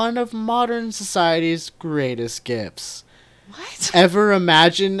is one of modern society's greatest gifts. What? Ever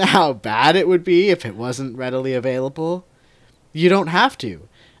imagine how bad it would be if it wasn't readily available? You don't have to,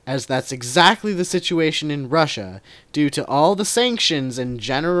 as that's exactly the situation in Russia, due to all the sanctions and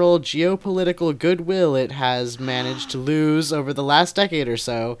general geopolitical goodwill it has managed to lose over the last decade or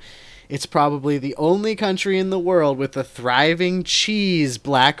so. It's probably the only country in the world with a thriving cheese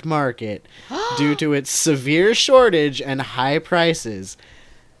black market due to its severe shortage and high prices.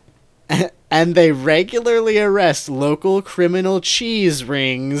 And they regularly arrest local criminal cheese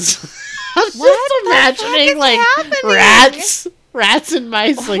rings." I'm just the fuck imagining is like happening? rats and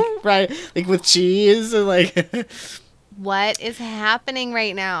mice like right like with cheese and like What is happening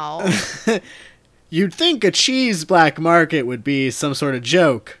right now? you'd think a cheese black market would be some sort of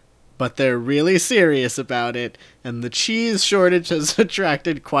joke, but they're really serious about it, and the cheese shortage has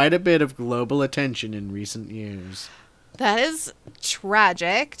attracted quite a bit of global attention in recent years. That is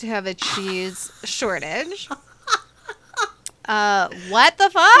tragic to have a cheese shortage. What the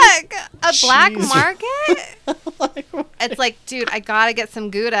fuck? A black Cheese. market? It's like, dude, I gotta get some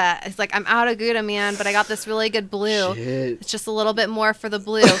Gouda. It's like, I'm out of Gouda, man, but I got this really good blue. Shit. It's just a little bit more for the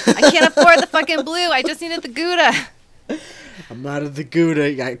blue. I can't afford the fucking blue. I just needed the Gouda. I'm out of the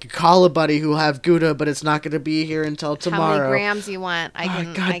Gouda. I could call a buddy who'll have Gouda, but it's not going to be here until tomorrow. How many grams you want? I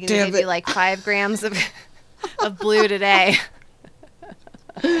can God give damn you it. like 5 grams of blue today.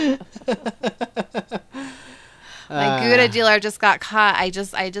 My Gouda dealer just got caught. I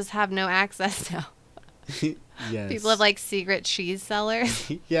just have no access now. Yes. People have like secret cheese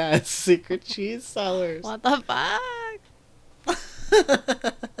sellers. Yeah, it's secret cheese sellers. What the fuck?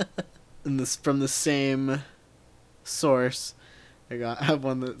 And this from the same source. I have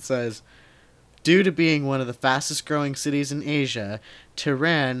one that says, due to being one of the fastest growing cities in Asia,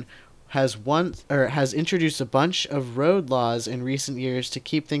 Tehran has introduced a bunch of road laws in recent years to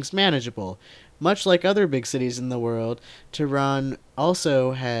keep things manageable. Much like other big cities in the world, Tehran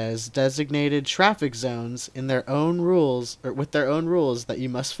also has designated traffic zones in their own rules, or with their own rules that you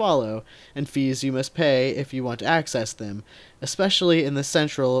must follow, and fees you must pay if you want to access them, especially in the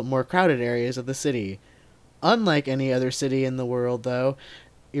central, more crowded areas of the city. Unlike any other city in the world, though,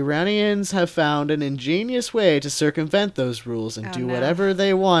 Iranians have found an ingenious way to circumvent those rules and do whatever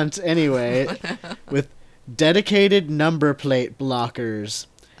they want anyway, with dedicated number plate blockers.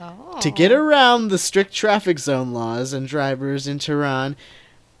 Oh. To get around the strict traffic zone laws, and drivers in Tehran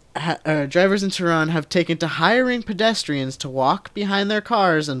have taken to hiring pedestrians to walk behind their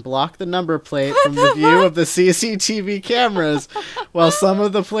cars and block the number plate from the view of the CCTV cameras, while some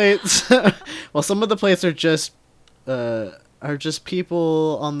of the plates are just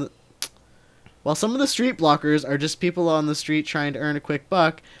people on the. While some of the street blockers are just people on the street trying to earn a quick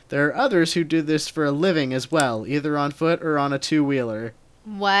buck, there are others who do this for a living as well, either on foot or on a two-wheeler.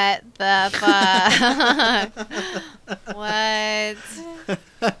 What the fuck? What?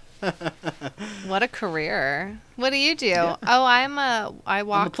 What a career. What do you do? Yeah. Oh, I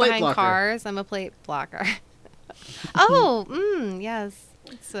walk behind cars. I'm a plate blocker. Yes.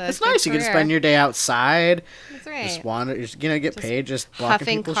 It's nice. Career. You can spend your day outside. That's right. Just wander. You're gonna get paid just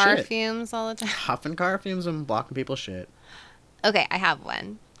blocking people's shit. Huffing car fumes all the time. Huffing car fumes and blocking people's shit. Okay, I have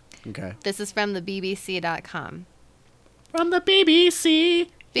one. Okay. This is from the BBC.com. From the BBC.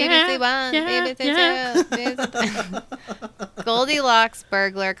 BBC One, BBC Two. Goldilocks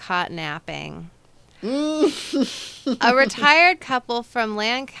burglar caught napping. A retired couple from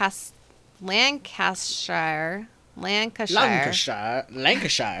Lancashire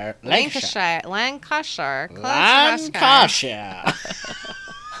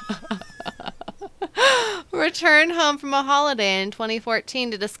returned home from a holiday in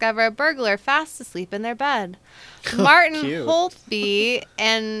 2014 to discover a burglar fast asleep in their bed. Martin Holtby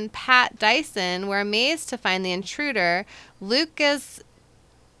and Pat Dyson were amazed to find the intruder, Lucas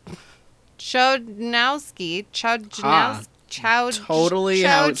Chodnowski, totally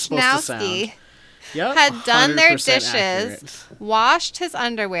how it's supposed to sound. Yep, had done their dishes, accurate. Washed his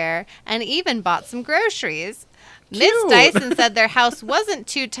underwear, and even bought some groceries. Miss Dyson said their house wasn't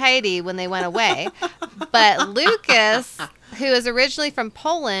too tidy when they went away, but Lucas, who is originally from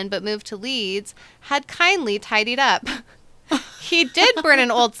Poland but moved to Leeds, had kindly tidied up. He did burn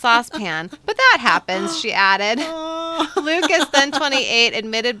an old saucepan, but that happens, she added. Lucas, then 28,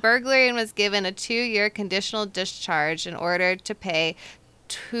 admitted burglary and was given a 2-year conditional discharge in order to pay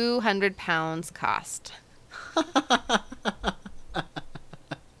 £200 cost.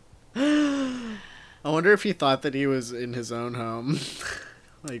 I wonder if he thought that he was in his own home.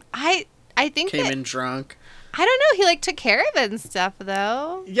 I think came in drunk. I don't know. He took care of it and stuff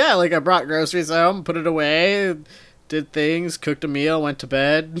though. Yeah, I brought groceries home, put it away, did things, cooked a meal, went to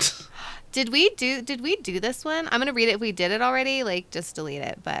bed. Did we do this one? I'm gonna read it if we did it already. Just delete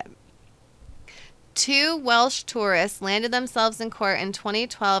it. But 2 Welsh tourists landed themselves in court in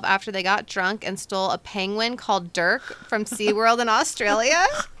 2012 after they got drunk and stole a penguin called Dirk from SeaWorld in Australia.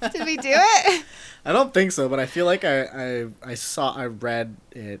 Did we do it? I don't think so, but I feel like I read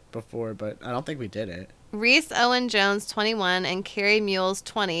it before, but I don't think we did it. Rhys Owen Jones, 21, and Kerry Mules,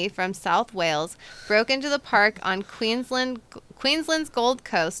 20, from South Wales, broke into the park on Queensland's Gold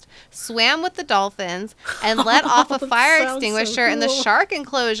Coast, swam with the dolphins, and let off a fire extinguisher in the shark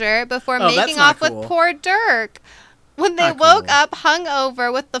enclosure before making off with poor Dirk. When they woke up hungover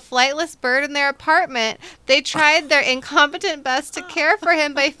with the flightless bird in their apartment, they tried their incompetent best to care for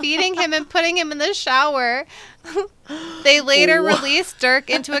him by feeding him and putting him in the shower. They later released Dirk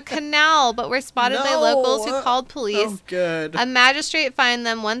into a canal, but were spotted by locals who called police. Oh, good. A magistrate fined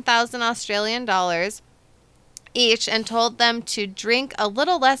them 1,000 Australian dollars each and told them to drink a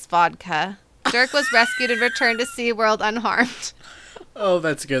little less vodka. Dirk was rescued and returned to SeaWorld unharmed. Oh,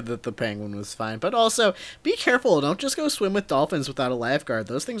 that's good that the penguin was fine. But also, be careful. Don't just go swim with dolphins without a lifeguard.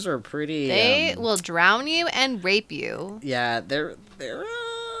 Those things are pretty... They will drown you and rape you. Yeah, they're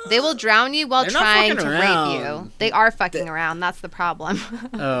They will drown you while They're not trying fucking to rape you. around. They are fucking around. That's the problem.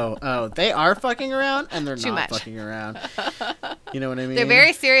 Oh, they are fucking around and they're Too not much. fucking around. You know what I mean? They're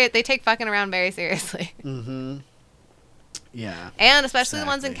very serious. They take fucking around very seriously. Mm-hmm. Yeah. And especially the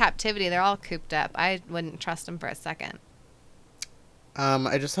ones in Exactly. captivity. They're all cooped up. I wouldn't trust them for a second.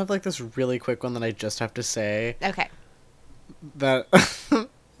 I just have like this really quick one that I just have to say Okay. that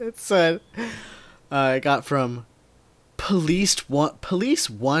it said I got from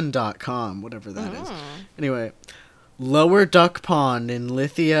police1.com, whatever that is. Anyway, Lower Duck Pond in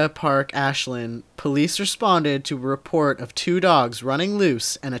Lithia Park, Ashland, police responded to a report of 2 dogs running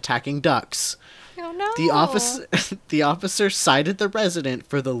loose and attacking ducks. Oh no. The officer cited the resident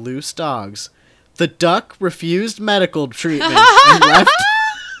for the loose dogs. The duck refused medical treatment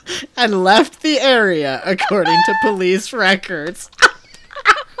and left the area, according to police records.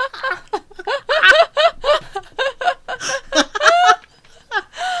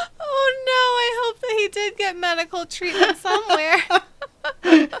 Oh no, I hope that he did get medical treatment somewhere.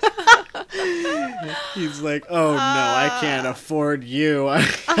 He's like, oh no, I can't afford you.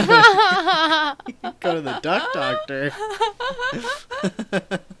 Go to the duck doctor.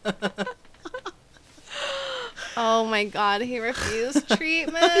 Oh my god, he refused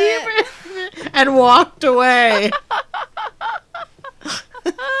treatment. And walked away.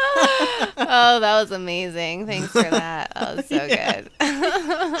 Oh, that was amazing. Thanks for that. That was so good.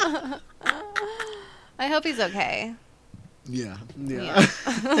 I hope he's okay. Yeah.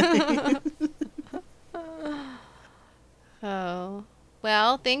 Oh.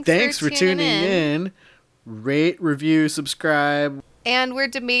 Well, Thanks for tuning in. Rate, review, subscribe. And we're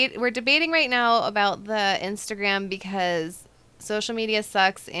debating right now about the Instagram because social media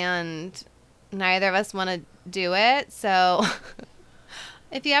sucks and neither of us want to do it. So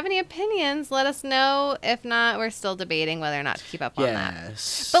if you have any opinions, let us know. If not, we're still debating whether or not to keep up on that.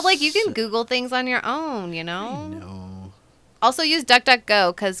 Yes. But like you can Google things on your own, you know? No. Also use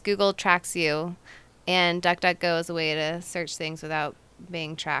DuckDuckGo because Google tracks you. And DuckDuckGo is a way to search things without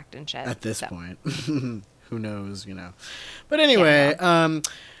being tracked and shit. At this So. point. Who knows, you know. But anyway,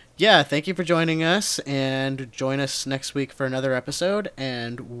 yeah, thank you for joining us, and join us next week for another episode,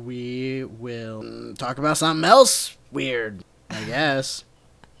 and we will talk about something else weird, I guess.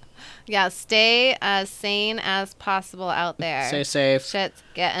 Yeah, stay as sane as possible out there. Stay safe. Shit's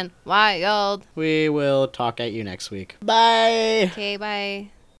getting wild. We will talk at you next week. Bye. Okay, bye.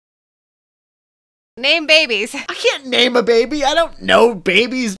 Name babies. I can't name a baby. I don't know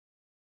babies'